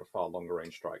carry out a far longer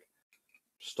range strike.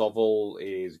 Stovall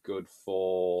is good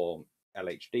for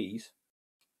LHDs,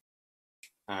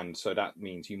 and so that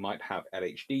means you might have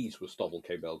LHDs with Stovall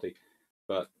capability,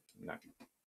 but no.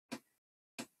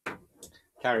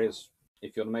 Carriers,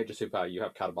 if you're the major superpower, you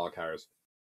have Cadabar carriers.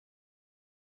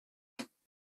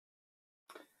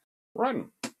 Right.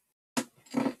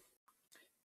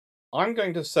 I'm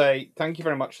going to say thank you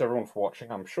very much to everyone for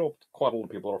watching. I'm sure quite a lot of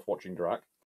people are watching direct,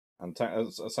 and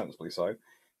sensibly so.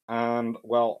 And,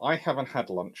 well, I haven't had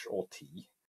lunch or tea,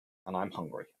 and I'm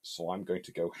hungry, so I'm going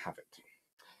to go have it.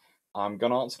 I'm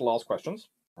going to answer the last questions,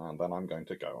 and then I'm going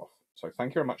to go off. So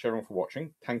thank you very much, everyone, for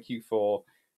watching. Thank you for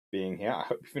being here. I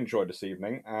hope you've enjoyed this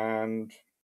evening, and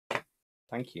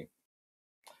thank you.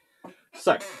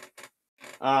 So,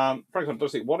 Franklin,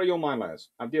 what are your mind layers?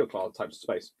 Ideal class types of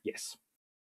space? Yes.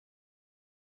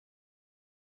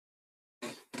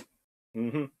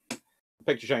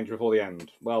 Picture change before the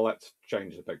end. Well, let's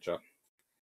change the picture.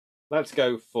 Let's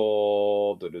go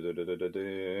for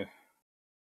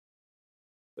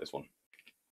this one.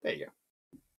 There you go.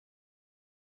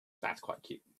 That's quite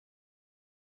cute.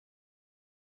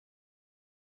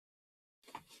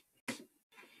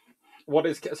 What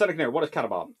is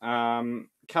Catabar?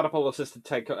 Catapult assisted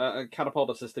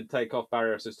takeoff,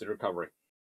 barrier assisted recovery.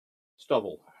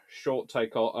 Stovall, short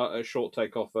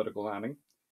takeoff, vertical landing.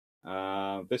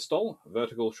 Vistol,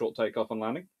 vertical short takeoff and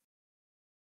landing.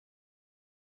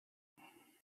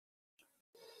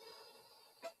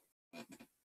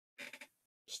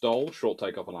 Stoll, short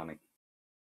takeoff and landing.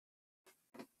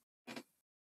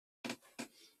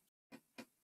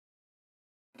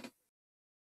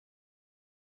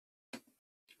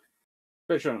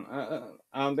 Vision. The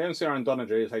NCR in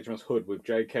Dunajee is HMS Hood with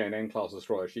JK and N-class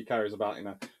destroyer. She carries about in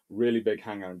a really big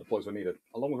hangar and deploys when needed,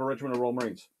 along with a regiment of Royal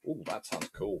Marines. Ooh, that sounds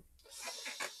cool.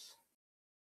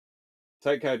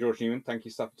 Take care, George Newman. Thank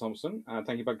you, Stafford Thompson.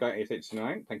 Thank you, Bug Guy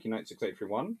 8829. Thank you, Knight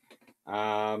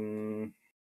 6831.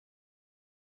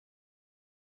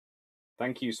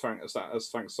 Thank you, Frank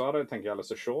Sardo. Thank you,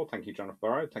 Alistair Shaw. Thank you, Jonathan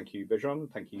Burrow. Thank you, Vision.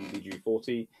 Thank you,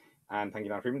 DG40. And thank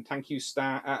you, Dan Freeman. Thank you,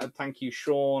 thank you,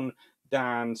 Sean,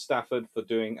 Dan, Stafford, for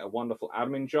doing a wonderful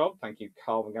admin job. Thank you,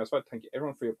 Carl and Gaspard. Thank you,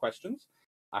 everyone, for your questions.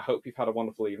 I hope you've had a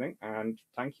wonderful evening, and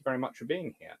thank you very much for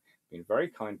being here. It's been very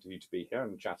kind of you to be here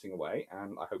and chatting away,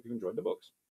 and I hope you've enjoyed the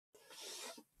books.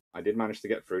 I did manage to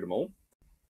get through them all.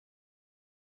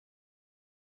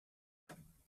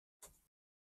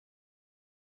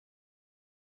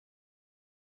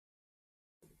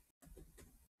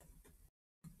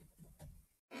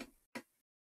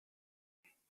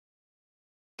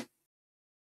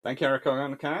 Thank you, Eric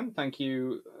Khan. Thank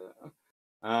you,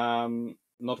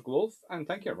 Nautical Wolf, and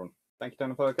thank you, everyone. Thank you,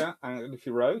 Dana Perker and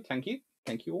Luffy Rowe. Thank you.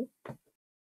 Thank you all.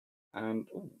 And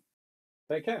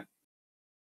take care.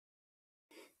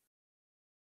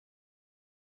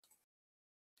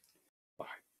 Bye.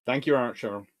 Thank you very much,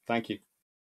 everyone. Thank you.